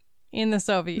in the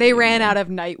Soviet Union. They ran out of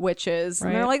night witches,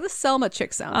 and they're like, the Selma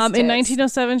chick sounds in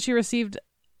 1907, she received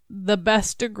the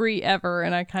best degree ever,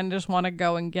 and I kind of just want to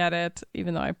go and get it,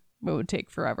 even though it would take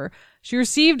forever. She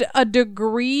received a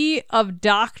degree of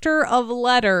Doctor of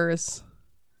Letters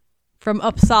from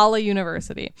Uppsala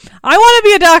University. I want to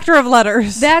be a Doctor of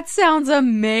Letters. That sounds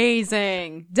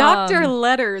amazing. Doctor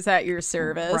Letters at your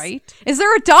service. Right. Is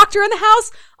there a doctor in the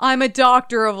house? I'm a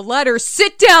Doctor of Letters.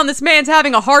 Sit down. This man's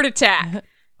having a heart attack.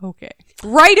 Okay.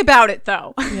 Write about it,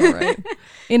 though. Yeah, right.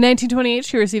 In 1928,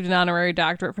 she received an honorary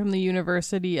doctorate from the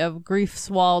University of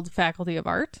Greifswald Faculty of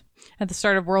Art. At the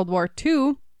start of World War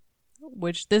II,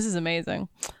 which this is amazing.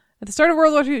 At the start of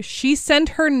World War II, she sent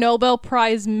her Nobel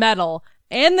Prize medal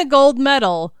and the gold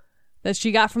medal that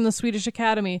she got from the Swedish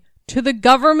Academy to the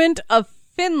government of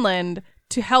Finland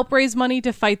to help raise money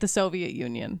to fight the Soviet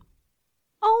Union.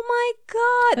 Oh my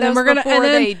God! And then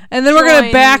we're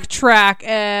gonna backtrack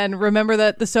and remember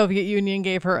that the Soviet Union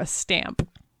gave her a stamp.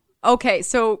 Okay,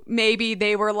 so maybe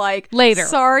they were like, later.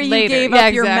 Sorry, you gave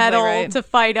up your medal right. to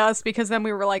fight us, because then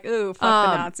we were like, ooh,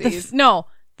 fuck the Nazis.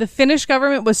 The Finnish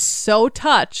government was so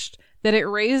touched that it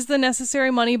raised the necessary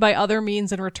money by other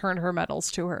means and returned her medals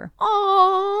to her.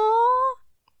 Aww.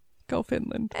 Go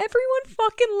Finland. Everyone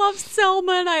fucking loves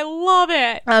Selma, and I love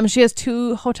it. She has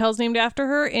 2 hotels named after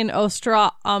her in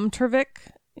Ostra Amtervik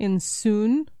in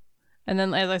Sun. And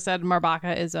then, as I said,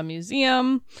 Marbacka is a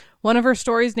museum. One of her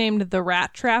stories, named The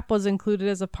Rat Trap, was included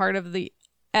as a part of the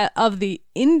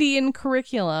Indian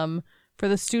curriculum for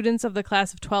the students of the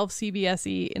class of 12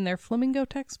 CBSE in their Flamingo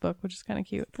textbook, which is kind of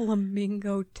cute.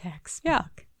 Flamingo textbook. Yeah,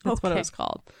 that's what it was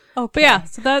called. Okay. But yeah,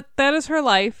 so that is her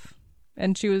life,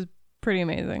 and she was pretty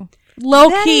amazing. Low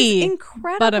key,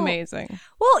 incredible, but amazing.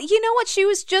 Well, you know what? She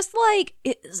was just like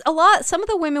some of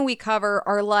the women we cover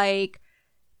are like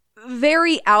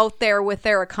very out there with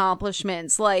their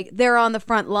accomplishments. Like, they're on the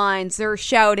front lines, they're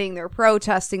shouting, they're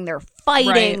protesting, they're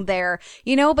fighting, they're,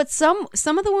 but some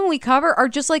of the women we cover are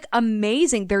just like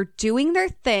amazing. They're doing their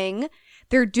thing,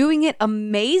 they're doing it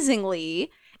amazingly.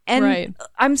 And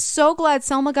I'm so glad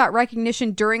Selma got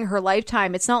recognition during her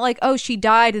lifetime. It's not like, oh, she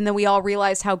died and then we all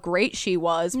realized how great she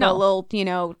was, but a little,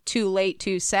 too late,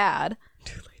 too sad.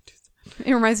 Too late, too sad.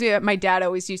 It reminds me of my dad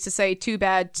always used to say, too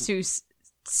bad, so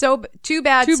sad,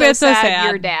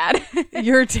 your dad.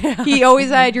 Your dad. He always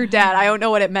had your dad. I don't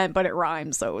know what it meant, but it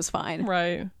rhymes, so it was fine.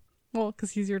 Right. Well,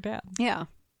 because he's your dad. Yeah.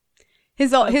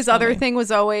 His other thing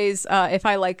was always, if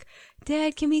I like,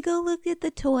 Dad, can we go look at the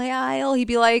toy aisle? He'd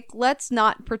be like, let's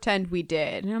not pretend we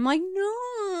did. And I'm like,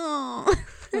 no.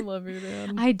 I love your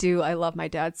dad. I do. I love my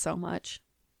dad so much.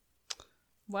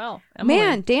 Well, Emily.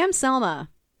 Man, damn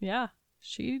Selma. Yeah.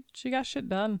 She got shit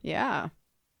done. Yeah.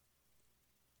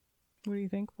 What are you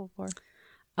thankful for?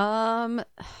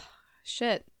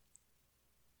 Shit.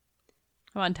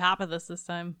 I'm on top of this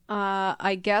time.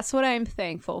 I guess what I'm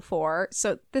thankful for.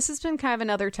 So this has been kind of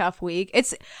another tough week.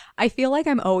 I feel like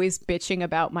I'm always bitching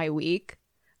about my week.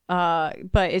 But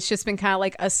it's just been kind of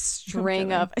like a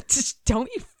string of, just don't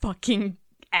you fucking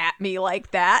at me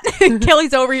like that.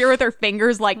 Kelly's over here with her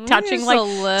fingers like touching just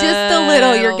like just a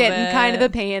little. You're getting bit. kind of a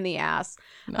pain in the ass.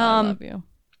 No, I love you.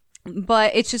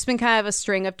 But it's just been kind of a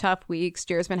string of tough weeks.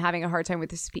 Jared's been having a hard time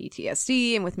with his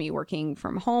PTSD, and with me working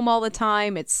from home all the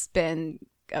time, it's been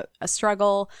a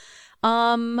struggle.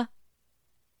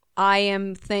 I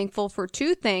am thankful for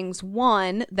 2 things.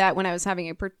 One, that when I was having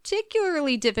a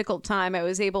particularly difficult time, I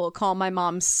was able to call my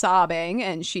mom sobbing,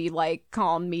 and she like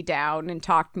calmed me down and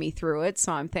talked me through it.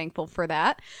 So I'm thankful for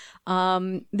that.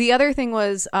 The other thing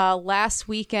was last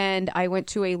weekend, I went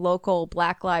to a local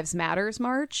Black Lives Matters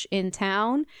march in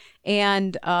town,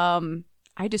 and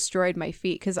I destroyed my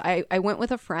feet because I went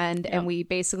with a friend and we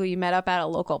basically met up at a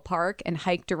local park and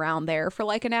hiked around there for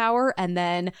like an hour and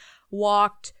then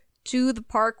walked to the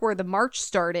park where the march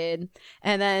started,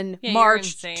 and then Yeah,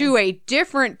 marched you're insane. to a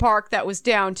different park that was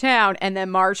downtown, and then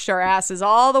marched our asses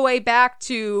all the way back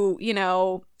to, you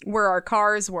know, where our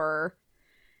cars were.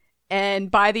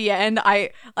 And by the end,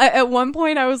 I at one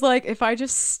point I was like, if I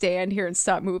just stand here and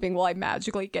stop moving, will I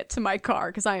magically get to my car?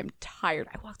 Because I am tired.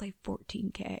 I walked like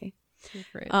 14K.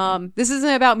 This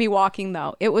isn't about me walking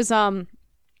though. It was I've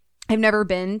never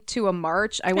been to a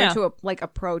march. I went to a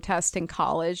protest in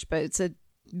college, but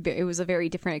it was a very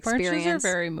different experience. Marches are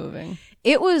very moving.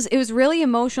 It was really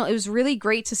emotional. It was really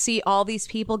great to see all these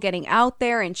people getting out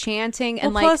there and chanting.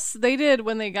 And plus they did,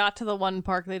 when they got to the one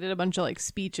park, they did a bunch of like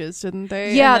speeches, didn't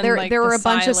they? Yeah, and then, there were a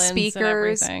bunch of silence and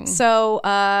speakers. everything.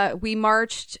 So we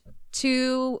marched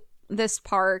to this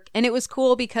park, and it was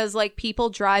cool because like people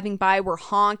driving by were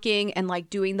honking and like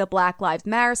doing the Black Lives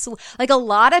Matter. So, like a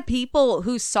lot of people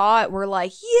who saw it were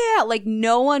like, yeah, like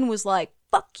no one was like,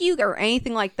 fuck you or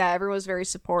anything like that. Everyone was very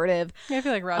supportive. Yeah, I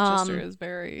feel like Rochester is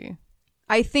very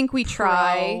I think we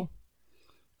try.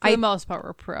 For the most part,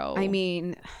 we're pro. I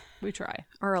mean, we try.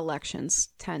 Our elections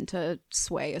tend to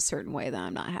sway a certain way that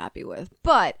I'm not happy with.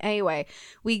 But anyway,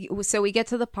 we get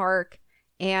to the park,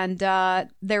 and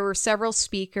there were several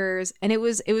speakers, and it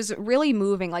was really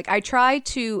moving. Like, I try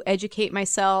to educate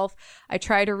myself. I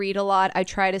try to read a lot. I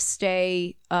try to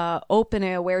stay open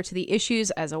and aware to the issues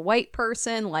as a white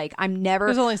person. Like,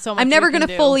 There's only so much I'm never going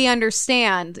to fully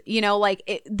understand, you know, like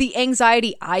the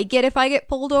anxiety I get if I get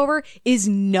pulled over is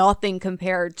nothing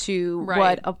compared to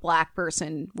what a black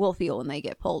person will feel when they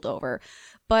get pulled over.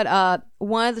 But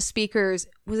one of the speakers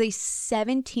was a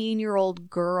 17-year-old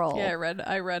girl. Yeah,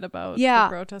 I read about the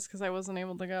protest because I wasn't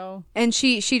able to go. And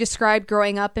she described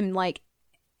growing up and like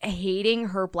hating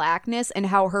her blackness and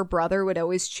how her brother would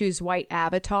always choose white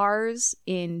avatars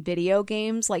in video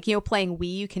games. Like, you know, playing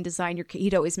Wii, you can design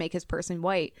he'd always make his person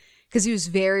white because he was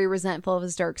very resentful of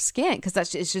his dark skin, because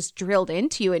it's just drilled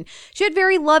into you. And she had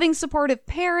very loving, supportive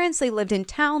parents. They lived in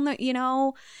town, that, you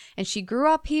know, and she grew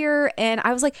up here. And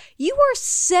I was like, you are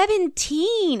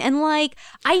 17, and like,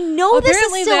 I know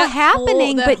Apparently this is still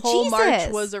happening, that but whole Jesus, march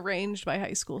was arranged by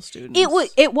high school students.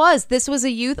 It was. This was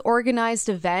a youth organized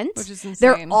event, which is insane.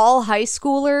 They're all high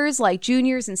schoolers, like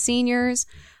juniors and seniors.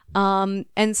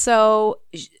 And so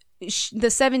the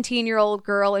 17-year-old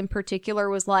girl in particular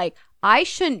was like, I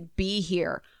shouldn't be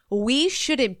here. We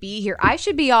shouldn't be here. I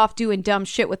should be off doing dumb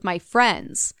shit with my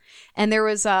friends. And there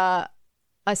was a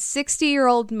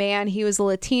 60-year-old man. He was a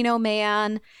Latino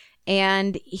man,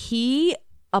 and he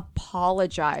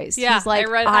apologized. Yeah, he's like,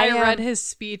 I read his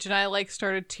speech, and I like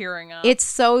started tearing up. It's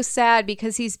so sad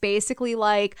because he's basically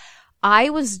like,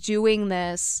 I was doing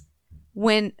this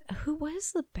when who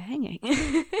was the banging?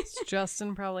 It's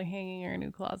Justin probably hanging your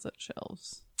new closet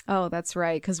shelves. Oh, that's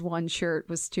right, because one shirt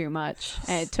was too much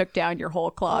and it took down your whole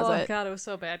closet. Oh god, it was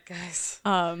so bad, guys.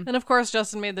 And of course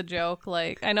Justin made the joke,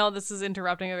 like, I know this is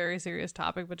interrupting a very serious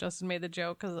topic, but Justin made the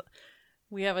joke because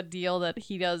we have a deal that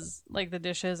he does like the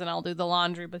dishes and I'll do the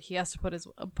laundry, but he has to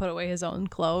put away his own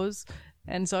clothes.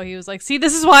 And so he was like, see,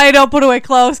 this is why I don't put away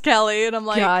clothes, Kelly. And I'm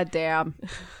like, god damn.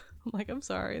 I'm like, I'm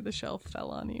sorry, the shelf fell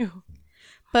on you.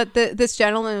 But this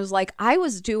gentleman was like, I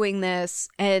was doing this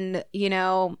and, you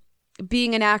know,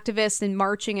 being an activist and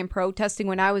marching and protesting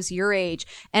when I was your age,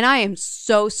 and I am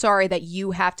so sorry that you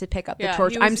have to pick up the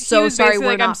torch. I'm so sorry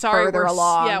we're not further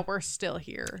along. Yeah, we're still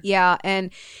here. Yeah,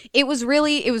 and it was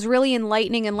really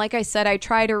enlightening. And like I said, I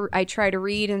try to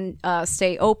read and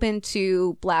stay open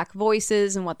to Black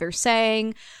voices and what they're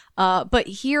saying. But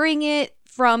hearing it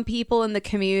from people in the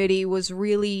community was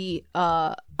really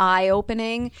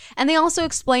eye-opening, and they also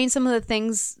explained some of the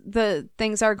things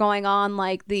that are going on,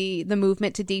 like the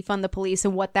movement to defund the police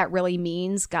and what that really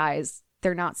means. Guys,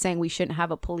 they're not saying we shouldn't have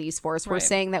a police force. We're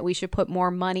saying that we should put more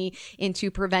money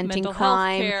into preventing mental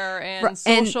crime, health care, and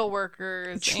social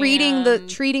workers,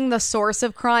 treating the source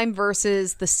of crime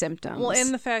versus the symptoms. Well,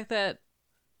 and the fact that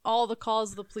all the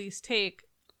calls the police take,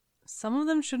 some of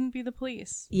them shouldn't be the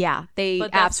police. Yeah,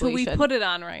 but that's who we put it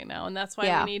on right now, and that's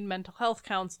why we need mental health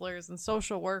counselors and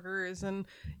social workers, and,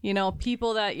 you know,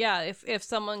 people that, if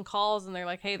someone calls and they're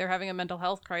like, hey, they're having a mental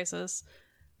health crisis,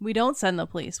 we don't send the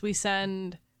police. We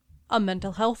send a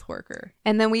mental health worker.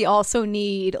 And then we also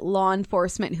need law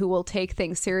enforcement who will take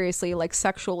things seriously, like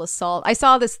sexual assault. I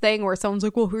saw this thing where someone's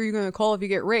like, well, who are you going to call if you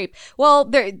get raped? Well,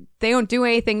 they don't do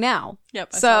anything now.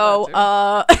 Yep. So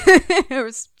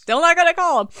we're still not going to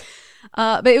call them.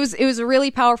 But it was a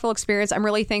really powerful experience. I'm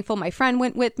really thankful my friend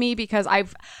went with me, because I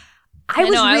was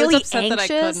really upset anxious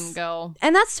that I couldn't go.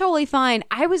 And that's totally fine.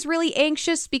 I was really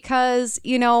anxious because,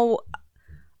 you know,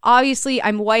 obviously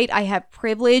I'm white, I have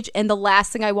privilege, and the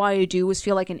last thing I wanted to do was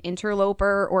feel like an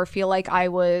interloper or feel like I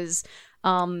was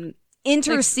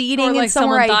interceding or like in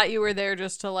somewhere someone thought you were there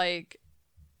just to like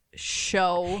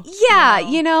show. Yeah,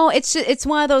 you know? it's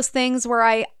one of those things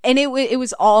where it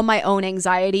was all my own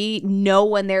anxiety. No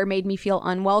one there made me feel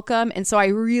unwelcome, and so I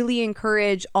really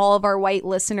encourage all of our white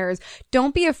listeners,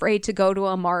 don't be afraid to go to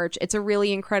a march. It's a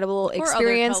really incredible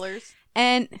experience. Or other colors.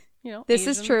 And this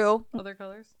Asians, is true. Other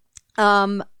colors.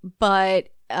 But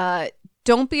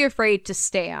don't be afraid to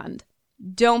stand.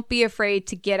 Don't be afraid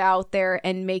to get out there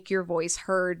and make your voice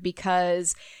heard,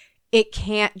 because it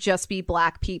can't just be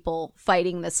Black people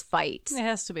fighting this fight. It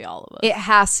has to be all of us. It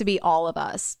has to be all of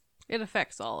us. It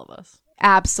affects all of us.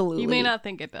 Absolutely. You may not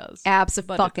think it does.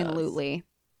 Absolutely.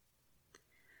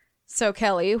 So,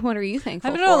 Kelly, what are you thankful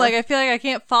for? I don't know. Like, I feel like I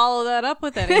can't follow that up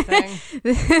with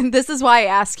anything. This is why I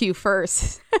ask you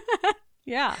first.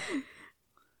 Yeah.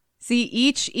 See,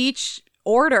 each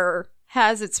order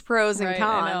has its pros and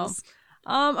cons.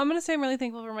 I'm gonna say I'm really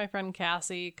thankful for my friend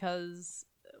Cassie, because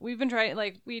we've been trying.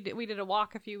 Like, we did a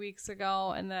walk a few weeks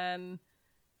ago, and then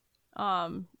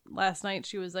last night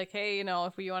she was like, "Hey,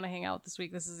 if you want to hang out this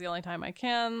week, this is the only time I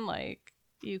can. Like,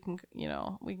 you can,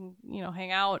 we can,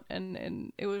 hang out."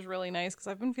 And it was really nice, because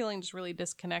I've been feeling just really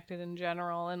disconnected in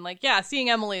general. And like, yeah, seeing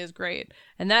Emily is great,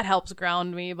 and that helps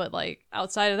ground me. But like,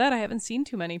 outside of that, I haven't seen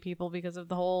too many people because of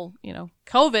the whole,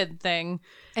 COVID thing.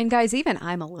 And guys, even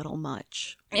I'm a little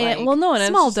much. And, well, no, and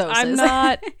small it's just, doses.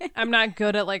 I'm not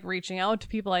good at like reaching out to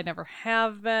people. I never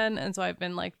have been, and so I've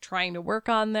been like trying to work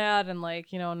on that. And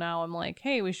like, now I'm like,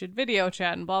 hey, we should video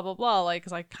chat and blah blah blah. Like,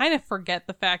 because I kind of forget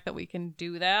the fact that we can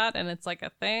do that, and it's like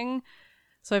a thing.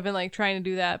 So I've been like trying to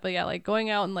do that. But yeah, like going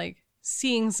out and like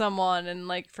seeing someone, and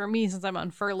like for me, since I'm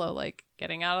on furlough, like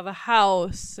getting out of the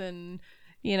house and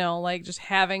like just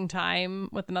having time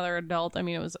with another adult. I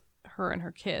mean, it was her and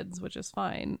her kids, which is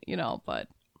fine, but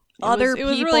it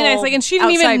was really nice. Like, and she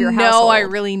didn't even know I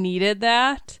really needed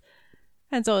that,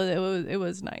 and so it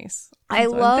was nice.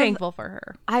 I'm thankful for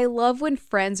her. I love when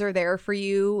friends are there for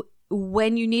you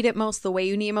when you need it most, the way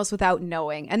you need it most, without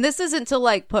knowing. And this isn't to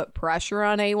like put pressure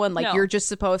on anyone. Like, you're just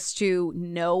supposed to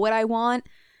know what I want.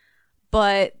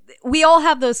 But we all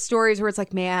have those stories where it's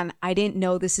like, man, I didn't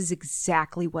know this is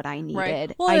exactly what I needed.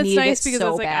 Right. Well, it's nice because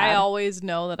it's like, I always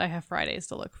know that I have Fridays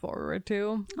to look forward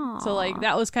to. Aww. So like,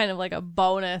 that was kind of like a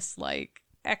bonus, like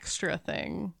extra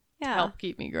thing to help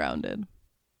keep me grounded.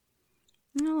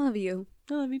 I love you.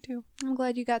 I love you too. I'm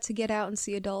glad you got to get out and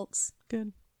see adults.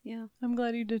 Good. Yeah. I'm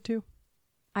glad you did too.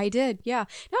 I did, yeah.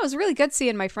 No, it was really good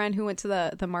seeing my friend who went to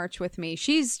the march with me.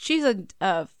 She's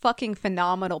a fucking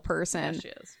phenomenal person. Yeah, she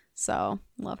is. So,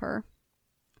 love her.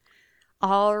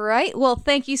 All right. Well,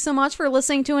 thank you so much for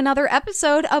listening to another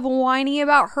episode of Whining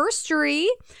About Herstory.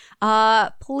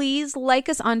 Please like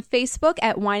us on Facebook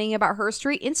at Whining About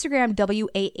Herstory, Instagram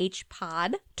WAH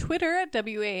Pod, Twitter at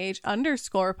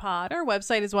WAH_pod. Our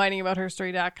website is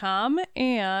whiningaboutherstory.com,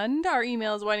 and our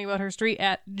email is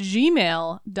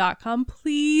whiningaboutherstory@gmail.com.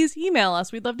 Please email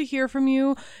us. We'd love to hear from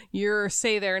you.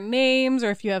 Say their names, or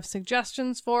if you have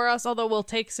suggestions for us, although we'll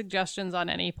take suggestions on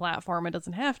any platform. It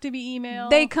doesn't have to be email.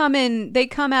 They come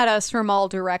at us from all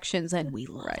directions, and we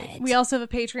love it. We also have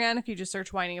a Patreon. If you just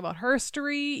search Whining About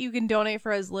Herstory, you can donate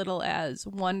for as little as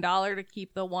 $1 to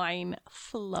keep the wine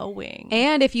flowing.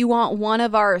 And if you want one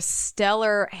of our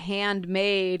stellar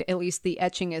handmade, at least the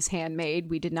etching is handmade,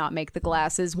 we did not make the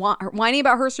glasses, Whining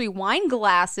About Herstory wine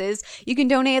glasses, you can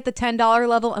donate at the $10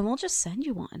 level, and we'll just send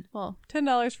you one. Well,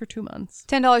 $10 for 2 months.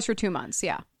 $10 for 2 months,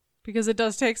 yeah. Because it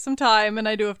does take some time, and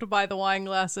I do have to buy the wine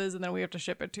glasses, and then we have to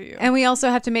ship it to you. And we also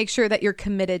have to make sure that you're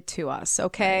committed to us,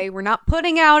 okay? Right. We're not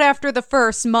putting out after the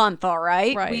first month, all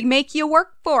right? Right. We make you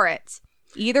work for it.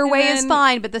 Either way is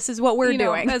fine, but this is what we're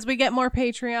doing. As we get more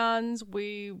Patreons,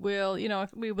 we will,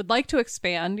 if we would like to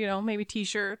expand, maybe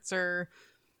t-shirts or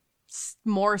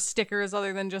more stickers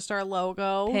other than just our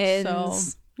logo.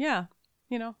 Pins. So, yeah,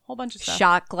 whole bunch of stuff.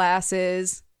 Shot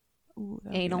glasses. Ooh,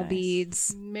 anal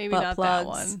beads. Maybe butt not plugs, that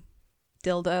one.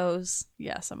 Dildos.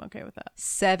 Yes, I'm okay with that.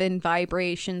 7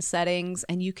 vibration settings,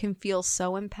 and you can feel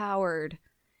so empowered.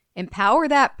 Empower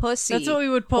that pussy. That's what we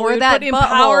would put. Or we would that put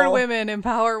empower women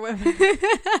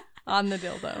on the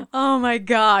dildo. Oh my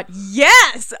God.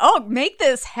 Yes. Oh, make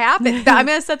this happen. I'm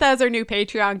going to set that as our new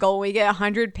Patreon goal. When we get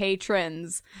 100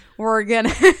 patrons, we're going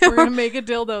to make a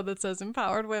dildo that says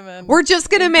empowered women. We're just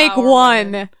going to make one.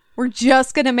 Women. We're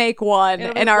just going to make one.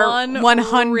 And our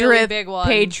 100th really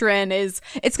patron it's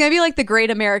going to be like the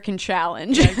Great American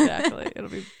Challenge. Yeah, exactly.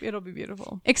 It'll be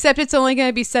beautiful. Except it's only going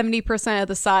to be 70% of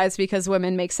the size because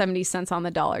women make 70 cents on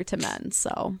the dollar to men.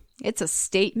 So it's a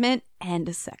statement and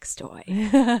a sex toy.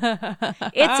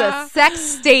 It's a sex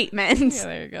statement. Yeah,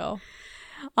 there you go.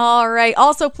 All right.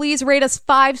 Also, please rate us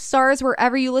 5 stars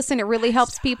wherever you listen. It really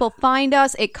helps people find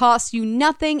us. It costs you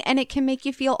nothing, and it can make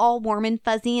you feel all warm and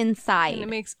fuzzy inside. And it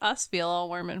makes us feel all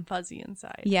warm and fuzzy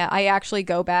inside. Yeah, I actually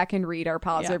go back and read our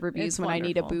positive Yeah, reviews it's when I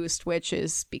need a wonderful. boost, which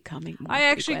is becoming more I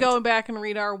actually frequent. go back and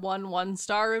read our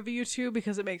 1-1-star review too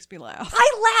because it makes me laugh.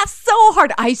 I laugh so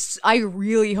hard. I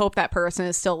really hope that person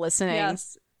is still listening.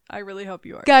 Yes, I really hope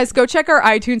you are. Guys, go check our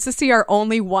iTunes to see our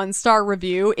only 1-star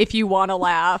review if you want to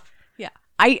laugh. Yeah.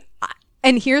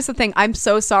 And here's the thing. I'm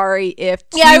so sorry if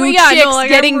two chicks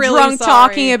getting I'm really drunk sorry.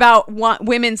 talking about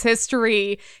women's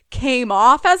history came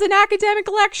off as an academic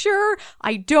lecture.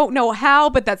 I don't know how,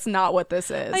 but that's not what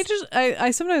this is. I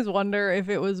sometimes wonder if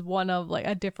it was one of like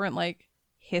a different like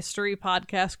history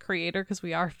podcast creator, because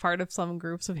we are part of some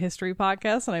groups of history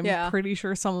podcasts, and I'm pretty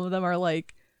sure some of them are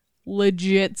like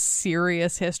legit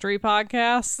serious history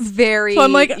podcasts. Very. So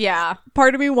I'm like, yeah.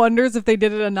 Part of me wonders if they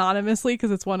did it anonymously because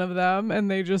it's one of them,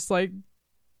 and they just like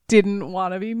didn't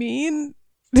want to be mean.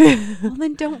 Well,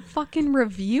 then don't fucking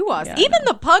review us. Yeah, Even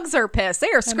the pugs are pissed.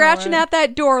 They are scratching right? at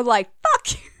that door like,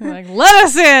 fuck you. They're like, let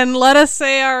us in. Let us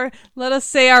say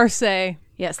our say.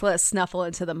 Yes, let us snuffle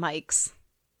into the mics.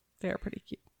 They're pretty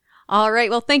cute. All right.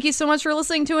 Well, thank you so much for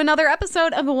listening to another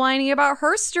episode of Whining About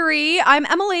Herstory. I'm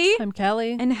Emily. I'm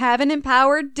Kelly. And have an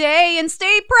empowered day and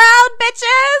stay proud,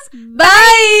 bitches.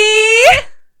 Bye.